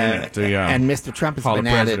 Trump's in it, and Mr. Trump has Hall been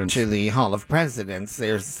of added Presidents. to the Hall of Presidents,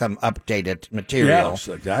 there's some updated material Yes,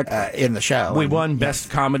 exactly. in the show. We won Best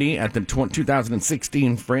Comedy at the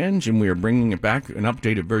 2016 Fringe, and we are bringing it back, an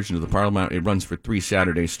updated version of the Parliament. It runs for 3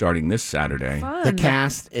 Saturdays, starting this Saturday. The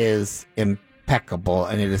cast is impeccable,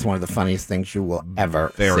 and it is one of the funniest things you will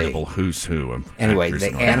ever Veritable see. who's who. Of Anyway, actors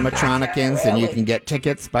the and all. Animatronicans, and you can get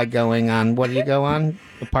tickets by going on, what do you go on?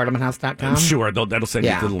 Parliamenthouse.com? Sure, that'll send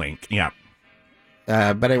Yeah. you the link. Yeah.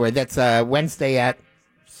 But anyway, that's Wednesday at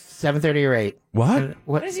 7:30 or 8. What?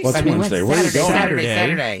 What's Wednesday? Where are you going?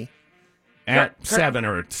 Saturday. At 7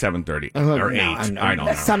 or 7:30 or 8. I don't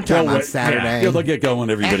know. Sometime Well, on Saturday. Yeah, they'll get going when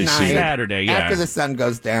everybody's At seen night. it. Saturday, yeah. After the sun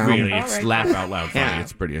goes down. Really, it's laugh out loud funny. Yeah.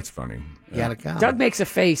 It's funny. You gotta come. Doug makes a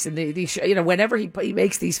face, and whenever he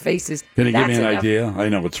makes these faces, Can you give me that's an enough. idea? I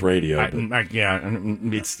know it's radio. I but- can't do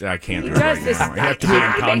it He right does this. now. I have to be He in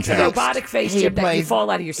makes a context. robotic face, Jim, that you fall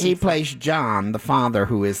out of your seat. He plays John, the father,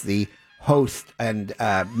 who is the host and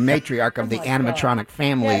matriarch of the animatronic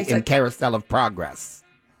family he's in like- Carousel of Progress.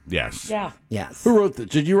 Yes. Yeah. Yes. Who wrote this?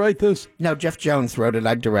 Did you write this? No, Jeff Jones wrote it.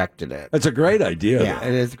 I directed it. That's a great idea. Yeah, though.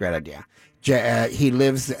 it is a great idea. He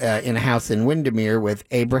lives in a house in Windermere with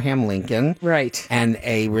Abraham Lincoln. Right. And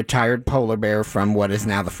a retired polar bear from what is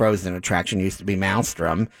now the Frozen attraction, used to be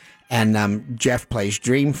Maelstrom. And Jeff plays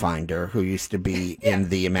Dreamfinder, who used to be in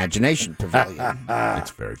the Imagination Pavilion.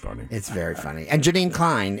 It's very funny. It's very funny. And Janine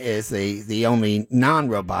Klein is the only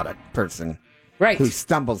non-robotic person Right. who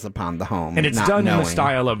stumbles upon the home. And it's not done in knowing. the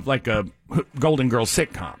style of like a Golden Girls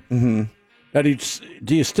sitcom. Mm-hmm. Now,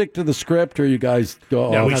 do you stick to the script, or you guys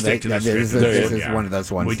go? No, off? we stick to the script. This is one of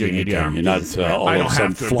those ones We do, you yeah. You're not all I of don't a sudden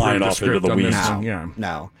have to flying approve the off into script the on this weeds. one, yeah.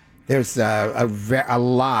 No. There's a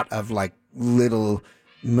lot of like little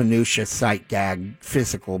minutia sight gag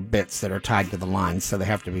physical bits that are tied to the lines, so they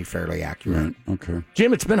have to be fairly accurate. Okay.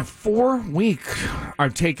 Jim, it's been a 4-week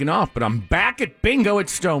I've taken off, but I'm back at Bingo at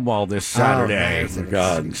Stonewall this Saturday. Oh,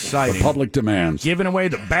 God. Exciting. The public demands. Giving away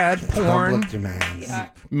the bad porn. Public demands.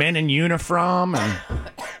 Men in uniform. And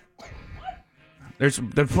there's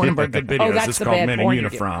one of our good videos. that's It's the called bad Men in porn you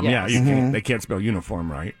Uniform. get. Yeah, Yes. they can't spell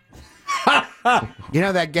uniform right. You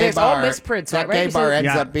know that gay There's all bar. misprints, That right? gay You bar said-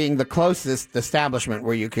 ends Yeah. up being the closest establishment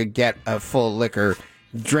where you could get a full liquor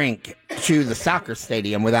drink to the soccer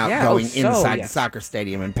stadium without Yeah, going so, inside yes. the soccer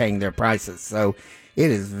stadium and paying their prices. So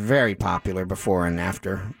it is very popular before and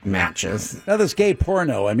after matches. Now, this gay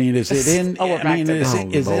porno, I mean, is it in? Oh, we're I back mean, to is that.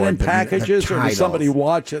 it in Oh, Lord, the packages, or does titles. somebody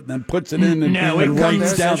watch it and then puts it in and, No, and it comes-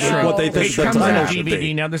 writes down Sure. what they It think the comes in a title should DVD.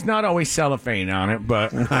 be? Now, there's not always cellophane on it,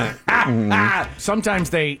 but sometimes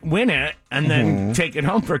they win it and then take it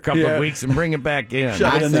home for a couple Yeah. of weeks and bring it back in.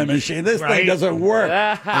 Shove it in I that machine. This thing Right? doesn't work.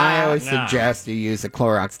 I always No. suggest you use a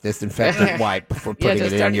Clorox disinfectant wipe before Yeah, putting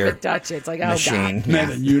just it don't in your even touch it. It's like, oh, machine. God. Men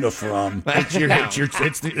Yeah. in uniform.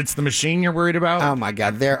 It's the machine you're worried about? Oh my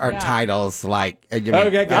God! There are titles like you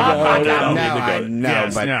Okay, go, I go, know,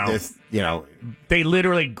 Yes, but no. this, They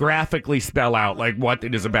literally graphically spell out like what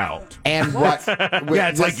it is about. and what? Yeah,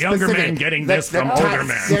 it's like younger men getting this from older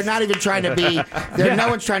men. They're not even trying to be. No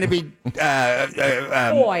one's trying to be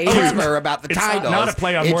Boy. clever about the It's titles. not a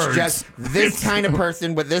play on it's words. just this kind of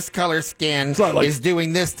person with this color skin not like- is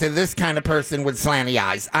doing this to this kind of person with slanty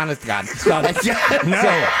eyes. Honest to God, No.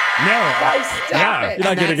 Guys, stop Yeah. it. You're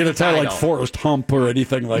not going to that's get a the title like title. Forrest Hump or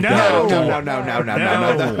anything like No.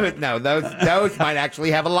 that. No. Those might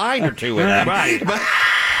actually have a line or two in them. Right.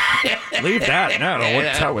 Leave that.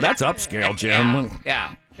 No, that's upscale, Jim.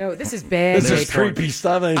 Yeah. No, this is bad. This is gay porn. creepy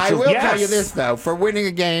stuff. and it's I just- will Yes. tell you this though: for winning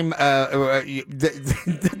a game, the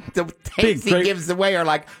tapes he great- gives away are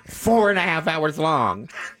like 4.5 hours long,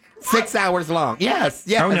 6 hours long. Yes.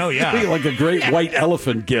 Oh, no, Be yeah. like a great white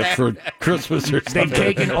elephant gift for Christmas or something.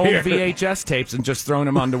 They've taken old VHS tapes and just thrown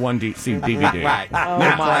them onto one DVD. Right. Oh,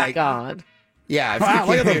 It's my like- God. Yeah. If, Wow,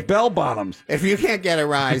 you look at the can't, bell bottoms. if you can't get a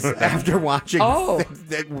rise after watching Oh.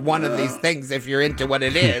 one of these things, if you're into what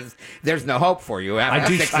it is, there's no hope for you. I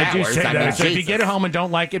After do 6 say hours, that. So if you Jesus. get it home and don't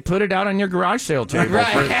like it, put it out on your garage sale table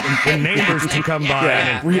Right. for neighbors to come by.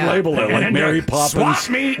 Yeah. Relabel it like And Mary swap Poppins.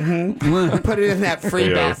 meet. Put it in that free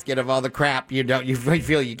Yeah. basket of all the crap you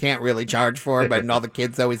feel you can't really charge for, but all the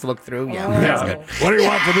kids always look through. Yeah, Oh. that's good. What do you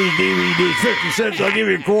want for these DVDs? 50 cents, I'll give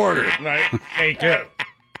you a quarter. Right. Take it.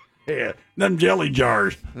 Yeah, them jelly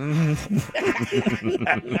jars. What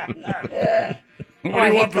do I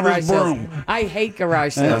you hate want for garage this sales. broom? I hate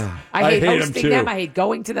garage sales. I I hate hate 'em hosting too. them. I hate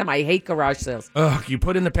going to them. I hate garage sales. Ugh, you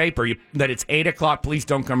put in the paper that it's 8 o'clock. Please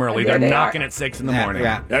don't come early. There They're they knocking are. at 6 in the morning.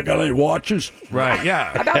 Yeah. I got any watches? Right,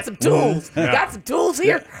 yeah. How about some tools? You got some tools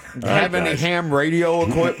here? Have any ham radio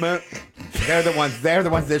equipment? They're the ones. They're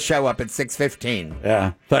the ones that show up at 6:15.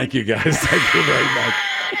 Yeah. Thank you, guys. Thank you very much.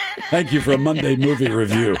 Thank you for a Monday movie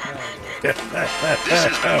review. This is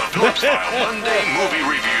the Phillips File Monday Movie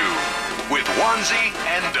Review with Wanzie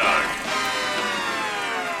and Doug.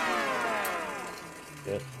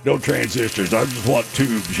 No transistors. I just want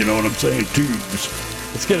tubes. You know what I'm saying? Tubes.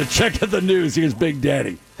 Let's get a check of the news. Here's Big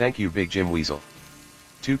Daddy. Thank you, Big Jim Weasel.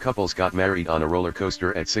 2 couples got married on a roller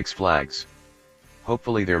coaster at Six Flags.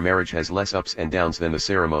 Hopefully their marriage has less ups and downs than the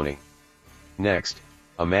ceremony. Next,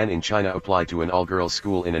 a man in China applied to an all-girls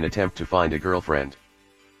school in an attempt to find a girlfriend.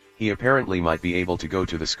 He apparently might be able to go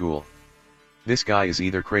to the school. This guy is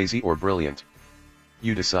either crazy or brilliant.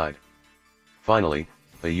 You decide. Finally,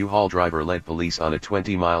 a U-Haul driver led police on a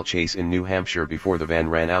 20-mile chase in New Hampshire before the van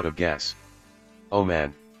ran out of gas. Oh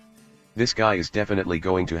man. This guy is definitely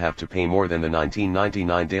going to have to pay more than the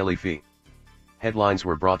 $19.99 daily fee. Headlines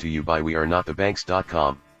were brought to you by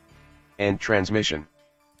wearenotthebanks.com. End transmission.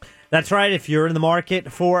 That's right. If you're in the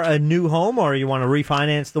market for a new home or you want to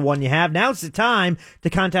refinance the one you have, now's the time to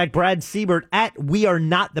contact Brad Siebert at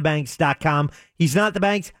wearenotthebanks.com. He's not the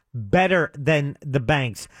banks, better than the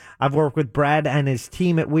banks. I've worked with Brad and his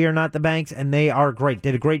team at We Are Not the Banks, and they are great.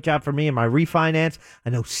 Did a great job for me in my refinance. I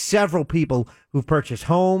know several people who've purchased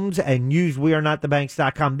homes and used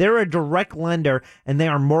wearenotthebanks.com. They're a direct lender, and they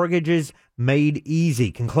are mortgages made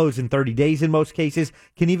easy. Can close in 30 days in most cases.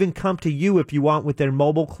 Can even come to you if you want with their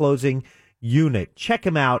mobile closing unit. Check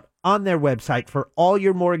them out on their website for all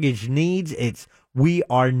your mortgage needs. It's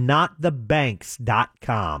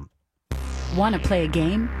wearenotthebanks.com. Want to play a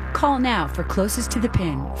game? Call now for closest to the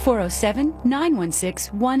pin.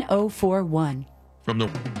 407-916-1041. From the...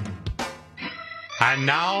 And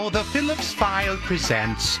now the Phillips File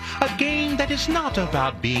presents a game that is not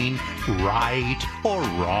about being right or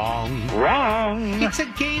wrong. Wrong. It's a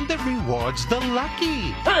game that rewards the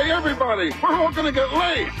lucky. Hey, everybody, we're all going to get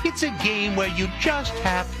laid. It's a game where you just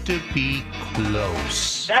have to be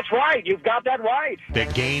close. That's right. You've got that right. The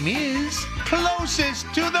game is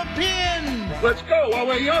closest to the pin. Let's go while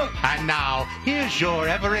we're young. And now, here's your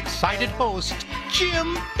ever-excited host,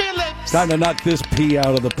 Jim Phillips. Time to knock this P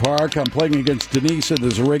out of the park. I'm playing against Denise in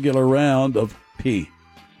this regular round of P.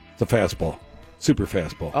 It's a fastball. Super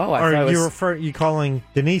fastball. Oh, You calling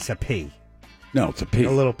Denise a P? No, it's a P.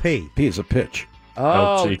 A little P. P is a pitch.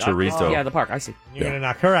 Oh, yeah, the park. I see. You're going to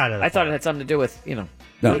knock her out of the I thought it had something to do with,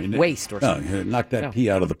 waste or no, something. you knock that P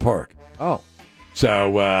out of the park. Oh.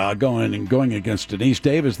 So going against Denise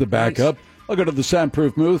Dave as the backup. I'll go to the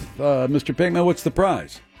soundproof booth. Mr. Pinkman, what's the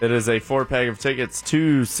prize? It is a 4-pack of tickets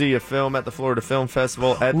to see a film at the Florida Film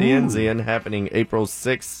Festival at the Enzian, happening April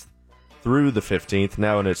 6th through the 15th.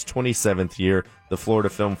 Now in its 27th year, the Florida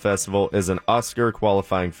Film Festival is an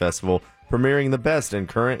Oscar-qualifying festival, premiering the best in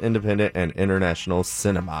current, independent, and international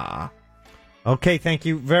cinema. Okay, thank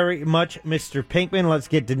you very much, Mr. Pinkman. Let's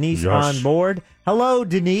get Denise Yes. on board. Hello,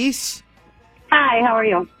 Denise. Hi, how are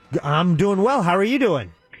you? I'm doing well. How are you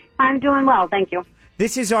doing? I'm doing well, thank you.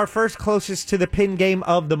 This is our first closest to the pin game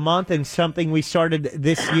of the month, and something we started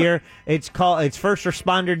this year. It's First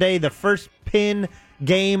Responder Day, the first pin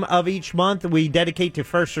game of each month. We dedicate to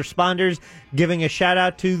first responders, giving a shout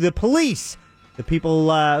out to the police, the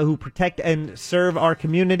people who protect and serve our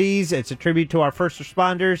communities. It's a tribute to our first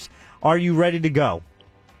responders. Are you ready to go?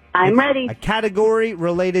 I'm ready. A category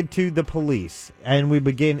related to the police, and we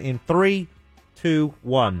begin in 3, 2,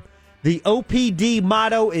 1. The OPD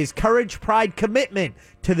motto is courage, pride, commitment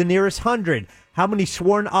to the nearest 100. How many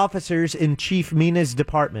sworn officers in Chief Mina's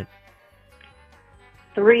department?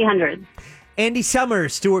 300. Andy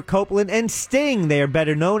Summers, Stuart Copeland, and Sting. They are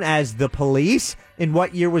better known as the Police. In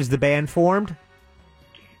what year was the band formed?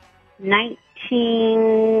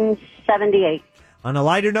 1978. On a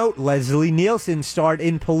lighter note, Leslie Nielsen starred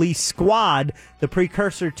in Police Squad, the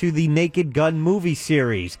precursor to the Naked Gun movie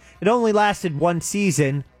series. It only lasted one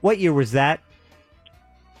season. What year was that?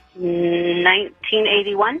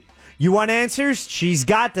 1981. You want answers? She's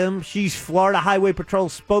got them. She's Florida Highway Patrol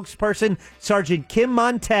spokesperson, Sergeant Kim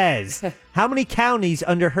Montez. How many counties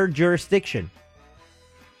under her jurisdiction?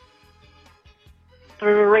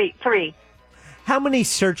 3. How many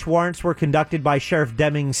search warrants were conducted by Sheriff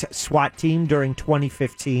Deming's SWAT team during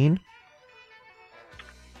 2015?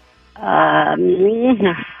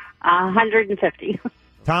 150.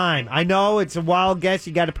 Time. I know it's a wild guess.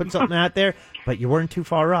 You got to put something out there, but you weren't too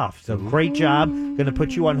far off. So great job. Going to put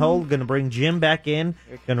you on hold. Going to bring Jim back in.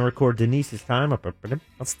 Going to record Denise's time. And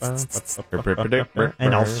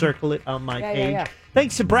I'll circle it on my page. Yeah.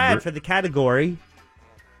 Thanks to Brad for the category.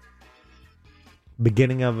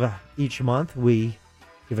 Beginning of each month, we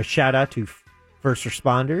give a shout out to first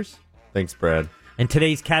responders. Thanks, Brad. And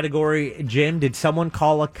today's category, Jim, did someone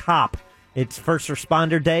call a cop? It's First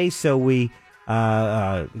Responder Day, so we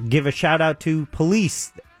give a shout out to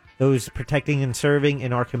police, those protecting and serving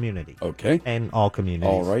in our community. Okay. And all communities.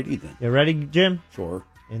 All righty then. You ready, Jim? Sure.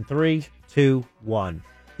 In 3, 2, 1.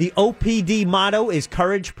 The OPD motto is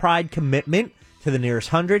courage, pride, commitment to the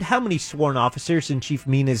nearest 100. How many sworn officers in Chief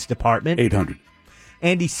Mina's department? 800.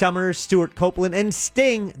 Andy Summers, Stuart Copeland, and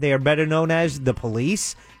Sting. They are better known as the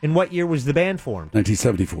Police. In what year was the band formed?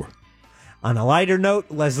 1974. On a lighter note,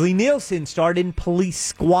 Leslie Nielsen starred in Police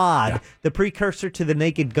Squad, the precursor to the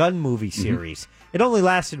Naked Gun movie series. It only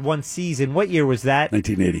lasted one season. What year was that?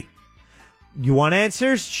 1980. You want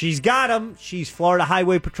answers? She's got them. She's Florida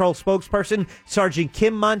Highway Patrol spokesperson, Sergeant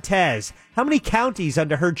Kim Montez. How many counties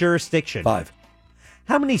under her jurisdiction? 5.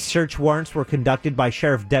 How many search warrants were conducted by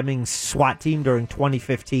Sheriff Deming's SWAT team during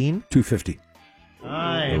 2015? 250.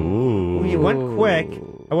 Ooh, you went quick.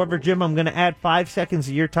 However, Jim, I'm going to add 5 seconds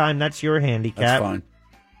of your time. That's your handicap. That's fine.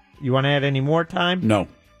 You want to add any more time? No.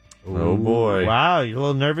 Oh, boy. Wow, you're a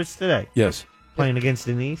little nervous today. Yes. Playing against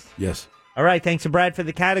Denise? Yes. All right, thanks to Brad for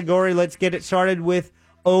the category. Let's get it started with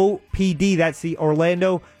OPD. That's the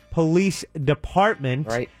Orlando Police Department.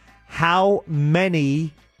 Right. How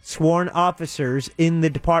many sworn officers in the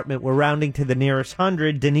department? We're rounding to the nearest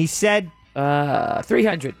 100. Denise said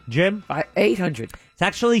 300. Jim? 800. It's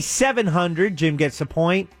actually 700. Jim gets a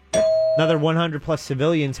point. Another 100 plus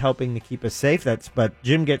civilians helping to keep us safe. But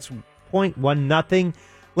Jim gets point. 1-0.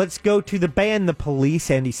 Let's go to the band The Police.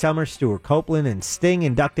 Andy Summers, Stuart Copeland, and Sting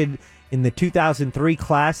inducted in the 2003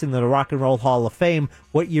 class in the Rock and Roll Hall of Fame.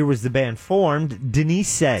 What year was the band formed? Denise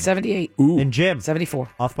said 78. And Jim 74.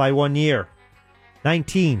 Off by 1 year.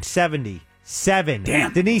 1977.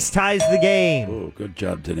 Damn. Denise ties the game. Oh, good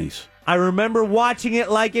job, Denise. I remember watching it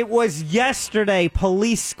like it was yesterday.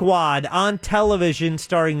 Police Squad on television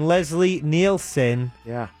starring Leslie Nielsen.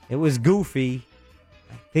 Yeah. It was goofy.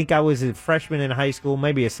 I think I was a freshman in high school,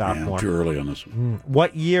 maybe a sophomore. Too early on this one.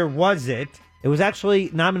 What year was it? It was actually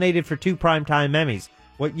nominated for 2 Primetime Emmys.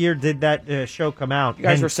 What year did that show come out? You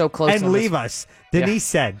guys were so close And on leave this. us. Denise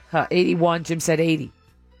said. 81. Jim said 80.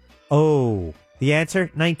 Oh, the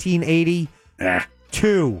answer?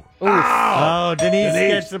 1982. Oh, Denise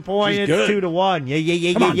gets the point. She's It's good. 2-1.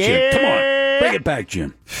 Yeah. Come on, yeah. Jim. Come on. Bring it back,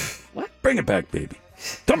 Jim. What? Bring it back, baby.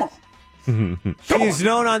 Come on. She's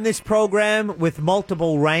known on this program with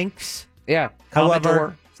multiple ranks. Yeah. However,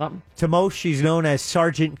 Commodore, something. to most, she's known as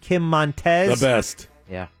Sergeant Kim Montez. The best.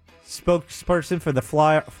 Yeah. Spokesperson for the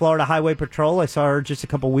Florida Highway Patrol. I saw her just a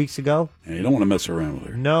couple weeks ago. Yeah, you don't want to mess around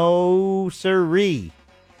with her. No, sirree.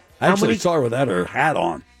 I actually saw her without her hat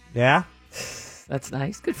on. Yeah? That's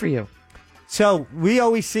nice. Good for you. So, we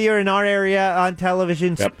always see her in our area on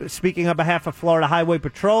television speaking on behalf of Florida Highway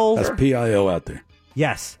Patrol. That's PIO out there.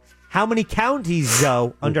 Yes. How many counties,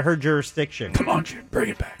 though, under her jurisdiction? Come on, Jim. Bring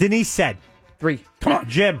it back. Denise said. 3. Come on.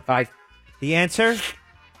 Jim. 5. The answer?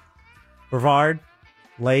 Brevard,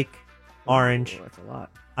 Lake, Orange, That's a lot.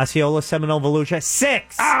 Osceola, Seminole, Volusia.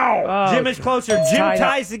 6. Oh, Jim is closer. Jim tied up.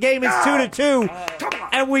 ties the game. It's 2-2.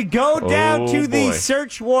 And we go down to the boy.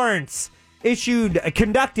 search warrants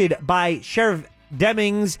conducted by Sheriff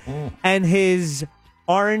Demings and his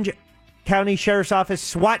Orange County Sheriff's Office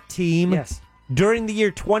SWAT team. Yes. During the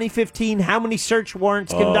year 2015, how many search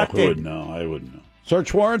warrants I conducted? wouldn't know. I wouldn't know.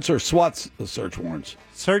 Search warrants or SWAT's search warrants?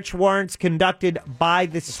 Search warrants conducted by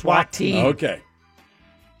the SWAT team. Okay.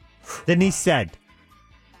 Denise said.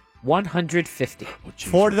 150.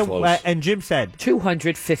 For the and Jim said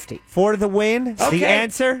 250. For the win. Okay. The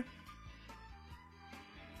answer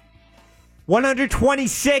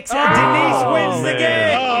 126. Denise wins the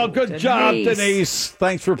game. Oh, good job, Denise.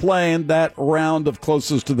 Thanks for playing that round of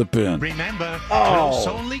closest to the pin. Remember, Oh. close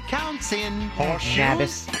only counts in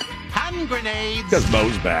horseshoes, hand grenades, Because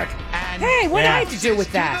Mo's back. and Hey, what do Yeah. I have to do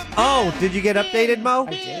with that? Oh, did you get updated, Mo?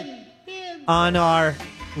 I did. On our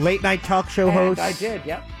late night talk show And host. I did,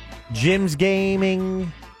 yep. Jim's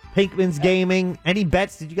gaming, Pinkman's gaming. Any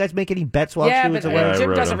bets? Did you guys make any bets while Yeah, she was but away?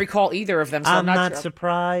 Jim doesn't recall either of them, so I'm not sure.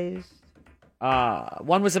 surprised.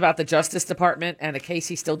 One was about the Justice Department and a case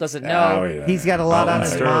he still doesn't know. Oh, yeah. He's got a lot on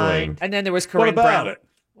his Sterling. mind. And then there was What Corinne about Brown. it?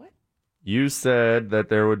 You said that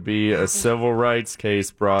there would be a civil rights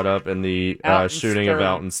case brought up in the Alton shooting of Sterling.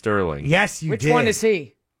 Alton Sterling. Yes, you Which did. one is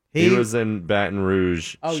he? He was in Baton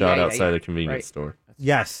Rouge, Oh, shot yeah, outside yeah. a convenience Right. store.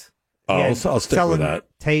 Yes. Oh, Yeah, I'll stick with selling that.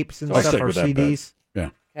 tapes and I'll stuff stick or with that bet. CDs. Yeah.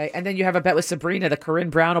 Okay, and then you have a bet with Sabrina that Corinne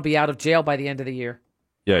Brown will be out of jail by the end of the year.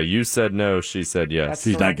 Yeah, you said no. She said yes. That's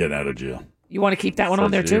She's not correct. getting out of jail. You want to keep that one So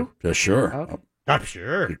on there do you. too? Yeah, sure. Okay. I'm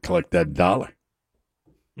sure. You collect that dollar.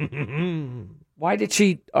 Why did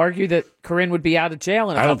she argue that Corinne would be out of jail?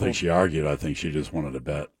 In a I don't couple- think she argued. I think she just wanted to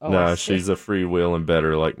bet. Oh, no, I see. she's a freewheeling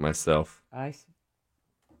better like myself. I see.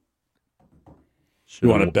 You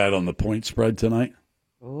want to bet on the point spread tonight?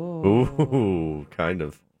 Ooh, kind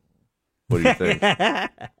of. What do you think?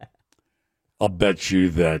 I'll bet you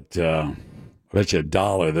that. I bet you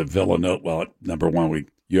 $1 that Villanova. Well, number one,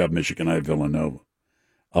 you have Michigan. I have Villanova.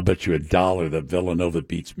 I'll bet you $1 that Villanova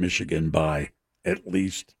beats Michigan by at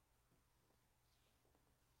least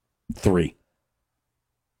 3.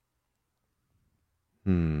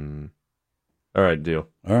 All right, deal.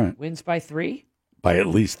 All right, Wins by 3? by at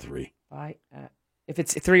least 3, By if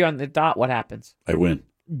it's 3 on the dot, what happens? I win.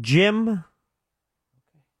 Jim,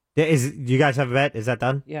 do you guys have a bet? Is that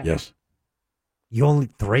done? Yeah. Yes. You only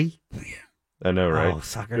 3? I know, right? Oh,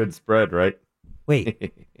 sucker. Good spread, right?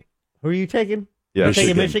 Wait, who are you taking? Yeah, You're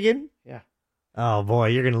taking Michigan. Michigan? Yeah. Oh boy,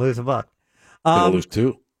 you're gonna lose a buck. Gonna lose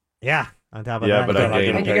 2. Yeah. On top of Yeah, that, but I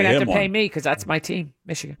gained- And you're going to have to him pay one. me because that's my team,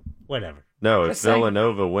 Michigan. whatever. No, if Just saying.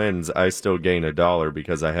 Villanova wins, I still gain $1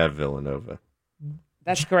 because I have Villanova.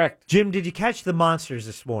 That's correct. Jim, did you catch the Monsters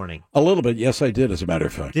this morning? A little bit. Yes, I did. As a matter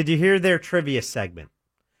of fact. Did you hear their trivia segment?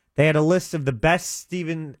 They had a list of the best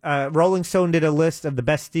Rolling Stone did a list of the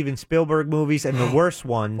best Steven Spielberg movies and the worst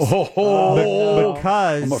ones.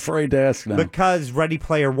 Because I'm afraid to ask now. Because Ready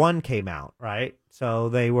Player One came out, right? So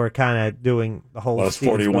they were kind of doing the whole. Well, that's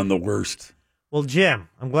Steven 41 Spielberg. the worst. Well, Jim,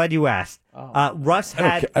 I'm glad you asked. Russ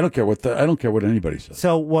had. I don't care what anybody says.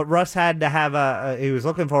 So what Russ had to have he was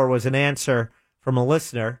looking for was an answer from a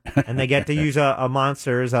listener, and they get to use a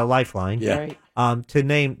monster as a lifeline. Yeah. Right. To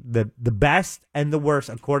name the best and the worst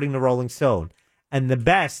according to Rolling Stone. And the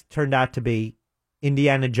best turned out to be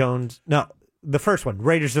Indiana Jones. No, the first one,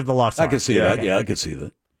 Raiders of the Lost Ark. I could see that. Yeah, I could see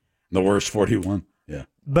that. The worst 41. Yeah.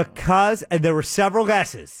 Because, and there were several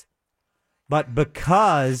guesses, but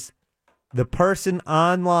because the person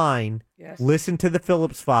online listened to the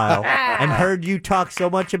Phillips File and heard you talk so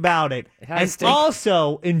much about it and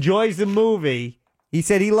also enjoys the movie. He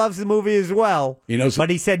said he loves the movie as well, but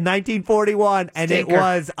he said 1941, and it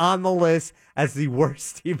was on the list as the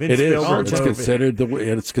worst Steven Spielberg It's movie. considered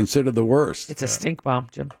the worst. It's a stink bomb,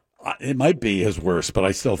 Jim. It might be his worst, but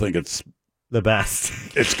I still think it's the best.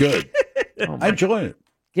 It's good. I enjoy it.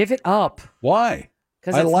 Give it up. Why?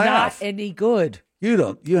 Because I it's laugh. not any good. You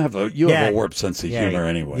don't. You have a warped sense of humor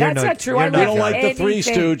anyway. That's not true. I You don't like the Three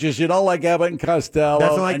Stooges. You don't like Abbott and Costello.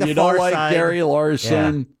 Doesn't like and The you don't Far like Side. Gary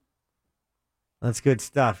Larson. That's good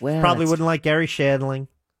stuff. Well, Probably that's- wouldn't like Gary Shandling.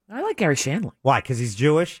 I like Gary Shandling. Why? Because he's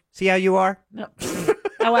Jewish? See how you are? No.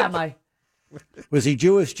 How am I? Was he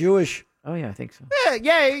Jewish? Oh, yeah, I think so.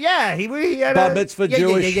 Yeah. He had Bar mitzvah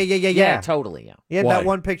Jewish? Yeah, totally, yeah. He had Why? that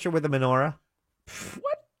one picture with the menorah.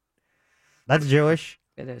 What? That's Jewish.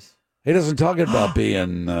 It is. He doesn't talk about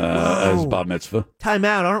being as bar mitzvah. Time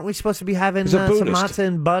out. Aren't we supposed to be having He's a some Buddhist. matzah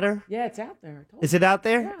and butter? Yeah, it's out there. Is it out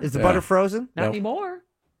there? Is the butter frozen? Not anymore.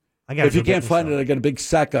 I gotta If you go get can't me find some. it, I got a big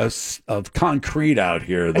sack of concrete out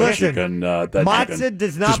here that Listen, you can. Matzah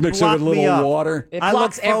does not just mix it block with a little me up. water. It I look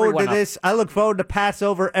blocks forward everyone to up. this. I look forward to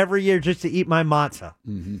Passover every year just to eat my matzah.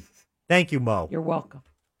 Mm-hmm. Thank you, Mo. You're welcome.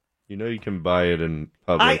 You know you can buy it in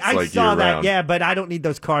Publix I like saw that, year-round. yeah, but I don't need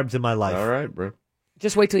those carbs in my life. All right, bro.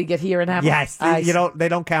 Just wait till you get here and have Yes, them. they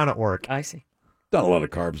don't count at work. I see. Not a lot of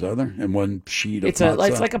carbs, are there? In one sheet of It's matzah?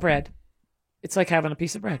 it's like a bread. It's like having a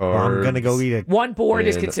piece of bread. Well, I'm gonna go eat it. One board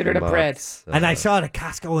is considered a bread. And I saw it at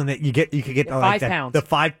Costco, and that you could get Yeah, like 5 pounds. the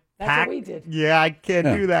 5 That's pack. what we did. Yeah, I can't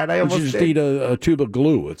do that. I You almost just did. eat a tube of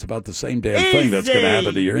glue. It's about the same damn thing that's going to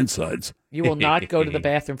happen to your insides. You will not go to the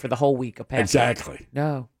bathroom for the whole week of Passover. Exactly.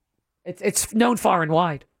 No. It's known far and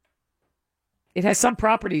wide. It has some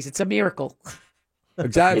properties. It's a miracle.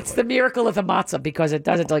 Exactly. It's the miracle of the matzah because it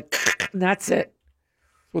does it like, and that's it.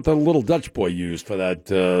 What the little Dutch boy used for that.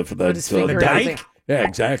 Put his finger in dike. the thing. Yeah,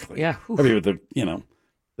 exactly. Yeah. I mean, with the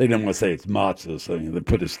they didn't want to say it's matzah, so they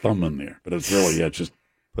put his thumb in there, but it's really just.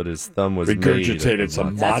 But his thumb was regurgitated made some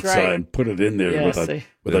of matzah That's right. and put it in there Yeah, with see.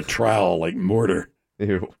 a trowel like mortar.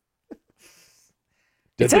 Ew.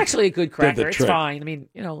 It's actually a good cracker. It's trick. fine. I mean,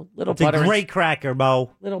 little It's butter. a and- great cracker,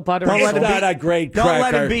 Mo. Little butter. Don't and let salt. it Not a great Don't cracker.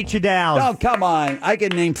 let him beat you down. No, come on. I can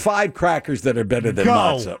name 5 crackers that are better than Go.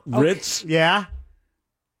 matzah. Okay. Ritz. Yeah.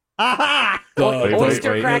 Aha!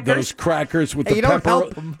 Oyster crackers? Those crackers with Hey, the you don't pepper.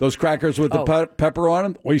 help 'em. Those crackers with the pepper on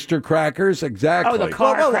them. Oyster crackers, exactly. Oh, the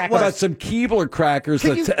car What crackers. about some Keebler crackers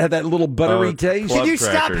Can that you- have that little buttery Oh, taste? Club Can you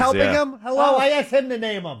stop crackers, helping yeah. him? Hello, I asked him to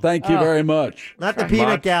name them. Thank you very much. Not the peanut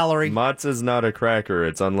Matz- gallery. Matzah's not a cracker.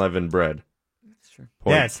 It's unleavened bread. That's true.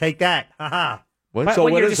 Yes, take that. Haha. What? But So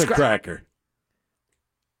when what you're is a cracker?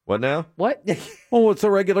 What now? What? Well, what's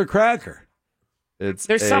a regular cracker? It's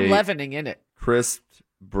There's some a leavening in it. crisped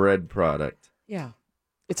bread product. Yeah.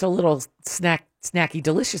 It's a little snacky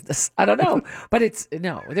deliciousness. I don't know. But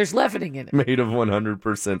there's leavening in it. Made of 100%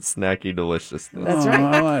 snacky deliciousness. That's right.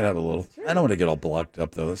 I might have a little. I don't want to get all blocked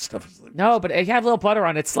up though. This stuff is like, No, but if you have a little butter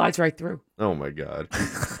on it, it slides right through. Oh my god.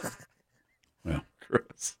 well,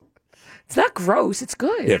 Gross. It's not gross. It's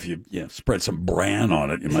good. if you spread some bran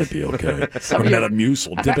on it, you might be okay. Some or of your-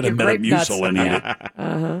 Metamucil. Dip it in your grape nuts. Metamucil and eat it.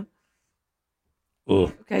 Uh-huh.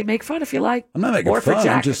 Ugh. Okay, make fun if you like. I'm not making Or for fun.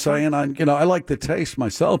 Jack, I'm just it's fine. saying, I like the taste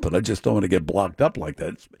myself, but I just don't want to get blocked up like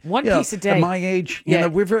that. One You know, piece a day. At my age,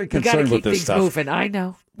 we're very You got to concerned keep with this things stuff. moving. I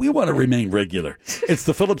know. We want to remain regular. It's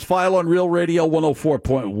the Phillips File on Real Radio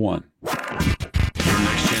 104.1. Your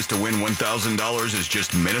next chance to win $1,000 is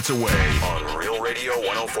just minutes away on Real Radio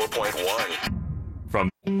 104.1. From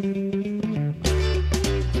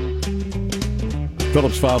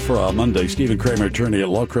Phillips File for Monday. Stephen Kramer, attorney at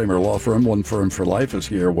Law Kramer Law Firm, one firm for life, is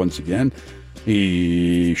here once again.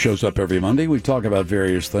 He shows up every Monday. We talk about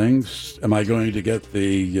various things. Am I going to get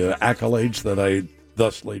the accolades that I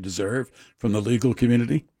thusly deserve from the legal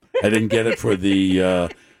community? I didn't get it for the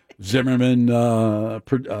Zimmerman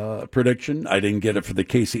prediction. I didn't get it for the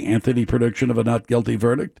Casey Anthony prediction of a not guilty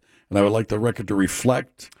verdict. And I would like the record to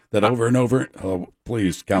reflect that over and over. Oh,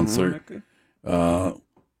 please, counselor.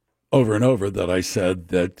 Over and over that I said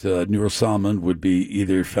that Noor Salman would be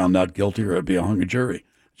either found not guilty or be a hung jury.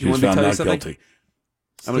 She You was want me to found tell you not something? guilty.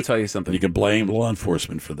 I'm going to tell you something. You can blame law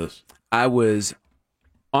enforcement for this. I was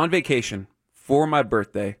on vacation for my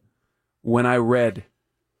birthday when I read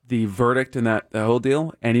the verdict and the whole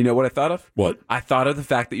deal, and you know what I thought of? What? I thought of the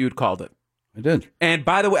fact that you had called it. I did. And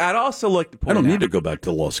by the way, I'd also like to point I don't out, need to go back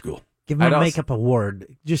to law school. Give him a makeup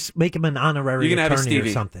award. Just make him an honorary You can have a attorney or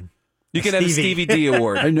Stevie. something. You can have a Stevie D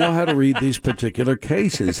award. I know how to read these particular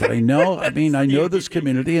cases. I know this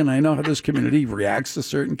community, and I know how this community reacts to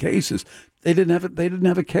certain cases. They didn't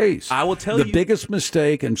have a case. I will tell you. you. The biggest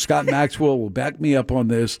mistake, and Scott Maxwell will back me up on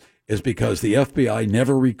this, is because the FBI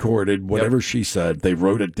never recorded whatever she said. They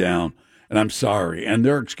wrote it down, and I'm sorry. And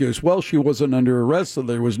their excuse, well, she wasn't under arrest, so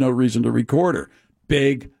there was no reason to record her.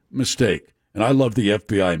 Big mistake. And I love the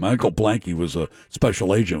FBI. My Uncle Blanky was a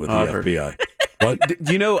special agent with the FBI. What?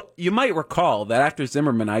 You know, you might recall that after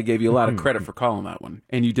Zimmerman, I gave you a lot of credit for calling that one,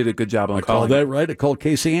 and you did a good job on I calling called that right. I called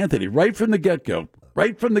Casey Anthony right from the get-go.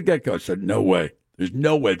 Right from the get-go. I said, no way. There's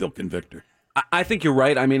no way they'll convict her. I think you're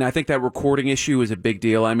right. I mean, I think that recording issue is a big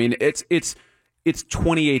deal. I mean, it's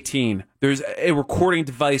 2018. There's a recording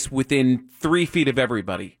device within 3 feet of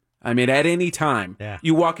everybody. I mean, at any time,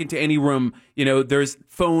 you walk into any room, there's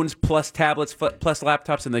phones plus tablets plus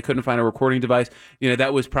laptops, and they couldn't find a recording device.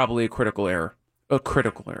 That was probably a critical error.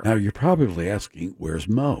 Now, you're probably asking, where's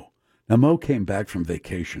Mo? Now, Mo came back from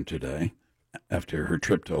vacation today after her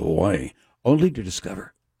trip to Hawaii, only to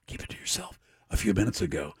discover, keep it to yourself, a few minutes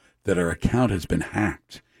ago, that her account has been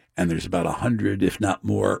hacked, and there's about 100, if not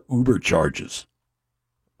more, Uber charges.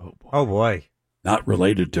 Oh, boy. Not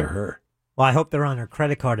related to her. Well, I hope they're on her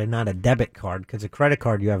credit card and not a debit card, because a credit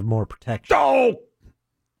card, you have more protection. Oh!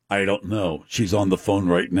 I don't know. She's on the phone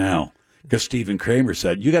right now. Because Stephen Kramer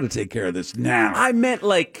said, you got to take care of this now. I meant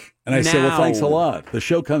And I said, well, thanks a lot. The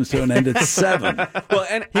show comes to an end at 7. Well,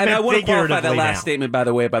 and I want to qualify that last statement, by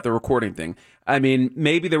the way, about the recording thing. I mean,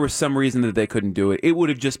 maybe there was some reason that they couldn't do it. It would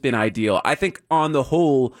have just been ideal. I think on the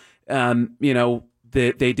whole,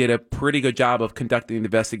 they did a pretty good job of conducting the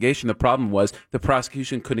investigation. The problem was the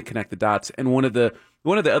prosecution couldn't connect the dots. And one of the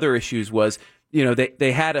other issues was,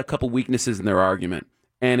 they had a couple weaknesses in their argument.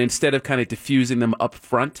 And instead of kind of diffusing them up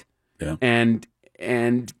front, and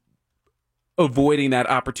avoiding that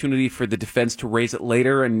opportunity for the defense to raise it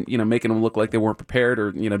later and, making them look like they weren't prepared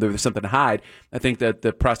or, there was something to hide. I think that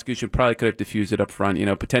the prosecution probably could have diffused it up front,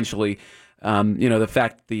 potentially, the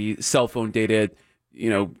fact the cell phone data,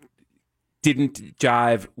 didn't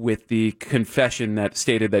jive with the confession that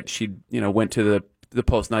stated that she, went to the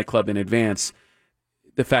Pulse nightclub in advance.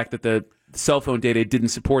 The fact that the cell phone data didn't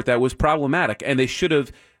support that was problematic, and they should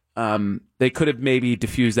have they could have maybe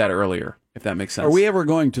diffused that earlier, if that makes sense. Are we ever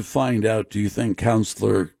going to find out, do you think,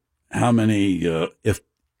 Counselor, how many, if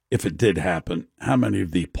it did happen, how many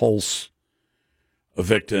of the Pulse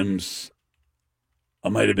victims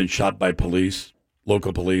might have been shot by police,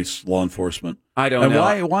 local police, law enforcement? I don't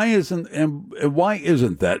know. Why isn't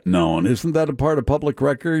that known? Isn't that a part of public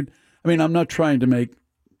record? I mean, I'm not trying to make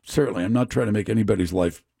anybody's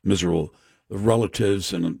life miserable. The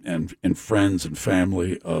relatives and friends and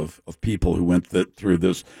family of people who went through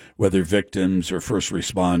this, whether victims or first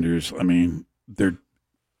responders, I mean,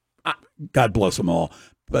 God bless them all.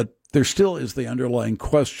 But there still is the underlying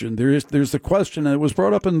question. There's the question, and it was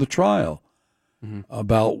brought up in the trial,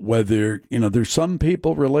 about whether, there's some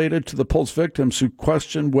people related to the Pulse victims who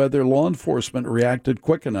question whether law enforcement reacted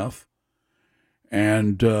quick enough,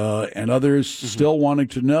 and others still wanting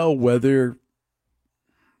to know whether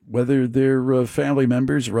their family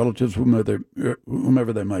members, relatives,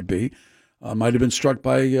 whomever they might be, might have been struck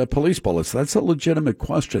by police bullets. That's a legitimate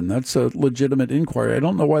question. That's a legitimate inquiry. I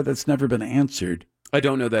don't know why that's never been answered. I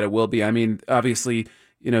don't know that it will be. I mean, obviously,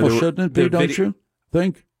 shouldn't it be, don't you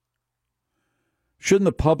think? Shouldn't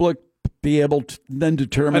the public be able to then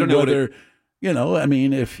determine whether,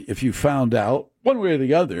 if you found out one way or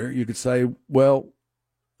the other, you could say, well,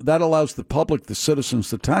 that allows the public, the citizens,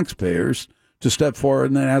 the taxpayers, to step forward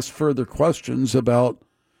and then ask further questions about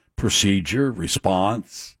procedure,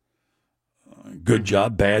 response, good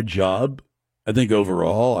job, bad job. I think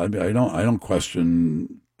overall, I don't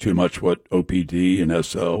question too much what OPD and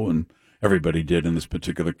SO and everybody did in this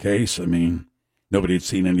particular case. I mean, nobody had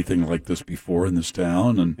seen anything like this before in this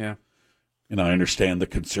town, and I understand the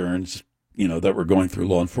concerns that were going through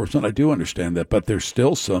law enforcement. I do understand that, but there's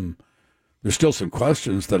still some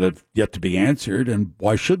questions that have yet to be answered, and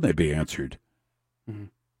why shouldn't they be answered?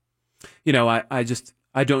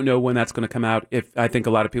 I don't know when that's going to come out. I think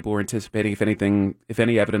a lot of people were anticipating, if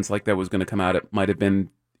any evidence like that was going to come out, it might have been,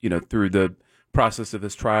 through the process of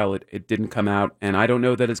this trial. It didn't come out, and I don't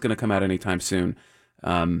know that it's going to come out anytime soon.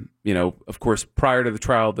 Of course, prior to the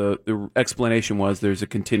trial, the explanation was there's a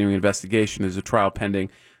continuing investigation, there's a trial pending.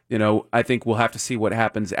 I think we'll have to see what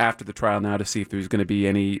happens after the trial now to see if there's going to be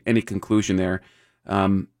any conclusion there.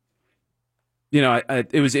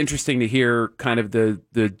 it was interesting to hear kind of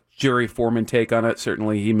the jury foreman take on it.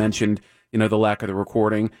 Certainly, he mentioned, the lack of the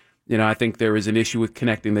recording. I think there was an issue with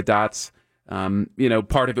connecting the dots.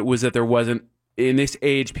 Part of it was that there wasn't, in this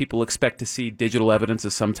age, people expect to see digital evidence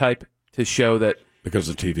of some type to show that. Because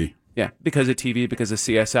of TV. Yeah, because of TV, because of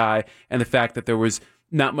CSI, and the fact that there was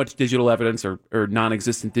not much digital evidence or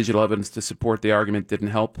non-existent digital evidence to support the argument didn't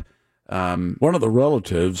help. One of the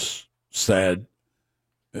relatives said,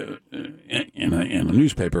 in a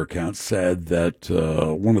newspaper account, said that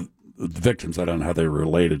one of the victims, I don't know how they were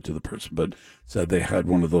related to the person, but said they had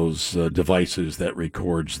one of those devices that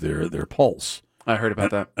records their pulse. I heard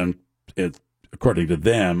about that. And according to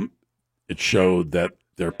them, it showed that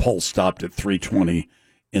their pulse stopped at 3:20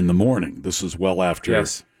 in the morning. This is well after.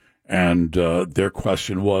 Yes. And their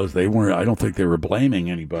question was, I don't think they were blaming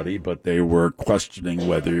anybody, but they were questioning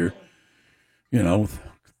whether,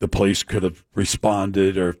 the police could have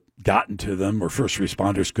responded or gotten to them, or first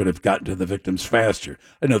responders could have gotten to the victims faster.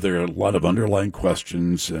 I know there are a lot of underlying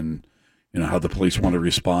questions, and how the police want to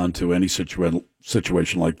respond to any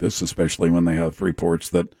situation like this, especially when they have reports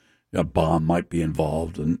that a bomb might be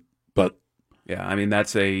involved.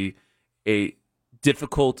 That's a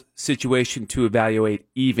difficult situation to evaluate,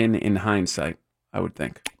 even in hindsight, I would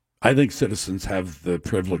think. I think citizens have the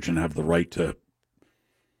privilege and have the right to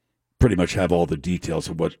pretty much have all the details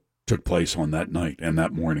of what took place on that night and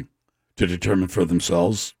that morning to determine for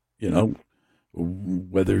themselves,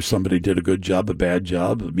 whether somebody did a good job, a bad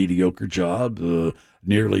job, a mediocre job,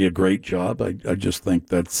 nearly a great job. I just think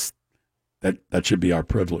that should be our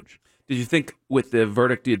privilege. Did you think with the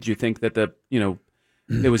verdict, did you think that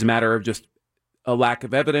it was a matter of just a lack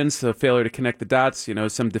of evidence, a failure to connect the dots,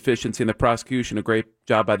 some deficiency in the prosecution, a great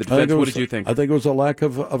job by the defense? What did you think? I think it was a lack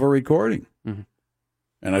of a recording. Mm-hmm.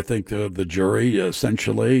 And I think the jury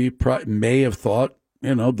essentially may have thought,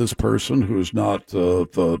 this person who's not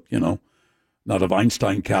not of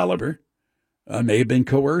Einstein caliber, may have been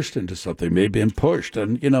coerced into something, may have been pushed.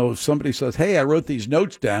 And, if somebody says, hey, I wrote these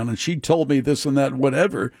notes down and she told me this and that,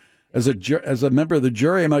 whatever, as a member of the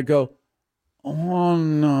jury, I might go, oh,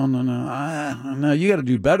 no, you got to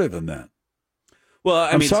do better than that. Well,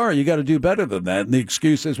 I'm sorry, you got to do better than that. And the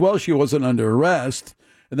excuse is, well, she wasn't under arrest,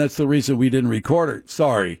 and that's the reason we didn't record her.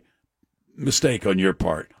 Sorry, mistake on your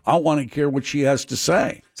part. I want to hear what she has to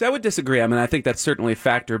say. So I would disagree. I think that's certainly a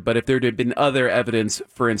factor, but if there had been other evidence,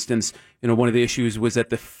 for instance, one of the issues was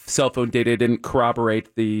that the cell phone data didn't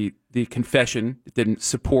corroborate the confession. It didn't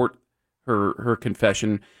support her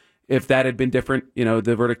confession. If that had been different,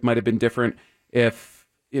 the verdict might have been different. If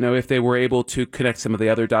they were able to connect some of the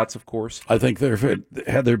other dots, of course. I think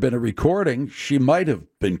had there been a recording, she might have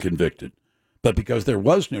been convicted. But because there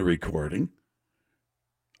was no recording,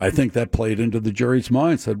 I think that played into the jury's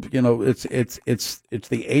mind. Said, it's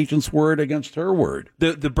the agent's word against her word.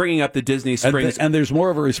 The bringing up the Disney Springs, and there's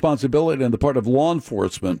more of a responsibility on the part of law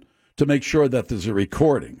enforcement to make sure that there's a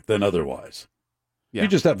recording than otherwise. Yeah. You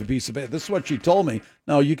just have a piece of it. This is what she told me.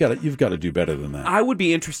 No, you've got to do better than that. I would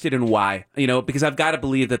be interested in why, because I've got to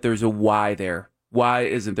believe that there's a why there. Why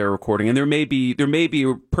isn't there a recording? And there may be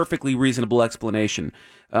a perfectly reasonable explanation.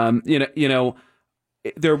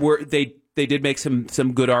 They did make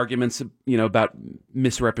some good arguments, about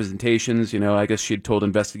misrepresentations. I guess she had told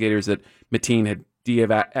investigators that Mateen had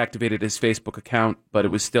deactivated his Facebook account, but it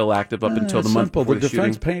was still active up until the month before the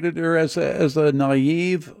defense shooting. Painted her as a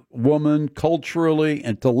naive woman, culturally,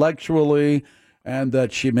 intellectually, and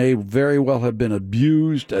that she may very well have been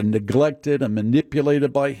abused and neglected and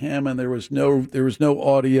manipulated by him. And there was no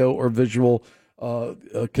audio or visual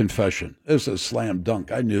confession. It was a slam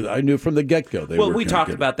dunk. I knew from the get-go. We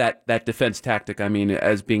talked about that defense tactic.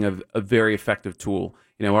 As being a very effective tool.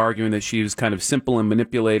 Arguing that she was kind of simple and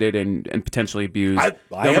manipulated and potentially abused.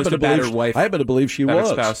 I happen to believe she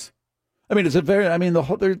was. Spouse. It's a very. The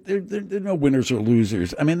whole there are no winners or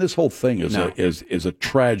losers. This whole thing is a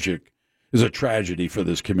tragedy for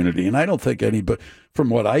this community, and I don't think anybody.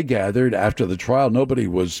 From what I gathered after the trial, nobody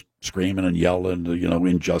was screaming and yelling,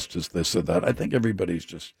 injustice, this or that. I think everybody's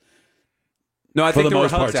just. No, I think for the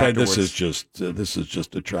most part, afterwards. this is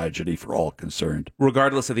just a tragedy for all concerned.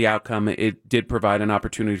 Regardless of the outcome, it did provide an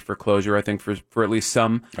opportunity for closure. I think for at least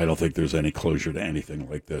some. I don't think there's any closure to anything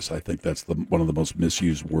like this. I think that's one of the most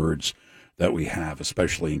misused words that we have,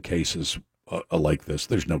 especially in cases like this.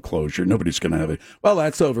 There's no closure. Nobody's going to have it. Well,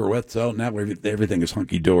 that's over with. So now everything is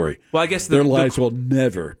hunky dory. Well, I guess their lives will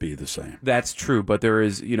never be the same. That's true, but there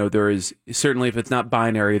is certainly, if it's not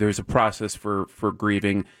binary, there's a process for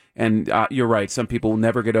grieving. And you're right. Some people will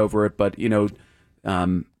never get over it, but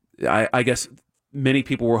I guess many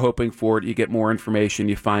people were hoping for it. You get more information,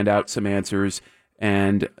 you find out some answers,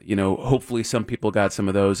 And, hopefully some people got some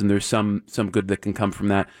of those, and there's some good that can come from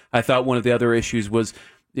that. I thought one of the other issues was,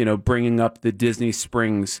 bringing up the Disney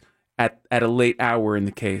Springs at a late hour in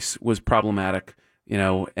the case was problematic,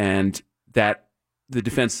 and that the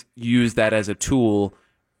defense used that as a tool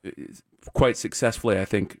quite successfully, I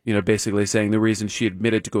think, basically saying the reason she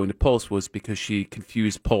admitted to going to Pulse was because she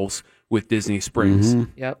confused Pulse with Disney Springs,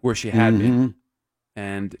 where she had been.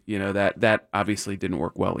 And, that obviously didn't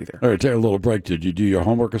work well either. All right, take a little break. Did you do your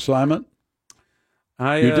homework assignment?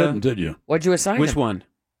 You didn't, did you? What'd you assign? Which one?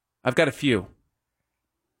 I've got a few.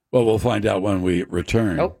 Well, we'll find out when we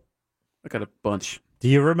return. Oh, I got a bunch. Do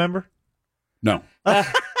you remember? No. I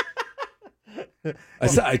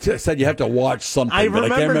said you have to watch something. I but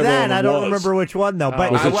remember I can't remember that. what it I don't was. remember which one, though.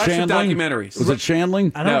 But Was I it watched some Chandling? documentaries. Was it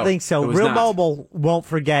Chandling? I don't think so. it was Real not. Mobile won't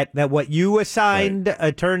forget that what you assigned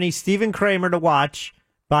attorney Stephen Kramer to watch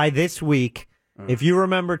by this week. If you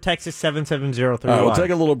remember, Texas 77031. All right, we'll take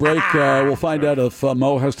a little break. We'll find out if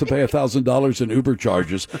Mo has to pay $1,000 in Uber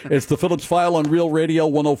charges. It's the Phillips File on Real Radio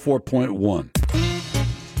 104.1.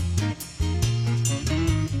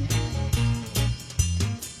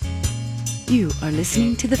 You are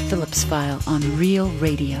listening to the Phillips File on Real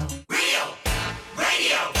Radio. Real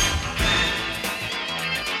Radio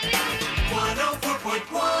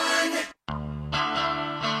 104.1.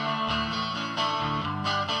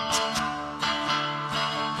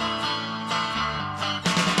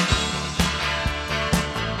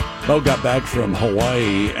 Mo got back from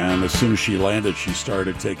Hawaii, and as soon as she landed, she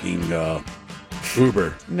started taking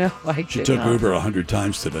Uber. No, I She did took not. Uber 100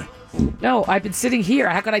 times today. No, I've been sitting here.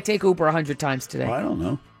 How could I take Uber 100 times today? I don't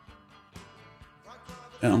know.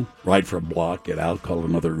 Ride for a block, get out, call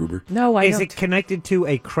another Uber. No, I Is don't. it connected to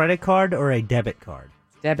a credit card or a debit card?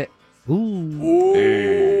 Debit. Ooh.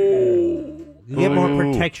 You get more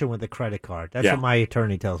protection with a credit card. That's Yeah. what my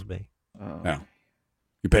attorney tells me. Yeah.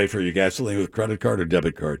 You pay for your gasoline with credit card or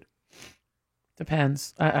debit card?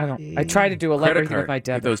 Depends. I don't. I try to do Credit everything card. with my Get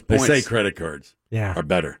debit. those They points. say credit cards are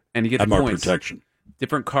better. And you get have the more points. protection.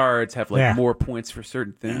 Different cards have more points for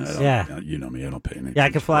certain things. Yeah. You know me, I don't pay any. Yeah, I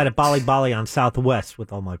could fly to Bali on Southwest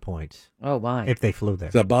with all my points. Oh, my. If they flew there.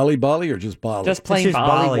 Is that Bali or just Bali? Just plain It's just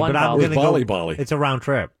Bali, one but I'm Bali. going to Bali. It's a round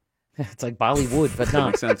trip. It's like Bollywood, but That not.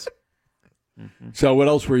 makes sense. So what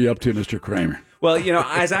else were you up to, Mr. Kramer? Well,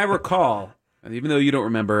 as I recall, even though you don't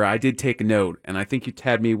remember, I did take a note, and I think you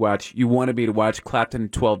had me watch. You wanted me to watch Clapton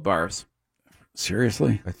 12 Bars.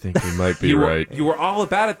 Seriously? I think you might be You were- right. You were all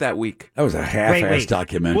about it that week. That was a half-assed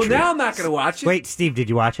documentary. Well, now I'm not going to watch it. Wait, Steve, did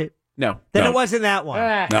you watch it? No. Then No. it wasn't that one.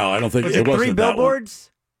 No, I don't think Was it it wasn't Three that one.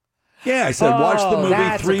 Billboards? Yeah, I said watch the movie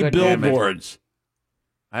that's a Three good name. Billboards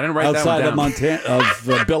I didn't write outside that of one down.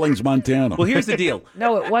 Montana, Billings, Montana. Well, here's the deal.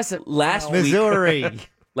 No, it wasn't. Last Missouri.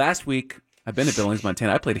 Last week, I've been to Billings,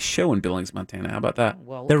 Montana. I played a show in Billings, Montana. How about that?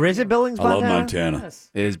 Well, There is a Billings, I love Montana? Montana Yes.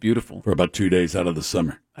 It is beautiful. for about 2 days out of the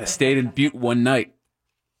summer. I stayed in Butte one night.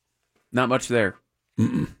 Not much there.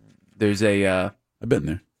 There's a I've been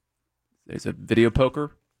there. there's a video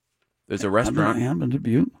poker. There's a I restaurant. haven't been to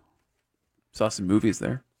Butte. Saw some movies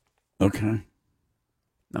there. Okay.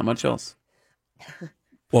 Not much else.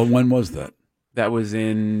 Well, when was that? That was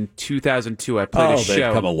in 2002. I played a They've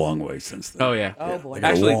show. come a long way since then. Oh yeah. Oh, boy. They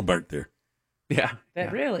got Actually- a Walmart there. Yeah.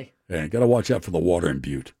 That really? Yeah, got to watch out for the water in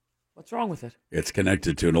Butte. What's wrong with it? It's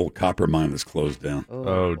connected to an old copper mine that's closed down.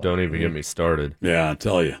 Oh, don't even get me started. Yeah, I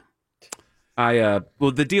tell you.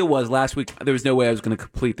 Well, the deal was last week there was no way I was going to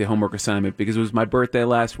complete the homework assignment because it was my birthday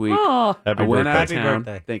last week. Oh, Happy I went birthday. out of Happy town.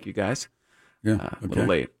 birthday. Thank you guys. Yeah. A little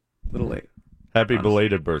late. Happy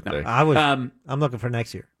belated birthday. I was. Um, I'm looking for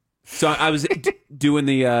next year. So I was doing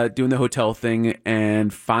the hotel thing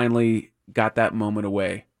and finally got that moment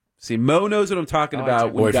away. See, Mo knows what I'm talking Oh, I about.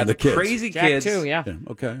 do. When Away you got from the the kids. crazy Jack kids too, yeah. Yeah,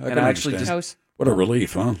 okay. I And can I actually understand. just What a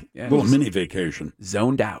relief, huh? Yeah. Little mini vacation.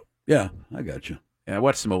 zoned out. Yeah, I got you. Yeah, I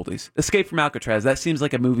watched some oldies. Escape from Alcatraz. That seems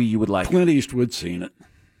like a movie you would like. Clint Eastwood seen it.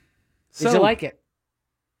 Did you like it?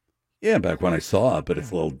 Yeah, back when I saw it, but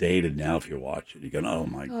it's a little dated now if you watch it. You go, oh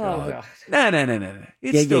my Oh, God. God. No.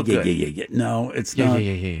 It's still good. Yeah. No, it's Yeah, not.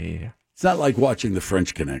 yeah. It's not like watching The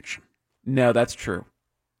French Connection. No, that's true.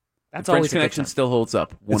 That's French always a good Connection sign. still holds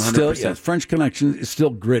up. 100%. It's still, yeah, French Connection is still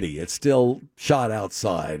gritty. It's still shot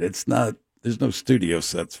outside. It's not. There's no studio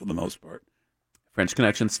sets for the most part. French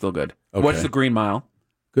Connection's still good. Okay. Watch The Green Mile.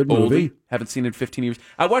 Good movie. Oldie. Haven't seen it in 15 years.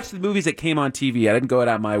 I watched the movies that came on TV. I didn't go out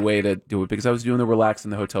of my way to do it because I was doing the relax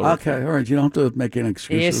in the hotel room. Okay, all right. You don't have to make any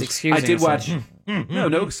excuses. He is excusing I did himself. watch.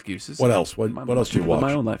 No excuses. What else? What else do you watch?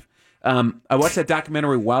 My own life. I watched that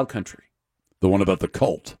documentary Wild Country. The one about the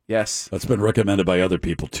cult. Yes. That's been recommended by other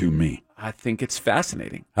people to me. I think it's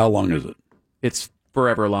fascinating. How long is it? It's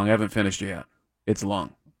forever long. I haven't finished it yet. It's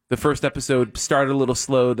long. The first episode started a little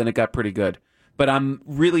slow, then it got pretty good. But I'm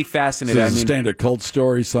really fascinated. So it's a standard cult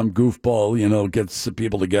story. Some goofball, gets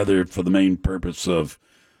people together for the main purpose of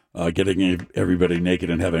getting everybody naked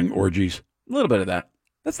and having orgies. A little bit of that.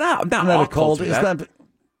 That's not Isn't all that a cult. cults are Isn't that. that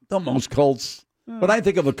don't most cults? When I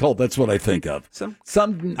think of a cult, that's what I think of.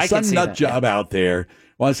 Some I can see nut that, job out there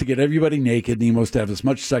wants to get everybody naked, and he wants to have as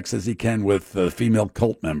much sex as he can with female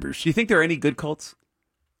cult members. Do you think there are any good cults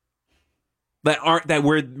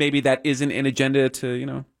that isn't an agenda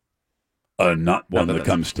to Not one that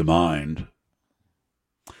comes to mind.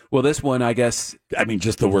 Well, this one, I guess. I mean,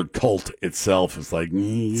 just the word cult itself is like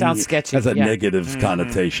sounds sketchy. Has a yeah. negative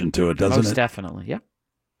connotation to it, doesn't Most it? definitely, yeah.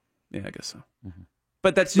 Yeah, I guess so.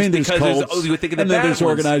 But that's I just mean, there's because cults, you think of the and then bad there's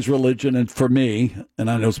ones. organized religion, and for me, and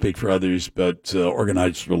I don't speak for others, but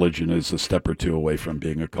organized religion is a step or two away from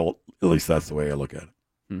being a cult. At least that's the way I look at it.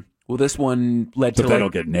 Well, this one led But to they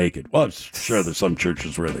don't get naked. Well, I'm sure there's some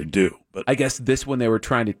churches where they do. But I guess this one they were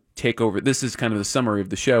trying to take over. This is kind of the summary of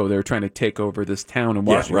the show. They were trying to take over this town in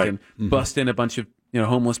Yeah, Washington, right. Mhm. bust in a bunch of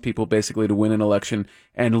homeless people basically to win an election,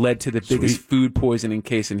 and led to the biggest food poisoning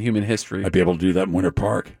case in human history. I'd be able to do that in Winter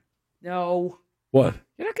Park. No. What?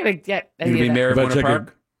 You're not going to get You any could be of that. mayor of But Winter I could-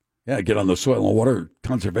 Park. Yeah, get on the Soil and Water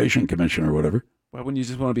Conservation Commission or whatever. Why wouldn't you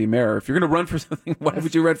just want to be mayor? If you're going to run for something, why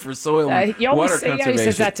would you run for soil and He always water say, conservation? he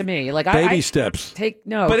says that to me. Like Baby I steps. Take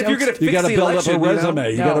no. But if don't- you're going to You fix got to the build election, up a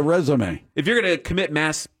resume. You got a No. resume. If you're going to commit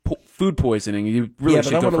mass food poisoning, you really Yeah,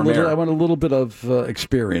 should but I go want, for mayor. I want a little bit of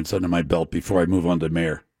experience under my belt before I move on to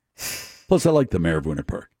mayor. Plus, I like the mayor of Winter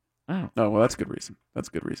Park. Oh, well, that's good reason. That's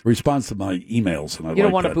a good reason. Responds to my emails, and I you don't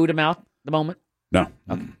like want to that. boot him out at the moment? No,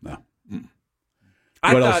 Okay. no.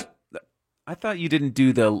 I thought you didn't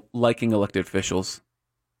do the liking elected officials.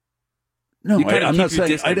 No, You kinda I'm keep not your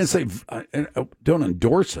saying. I didn't distance. say I don't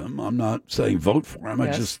endorse him. I'm not saying vote for him. I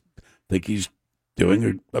Yes. just think he's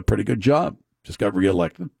doing a pretty good job. Just got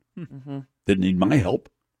reelected. Mm-hmm. Didn't need my help.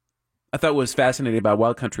 I thought what was fascinating about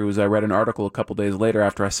Wild Country was I read an article a couple days later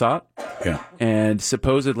after I saw it. Yeah. And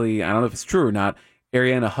supposedly, I don't know if it's true or not,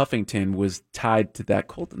 Ariana Huffington was tied to that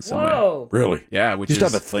cult in some way. Whoa. Really? Yeah, which Just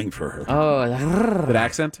is have a thing for her. Oh, that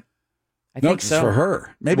accent. I No, think it's so. for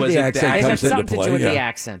her. Maybe Was the it the accent accent? It comes has into something play. to do with yeah. the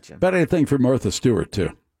accent, Jim. But I think for Martha Stewart too.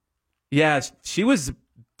 Yeah, she was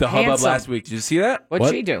the hubbub Handsome. last week. Did you see that? What'd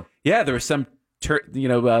she do? Yeah, there was some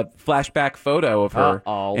flashback photo of her,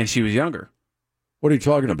 Uh-oh. and she was younger. What are you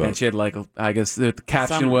talking about? And she had I guess the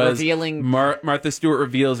caption Some was revealing- Martha Stewart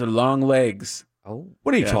reveals her long legs. Oh,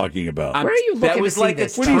 What are you Yeah. talking about? Where are you That looking was to see like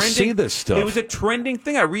this? Where do you trending- see this stuff? It was a trending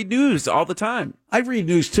thing. I read news all the time. I read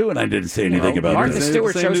news too, and I didn't say anything about Martha this.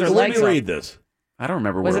 Stewart shows her Let legs me up. read this. I don't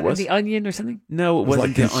remember Was where it it was. The Onion or something? No, it It was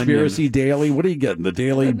wasn't like the Conspiracy Daily. What are you getting? The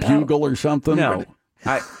Daily Bugle or something? Onion.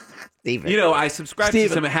 No, Steven. I subscribe to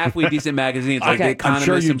some halfway decent magazines like Okay. The I'm Economist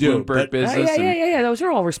sure you and do, Bloomberg but- Business. Yeah, and yeah. Those are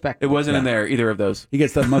all respectable. It wasn't in there, either of those. He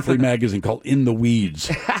gets that monthly magazine called In the Weeds.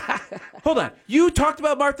 Hold on. You talked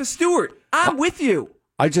about Martha Stewart. I'm with you.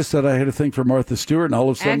 I just said I had a thing for Martha Stewart, and all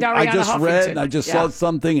of a sudden And I Ariana just read Huffington. and I just Yeah. saw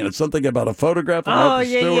something, and it's something about a photograph of Oh, Martha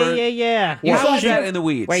yeah, Stewart. yeah. How is that in the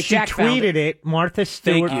weeds? Wait, She Jack found tweeted it. Martha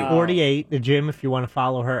Stewart, Thank you. 48. The Jim, if you want to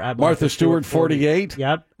follow her. At Martha Stewart, 48?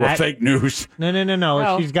 Yep. Well, fake news. No.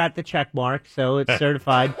 No. She's got the check mark, so it's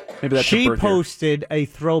certified. Maybe that's she her birth year. posted a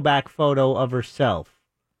throwback photo of herself.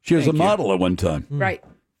 She was Thank a you. model at one time. Right.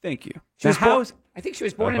 Thank you. She was Now, born, I think she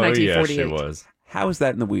was born in Yeah, 1948. she was. How is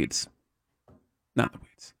that in the weeds? Not the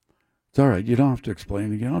weeds. It's all right. You don't have to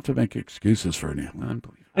explain. You don't have to make excuses for anything.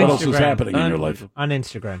 Unbelievable. What else is Instagram. happening in your life? On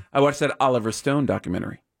Instagram. I watched that Oliver Stone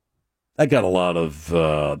documentary. That got a lot of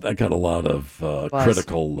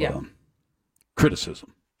critical Yeah.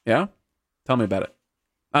 criticism. Yeah? Tell me about it.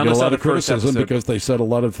 I Got only a saw lot the of first criticism episode. because they said a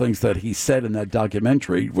lot of things that he said in that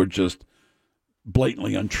documentary were just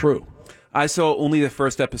blatantly untrue. I saw only the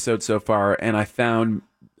first episode so far, and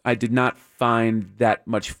I did not find that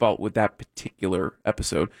much fault with that particular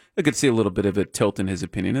episode. I could see a little bit of a tilt in his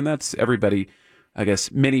opinion, and that's everybody. I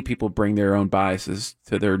guess many people bring their own biases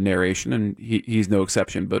to their narration, and he's no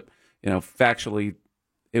exception. But factually,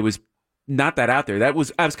 it was not that out there. I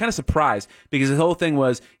was kind of surprised because the whole thing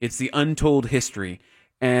was it's the untold history.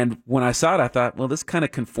 And when I saw it, I thought, well, this kind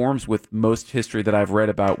of conforms with most history that I've read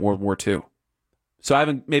about World War II. So I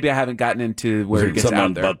haven't gotten into where it gets Something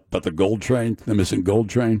out there. About the gold train, the missing gold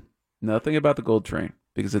train. Nothing about the gold train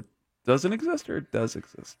because it doesn't exist or it does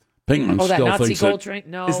exist. Pinkman Oh, that still Nazi thinks gold train?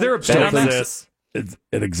 No. Is there a bet still on that? thinks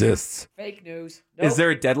it exists. Fake news. Is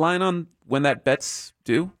there a deadline on when that bet's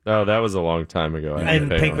due? Oh, that was a long time ago. I And had to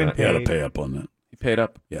pay on Pinkman that. You got to pay up on that. You paid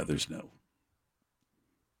up. Yeah, there's no.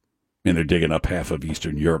 mean, they're digging up half of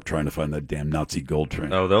Eastern Europe trying to find that damn Nazi gold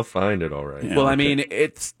train. Oh, they'll find it all right. Yeah, well, I okay. mean,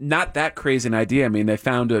 it's not that crazy an idea. I mean, they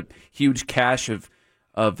found a huge cache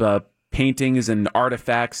of paintings and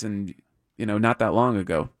artifacts, and not that long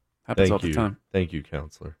ago. Happens all the time. Thank you,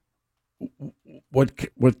 counselor.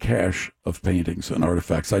 What cache of paintings and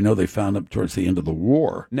artifacts? I know they found them towards the end of the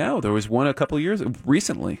war. No, there was one a couple of years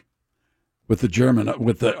recently with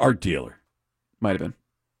the art dealer. Might have been.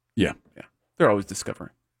 Yeah. They're always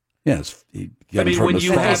discovering. Yes, he got I mean, them from when his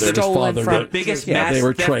you have father. stolen His from father, the biggest yeah, mass they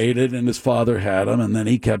were theft- traded, and his father had them, and then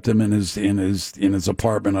he kept them in his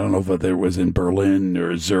apartment. I don't know if it was in Berlin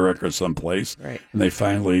or Zurich or someplace. Right. And they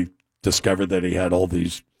finally discovered that he had all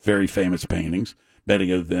these very famous paintings,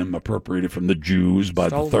 many of them appropriated from the Jews by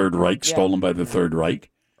the Third Reich, stolen by the Third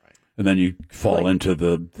Reich. Right. And then you fall into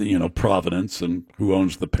the provenance and who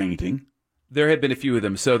owns the painting. There had been a few of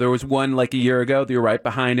them. So there was one like a year ago. You're right.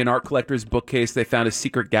 Behind an art collector's bookcase, they found a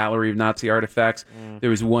secret gallery of Nazi artifacts. There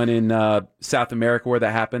was one in South America where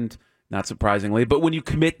that happened, not surprisingly. But when you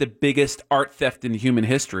commit the biggest art theft in human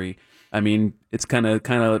history, I mean, it's kind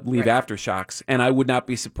of leave aftershocks. And I would not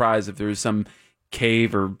be surprised if there was some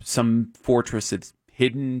cave or some fortress that's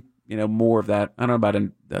hidden, more of that. I don't know about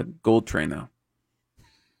a gold train, though.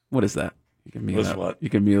 What is that? You give me what? You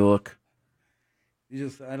give me a look.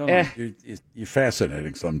 I don't know. You're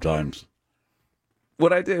fascinating sometimes.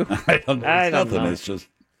 What I do? I don't know. I don't nothing. know. It's just.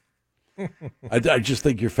 I just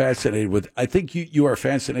think you're fascinated with. I think you are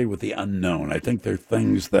fascinated with the unknown. I think there are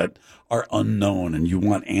things that are unknown, and you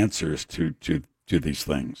want answers to these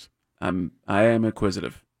things. I am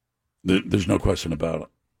inquisitive. There's no question about it.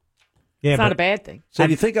 Yeah, it's not a bad thing. So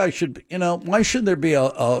do you think I should? Why shouldn't there be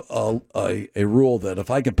a rule that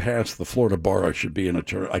if I can pass the Florida bar, I should be an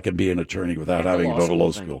attorney? I can be an attorney without having to go to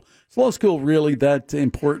law school. Is law school really that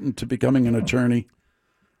important to becoming an attorney?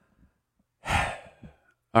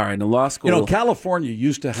 All right, in law school. California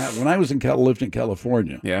used to have, when I lived in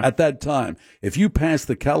California, at that time, if you passed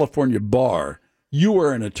the California bar, you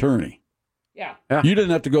were an attorney. Yeah. You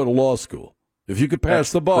didn't have to go to law school. If you could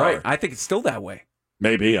pass the bar. Right. I think it's still that way.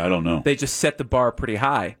 Maybe, I don't know. They just set the bar pretty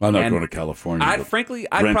high. I'm not going to California. I'd rent's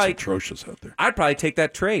probably atrocious out there. I'd probably take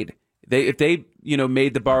that trade. If they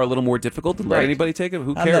made the bar a little more difficult to let anybody take it,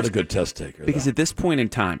 who cares? I'm not a good test taker. Because at this point in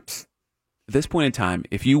time,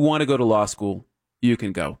 if you want to go to law school, you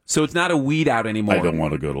can go. So it's not a weed out anymore. I don't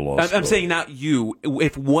want to go to law school. I'm saying not you.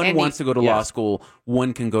 If one wants to go to law school,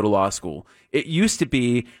 one can go to law school. It used to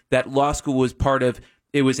be that law school was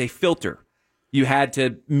it was a filter. You had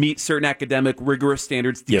to meet certain academic rigorous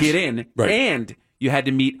standards to get in, and you had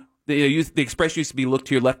to meet the expression used to be look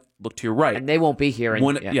to your left, look to your right, and they won't be here.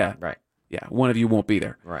 One of you won't be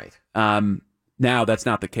there. Right. Now that's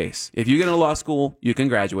not the case. If you get into law school, you can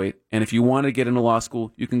graduate, and if you want to get into law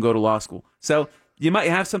school, you can go to law school. So you might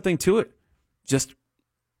have something to it. Just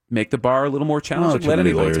make the bar a little more challenging. Let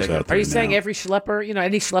anybody take it. Are you saying every schlepper,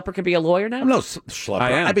 any schlepper can be a lawyer now? I'm no schlepper.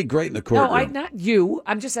 I'd be great in the courtroom. No, not you.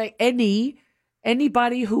 I'm just saying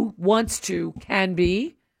anybody who wants to can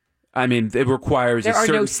be. I mean, it requires a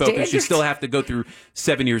certain focus. Standards. You still have to go through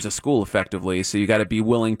 7 years of school, effectively. So you got to be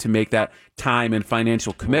willing to make that time and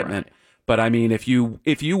financial commitment. Right. But I mean, if you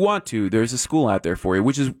want to, there's a school out there for you,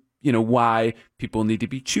 which is why people need to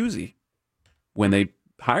be choosy when they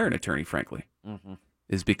hire an attorney. Frankly,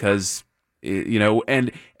 is because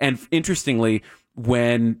and interestingly,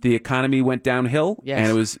 when the economy went downhill and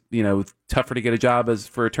it was tougher to get a job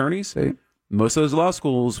for attorneys. Most of those law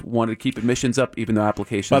schools wanted to keep admissions up, even though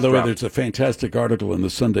applications. By the way, dropped. there's a fantastic article in the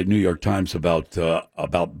Sunday New York Times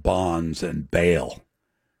about bonds and bail,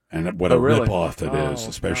 and what a ripoff it is,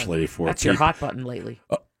 especially for that's your hot button lately.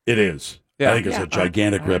 It is. I think it's a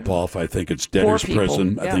gigantic ripoff. I think it's debtor's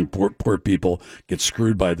prison. I think poor people get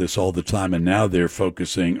screwed by this all the time, and now they're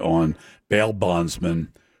focusing on bail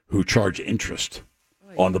bondsmen who charge interest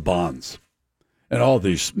on the bonds, and all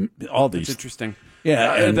these. That's interesting.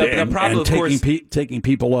 Yeah, and the problem, of course, taking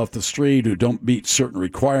people off the street who don't meet certain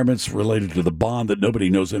requirements related to the bond that nobody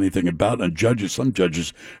knows anything about, and some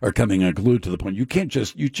judges are coming unglued to the point you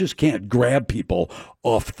just can't grab people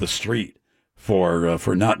off the street for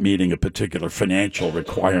not meeting a particular financial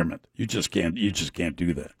requirement. You just can't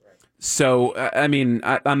do that. So I mean,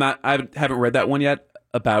 I haven't read that one yet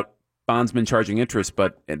about bondsmen charging interest,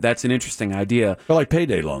 but that's an interesting idea. Well, like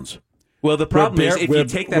payday loans. Well, the problem is if you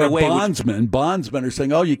take that away, bondsmen are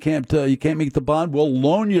saying, "Oh, you can't meet the bond. We'll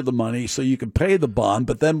loan you the money so you can pay the bond,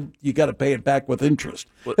 but then you got to pay it back with interest."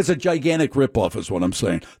 It's a gigantic ripoff, is what I'm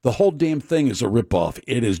saying. The whole damn thing is a ripoff.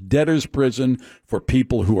 It is debtor's prison for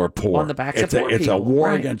people who are poor. On the backs of poor It's a people, war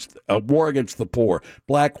right. against the poor,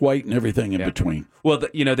 black, white, and everything in between. Well,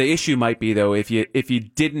 the issue might be though if you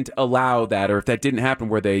didn't allow that, or if that didn't happen,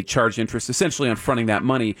 where they charge interest essentially on fronting that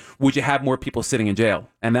money, would you have more people sitting in jail?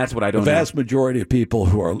 And that's what I don't know. The vast majority of people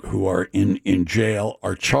who are in jail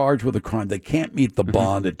are charged with a crime. They can't meet the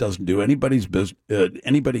bond. It doesn't do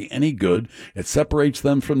anybody any good. It separates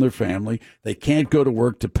them from their family. They can't go to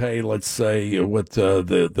work to pay, let's say, what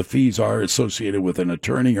the fees are associated with an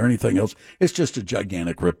attorney or anything else. It's just a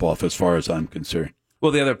gigantic ripoff as far as I'm concerned.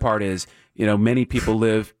 Well, the other part is, many people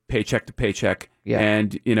live paycheck to paycheck. Yeah.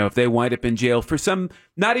 And, if they wind up in jail for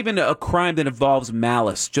not even a crime that involves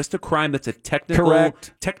malice, just a crime that's a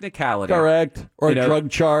technicality. Correct. Or a drug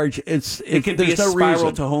charge. It can be a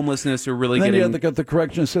spiral to homelessness or really then getting... you have the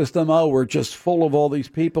correction system. Oh, we're just full of all these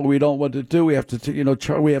people. We don't know what to do. We have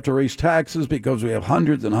to, we have to raise taxes because we have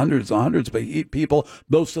hundreds and hundreds and hundreds of people.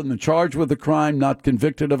 Most of them charged with a crime, not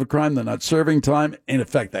convicted of a crime. They're not serving time. In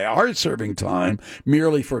effect, they are serving time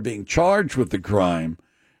merely for being charged with the crime.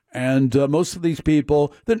 And most of these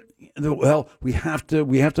people, we have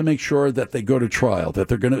to make sure that they go to trial. That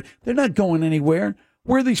they're not going anywhere.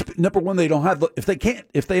 Where these number one, they don't have if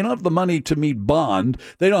they don't have the money to meet bond,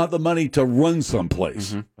 they don't have the money to run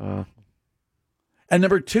someplace. And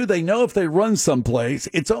number two, they know if they run someplace,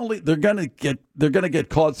 they're gonna get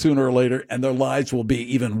caught sooner or later, and their lives will be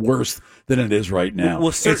even worse than it is right now.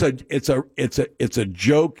 Well, it's a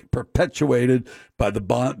joke perpetuated by the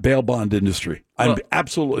bail bond industry. I'm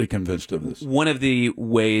absolutely convinced of this. One of the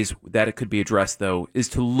ways that it could be addressed, though, is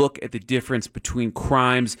to look at the difference between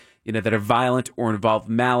crimes, that are violent or involve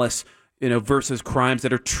malice, versus crimes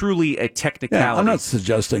that are truly a technicality. Yeah, I'm not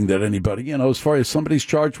suggesting that anybody, as far as somebody's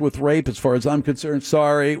charged with rape, as far as I'm concerned,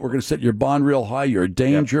 sorry, we're going to set your bond real high. You're a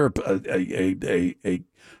danger. Yep.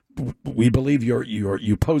 We believe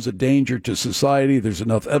you pose a danger to society. There's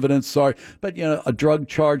enough evidence. Sorry, but a drug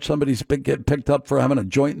charge. Somebody's get picked up for having a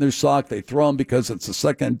joint in their sock. They throw them because it's a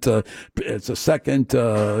second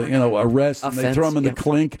arrest. And they throw them in the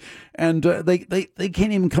clink, and they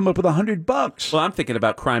can't even come up with $100. Well, I'm thinking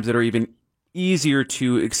about crimes that are even easier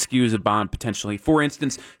to excuse a bond potentially. For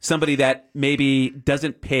instance, somebody that maybe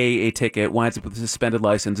doesn't pay a ticket, winds up with a suspended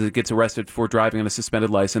license, gets arrested for driving on a suspended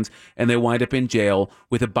license, and they wind up in jail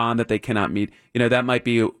with a bond that they cannot meet.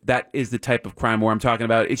 That is the type of crime where I'm talking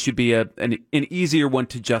about. It should be an easier one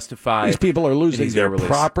to justify. These people are losing their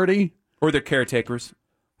property or their caretakers.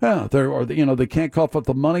 Yeah, they can't cough up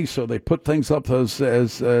the money, so they put things up as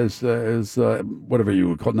whatever you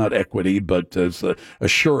would call, not equity, but as a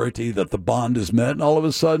surety that the bond is met. And all of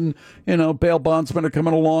a sudden, bail bondsmen are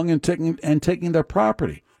coming along and taking their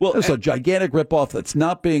property. Well, it's a gigantic ripoff that's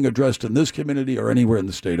not being addressed in this community or anywhere in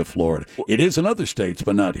the state of Florida. It is in other states,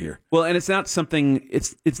 but not here. Well, and it's not something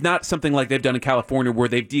like they've done in California where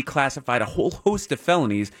they've declassified a whole host of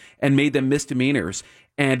felonies and made them misdemeanors,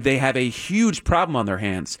 and they have a huge problem on their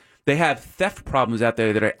hands. They have theft problems out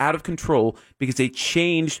there that are out of control because they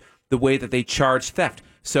changed the way that they charge theft.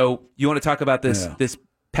 So you want to talk about this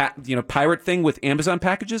pirate thing with Amazon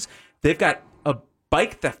packages? They've got a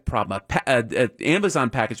bike theft problem, a Amazon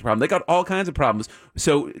package problem. They got all kinds of problems.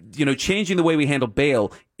 So, changing the way we handle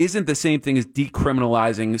bail isn't the same thing as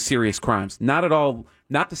decriminalizing serious crimes. Not at all.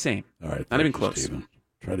 Not the same. All right. Not even close. Stephen.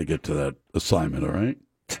 Try to get to that assignment, all right?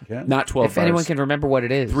 Okay. Not 12 If anyone can remember what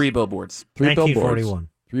it is. 3 billboards. 3 billboards.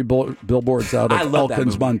 3 billboards out of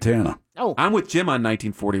Elkins, Montana. Oh, I'm with Jim on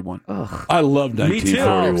 1941. Ugh. I love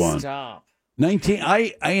 1941. Oh, stop.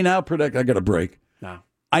 I now predict, I got a break. No.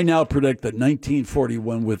 I now predict that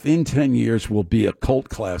 1941, within 10 years, will be a cult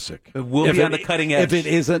classic. It will be on the cutting edge. If it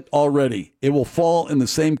isn't already, it will fall in the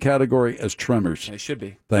same category as Tremors. It should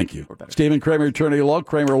be. Thank you. Stephen Kramer, attorney law,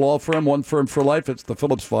 Kramer Law Firm, one firm for life. It's the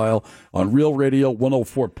Phillips File on Real Radio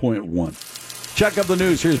 104.1. Check up the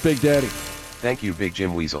news. Here's Big Daddy. Thank you, Big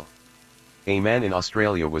Jim Weasel. A man in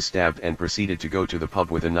Australia was stabbed and proceeded to go to the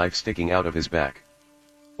pub with a knife sticking out of his back.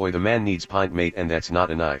 Oi, the man needs pint mate, and that's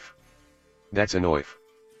not a knife. That's a knife.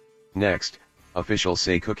 Next, officials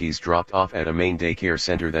say cookies dropped off at a main daycare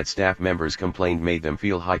center that staff members complained made them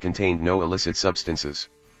feel high contained no illicit substances.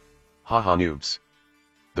 Haha noobs.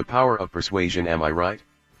 The power of persuasion, am I right?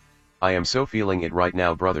 I am so feeling it right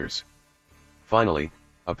now, brothers. Finally,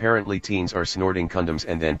 apparently teens are snorting condoms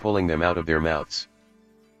and then pulling them out of their mouths.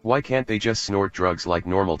 Why can't they just snort drugs like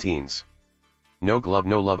normal teens? No glove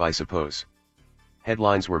no love, I suppose.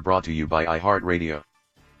 Headlines were brought to you by iHeartRadio.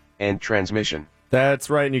 and transmission. That's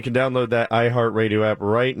right, and you can download that iHeartRadio app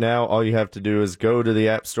right now. All you have to do is go to the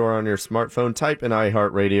App Store on your smartphone, type in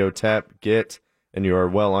iHeartRadio, tap Get, and you are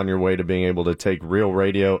well on your way to being able to take Real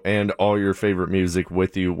Radio and all your favorite music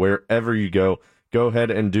with you wherever you go. Go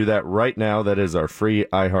ahead and do that right now. That is our free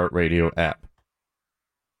iHeartRadio app.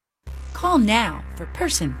 Call now for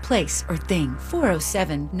person, place, or thing.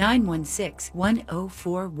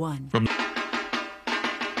 407-916-1041.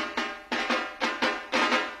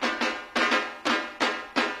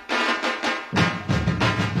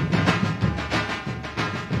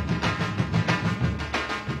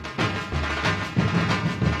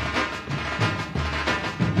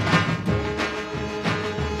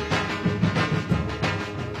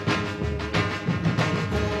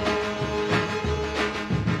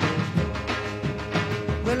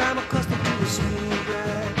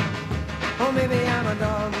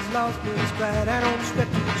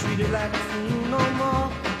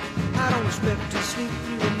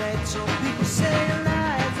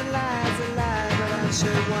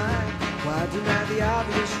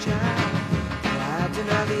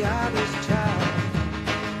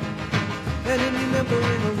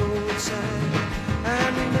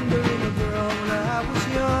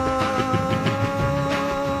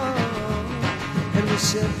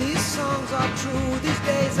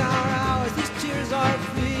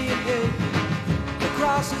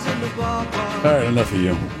 All right, enough of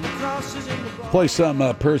you. Play some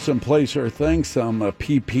person, place, or thing, some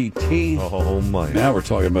PPT. Oh, my. Now we're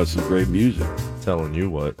talking about some great music. Telling you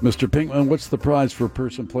what. Mr. Pinkman, what's the prize for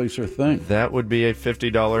person, place, or thing? That would be a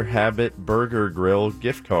 $50 Habit Burger Grill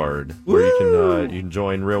gift card, where you can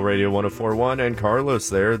join Real Radio 104.1 and Carlos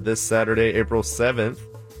there this Saturday, April 7th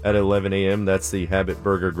at 11 a.m. That's the Habit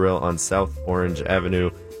Burger Grill on South Orange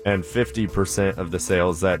Avenue, and 50% of the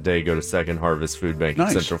sales that day go to Second Harvest Food Bank in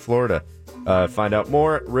Central Florida. Find out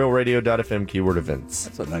more at realradio.fm keyword events.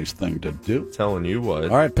 That's a nice thing to do. Telling you what.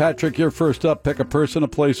 All right, Patrick, you're first up. Pick a person, a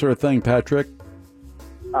place, or a thing, Patrick.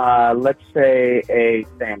 Let's say a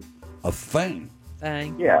thing. A thing?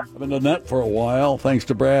 Thing. Yeah. I've been doing that for a while. Thanks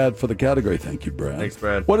to Brad for the category. Thank you, Brad. Thanks,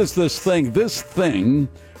 Brad. What is this thing? This thing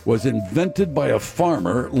was invented by a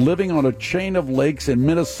farmer living on a chain of lakes in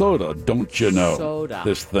Minnesota. Don't you know? Soda.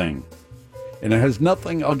 This thing. And it has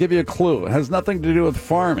nothing, I'll give you a clue. It has nothing to do with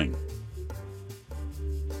farming.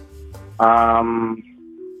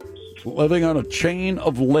 Living on a chain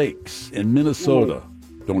of lakes in Minnesota.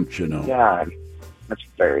 Don't you know? God, that's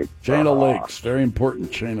very chain of lakes. Very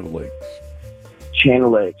important chain of lakes. Chain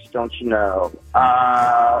of lakes. Don't you know?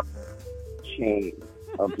 Chain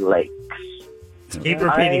of lakes. Keep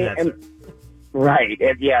repeating that. Right.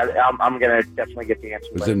 And yeah, I'm going to definitely get the answer.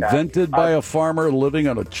 It was invented by a farmer living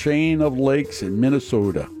on a chain of lakes in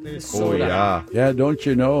Minnesota. Oh, yeah. Yeah, don't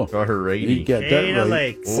you know? Alrighty. You get Chain that of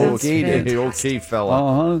right. lakes. Okay, fella.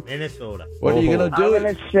 Uh-huh. Minnesota. What are you going to do? I'm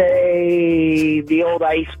going to say the old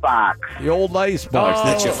ice box. The old ice box. Oh.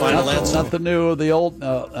 That's your final answer? Nothing new. The old... the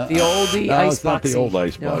oldie no, ice it's not the old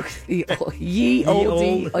ice No, box. the ye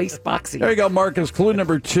oldie ice boxy. There you go, Marcus. Clue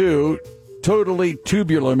number 2. Totally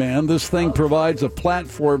tubular, man. This thing provides a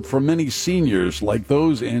platform for many seniors like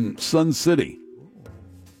those in Sun City.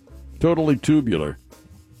 Totally tubular.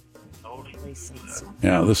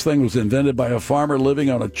 Yeah, this thing was invented by a farmer living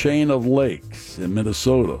on a chain of lakes in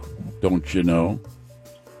Minnesota. Don't you know?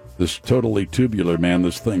 This totally tubular, man.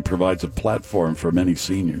 This thing provides a platform for many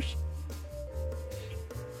seniors.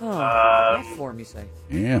 Platform, you say?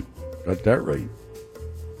 Yeah, got that right.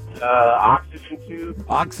 Oxygen tube.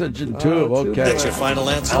 Oxygen tube. Okay. That's your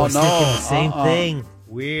final answer? Oh I was thinking no! the same thing.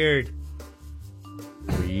 Weird.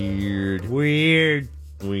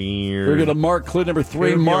 We're gonna mark clue number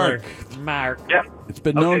 3. Mark. Yep. It's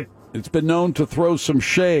been known. It's been known to throw some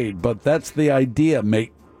shade, but that's the idea,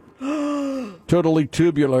 mate. Totally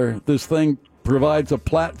tubular. This thing provides a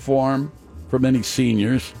platform for many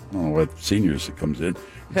seniors. Oh, what seniors it comes in.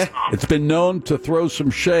 It's been known to throw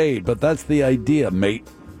some shade, but that's the idea, mate.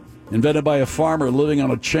 Invented by a farmer living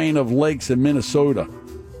on a chain of lakes in Minnesota.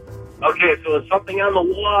 Okay, so it's something on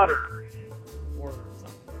the water.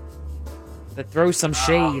 That throws some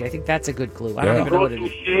shade. I think that's a good clue. I don't even know what it is.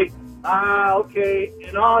 Shade. Okay,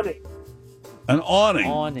 an awning. An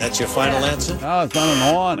awning. That's your final answer? No, it's not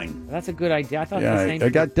an awning. That's a good idea. I thought the Yeah, same. I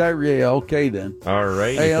got that. Yeah, okay then. All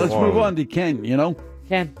right. Hey, let's move on to Ken, you know?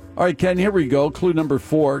 Ken. All right, Ken, here we go. Clue number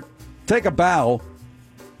 4. Take a bow.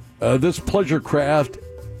 This pleasure craft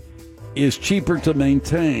is cheaper to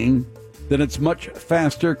maintain than its much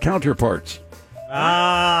faster counterparts.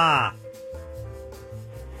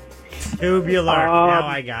 Tubular. Now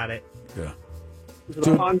I got it. Yeah. Is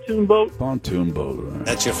it a pontoon boat? Pontoon boat. Right.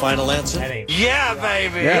 That's your final answer? Yeah,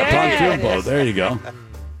 baby. Yeah, pontoon boat. There you go.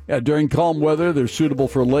 Yeah, during calm weather, they're suitable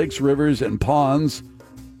for lakes, rivers, and ponds.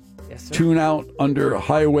 Yes, sir. Tune out under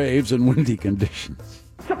high waves and windy conditions.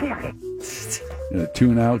 Yeah,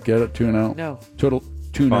 tune out, get it? Tune out? No. Total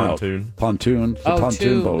tune Pontoon. out. Pontoon. It's a pontoon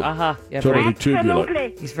tune. boat. Uh-huh. Yeah, Totally very- tubular.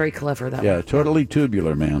 He's very clever, that Yeah, one. totally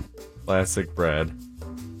tubular, man. Classic Brad.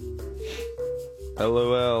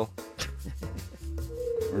 LOL.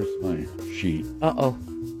 Where's my sheet? Uh-oh.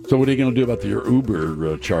 So what are you going to do about your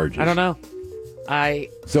Uber charges? I don't know.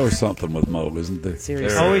 There's always something with Mo, isn't there?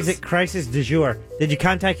 Seriously. Always at crisis du jour. Did you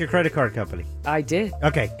contact your credit card company? I did.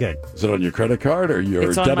 Okay, good. Is it on your credit card or your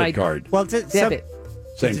It's on debit my card? Well, it's debit.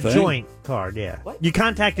 Same it's thing? a joint card, yeah. You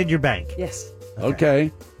contacted your bank. Yes.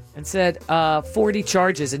 Okay. And said 40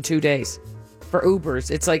 charges in 2 days for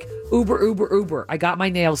Ubers. It's like Uber. I got my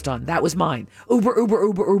nails done. That was mine.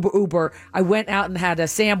 Uber. I went out and had a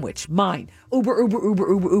sandwich. Mine. Uber.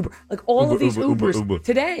 Like all of these Ubers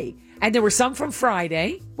today. And there were some from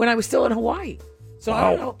Friday when I was still in Hawaii. So I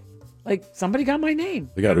don't know. Like somebody got my name.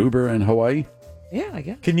 You got Uber in Hawaii? Yeah, I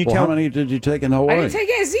guess. Can you Well, tell how many did you take in I Hawaii? didn't take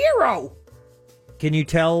a 0. Can you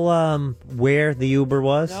tell where the Uber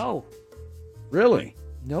was? No. Really?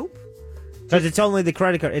 Nope. Because it's only the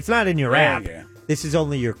credit card. It's not in your Yeah, app. yeah. This is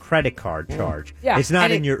only your credit card charge. Yeah, It's not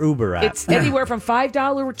and in your Uber app. It's anywhere from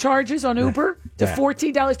 $5 charges on Uber to Yeah.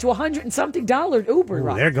 $14 to $100 and something Uber Ooh,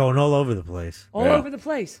 rides. they're going all over the place. All over the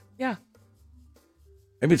place. Yeah.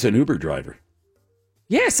 Maybe it's an Uber driver.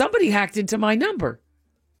 Yeah, somebody hacked into my number.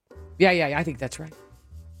 Yeah, I think that's right.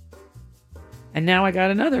 And now I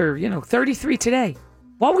got another, 33 today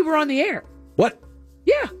while we were on the air. What?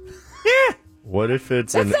 Yeah. What if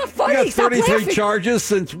it's That's not funny. You got Stop 33 laughing. charges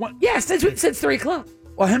since when? Yeah, since 3 o'clock.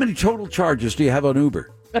 Well, how many total charges do you have on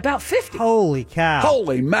Uber? About 50. Holy cow.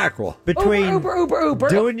 Holy mackerel. Between Uber.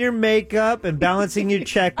 doing your makeup and balancing your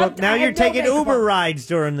checkbook, now I you're have no taking makeup Uber on. rides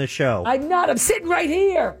during the show. I'm not. I'm sitting right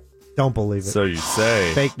here. Don't believe it. So you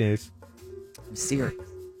say. Fake news. I'm serious.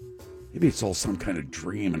 Maybe it's all some kind of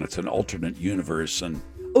dream and it's an alternate universe. And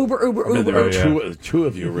Uber. I mean, there are two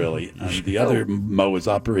of you, really. And the other Mo is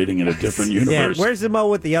operating in a different universe. Yeah, where's the Mo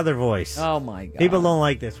with the other voice? Oh, my God. People don't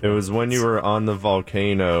like this. It was when you were on the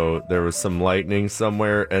volcano, there was some lightning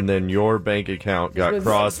somewhere, and then your bank account got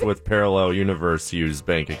crossed with Parallel Universe used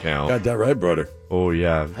bank account. Got that right, brother. Oh,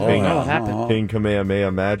 yeah. Oh, King, yeah. What happened? King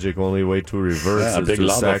Kamehameha magic, only way to reverse Yeah, a is big to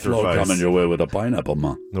lava flow sacrifice. coming your way with a pineapple,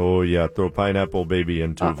 man. Oh, yeah. Throw pineapple baby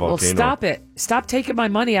into a volcano. Well, stop it. Stop taking my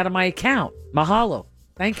money out of my account. Mahalo.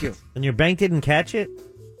 Thank you. And your bank didn't catch it?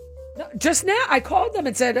 No, just now, I called them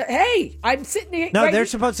and said, hey, I'm sitting here. No, right they're here.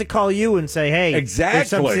 supposed to call you and say, hey, there's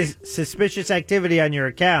some Exactly. suspicious activity on your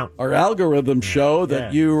account. Our algorithms show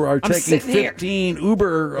that you are I'm taking sitting here. 15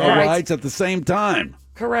 Uber Right. rides at the same time.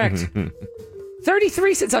 Correct.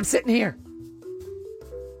 33 since I'm sitting here.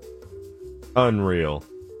 Unreal.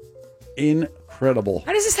 Incredible.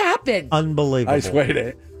 How does this happen? Unbelievable. I swear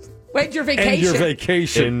to Wait, your vacation. End your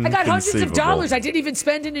vacation. I got hundreds of dollars I didn't even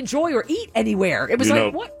spend and enjoy or eat anywhere. It was You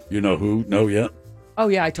like, know, what? You know who? No, yet? Oh,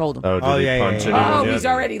 yeah, I told him. Oh, did he punch anyone Oh, yet? he's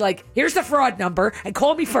already like, here's the fraud number, and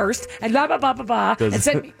call me first, and blah, blah, blah, blah, blah, and Does,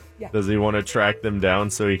 send me. Yeah. does he want to track them down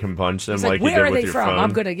so he can punch them He's like, like, he where did are with they your from? phone?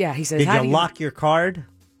 I'm going to, yeah. He says, Did how you do lock your card?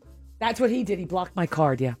 That's what he did. He blocked my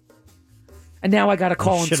card, yeah. And now I got to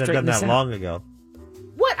call and Should have straighten done this that out. long ago.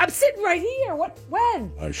 What? I'm sitting right here. What?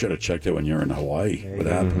 When? I should have checked it when you were in Hawaii. What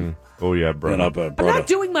happened? Oh, yeah, bro. I'm not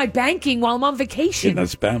doing my banking while I'm on vacation. Getting a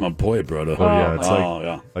spam on poi, brother. Oh, yeah. It's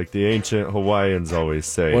yeah. like the ancient Hawaiians always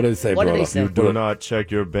say. What do they say, What do brother? they say? You do not check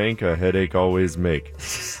your bank, a headache always make.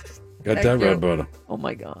 Got Thank that you. right, brother. Oh,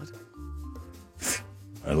 my God.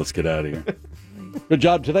 All right, let's get out of here. Good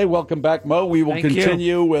job today. Welcome back, Mo. We will Thank you.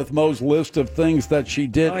 continue with Mo's list of things that she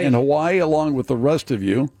did in Hawaii, along with the rest of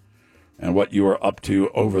you, and what you were up to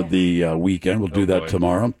over the weekend. We'll do that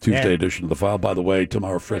tomorrow, Tuesday Yeah. edition of the file. By the way,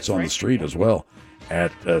 tomorrow, Fritz on the Street as well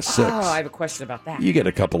at 6. Oh, I have a question about that. You get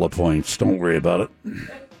a couple of points. Don't worry about it.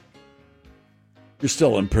 You're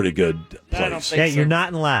still in pretty good I don't place. think Yeah, so. you're not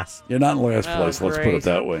in last. You're not in last Oh, place. Let's put great. it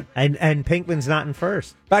that way. And Pinkman's not in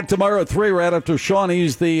first. Back tomorrow at 3, right after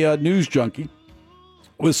Shawnee's the news junkie.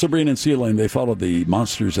 With Sabrina and Celine, they follow the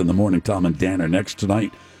Monsters in the Morning. Tom and Dan are next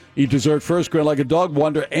tonight. Eat dessert first, grin like a dog,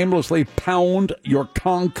 wander aimlessly, pound your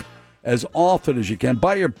conch as often as you can.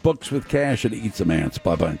 Buy your books with cash and eat some ants.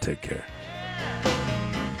 Bye-bye and take care.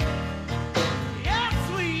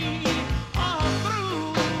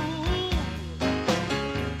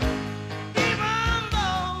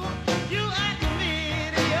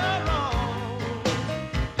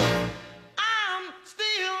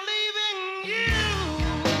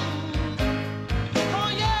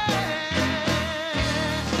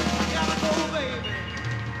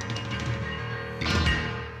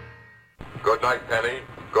 Good night, Penny.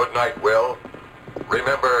 Good night, Will.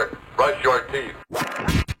 Remember, brush your teeth.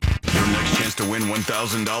 Your next chance to win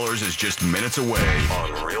 $1,000 is just minutes away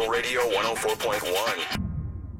on Real Radio 104.1.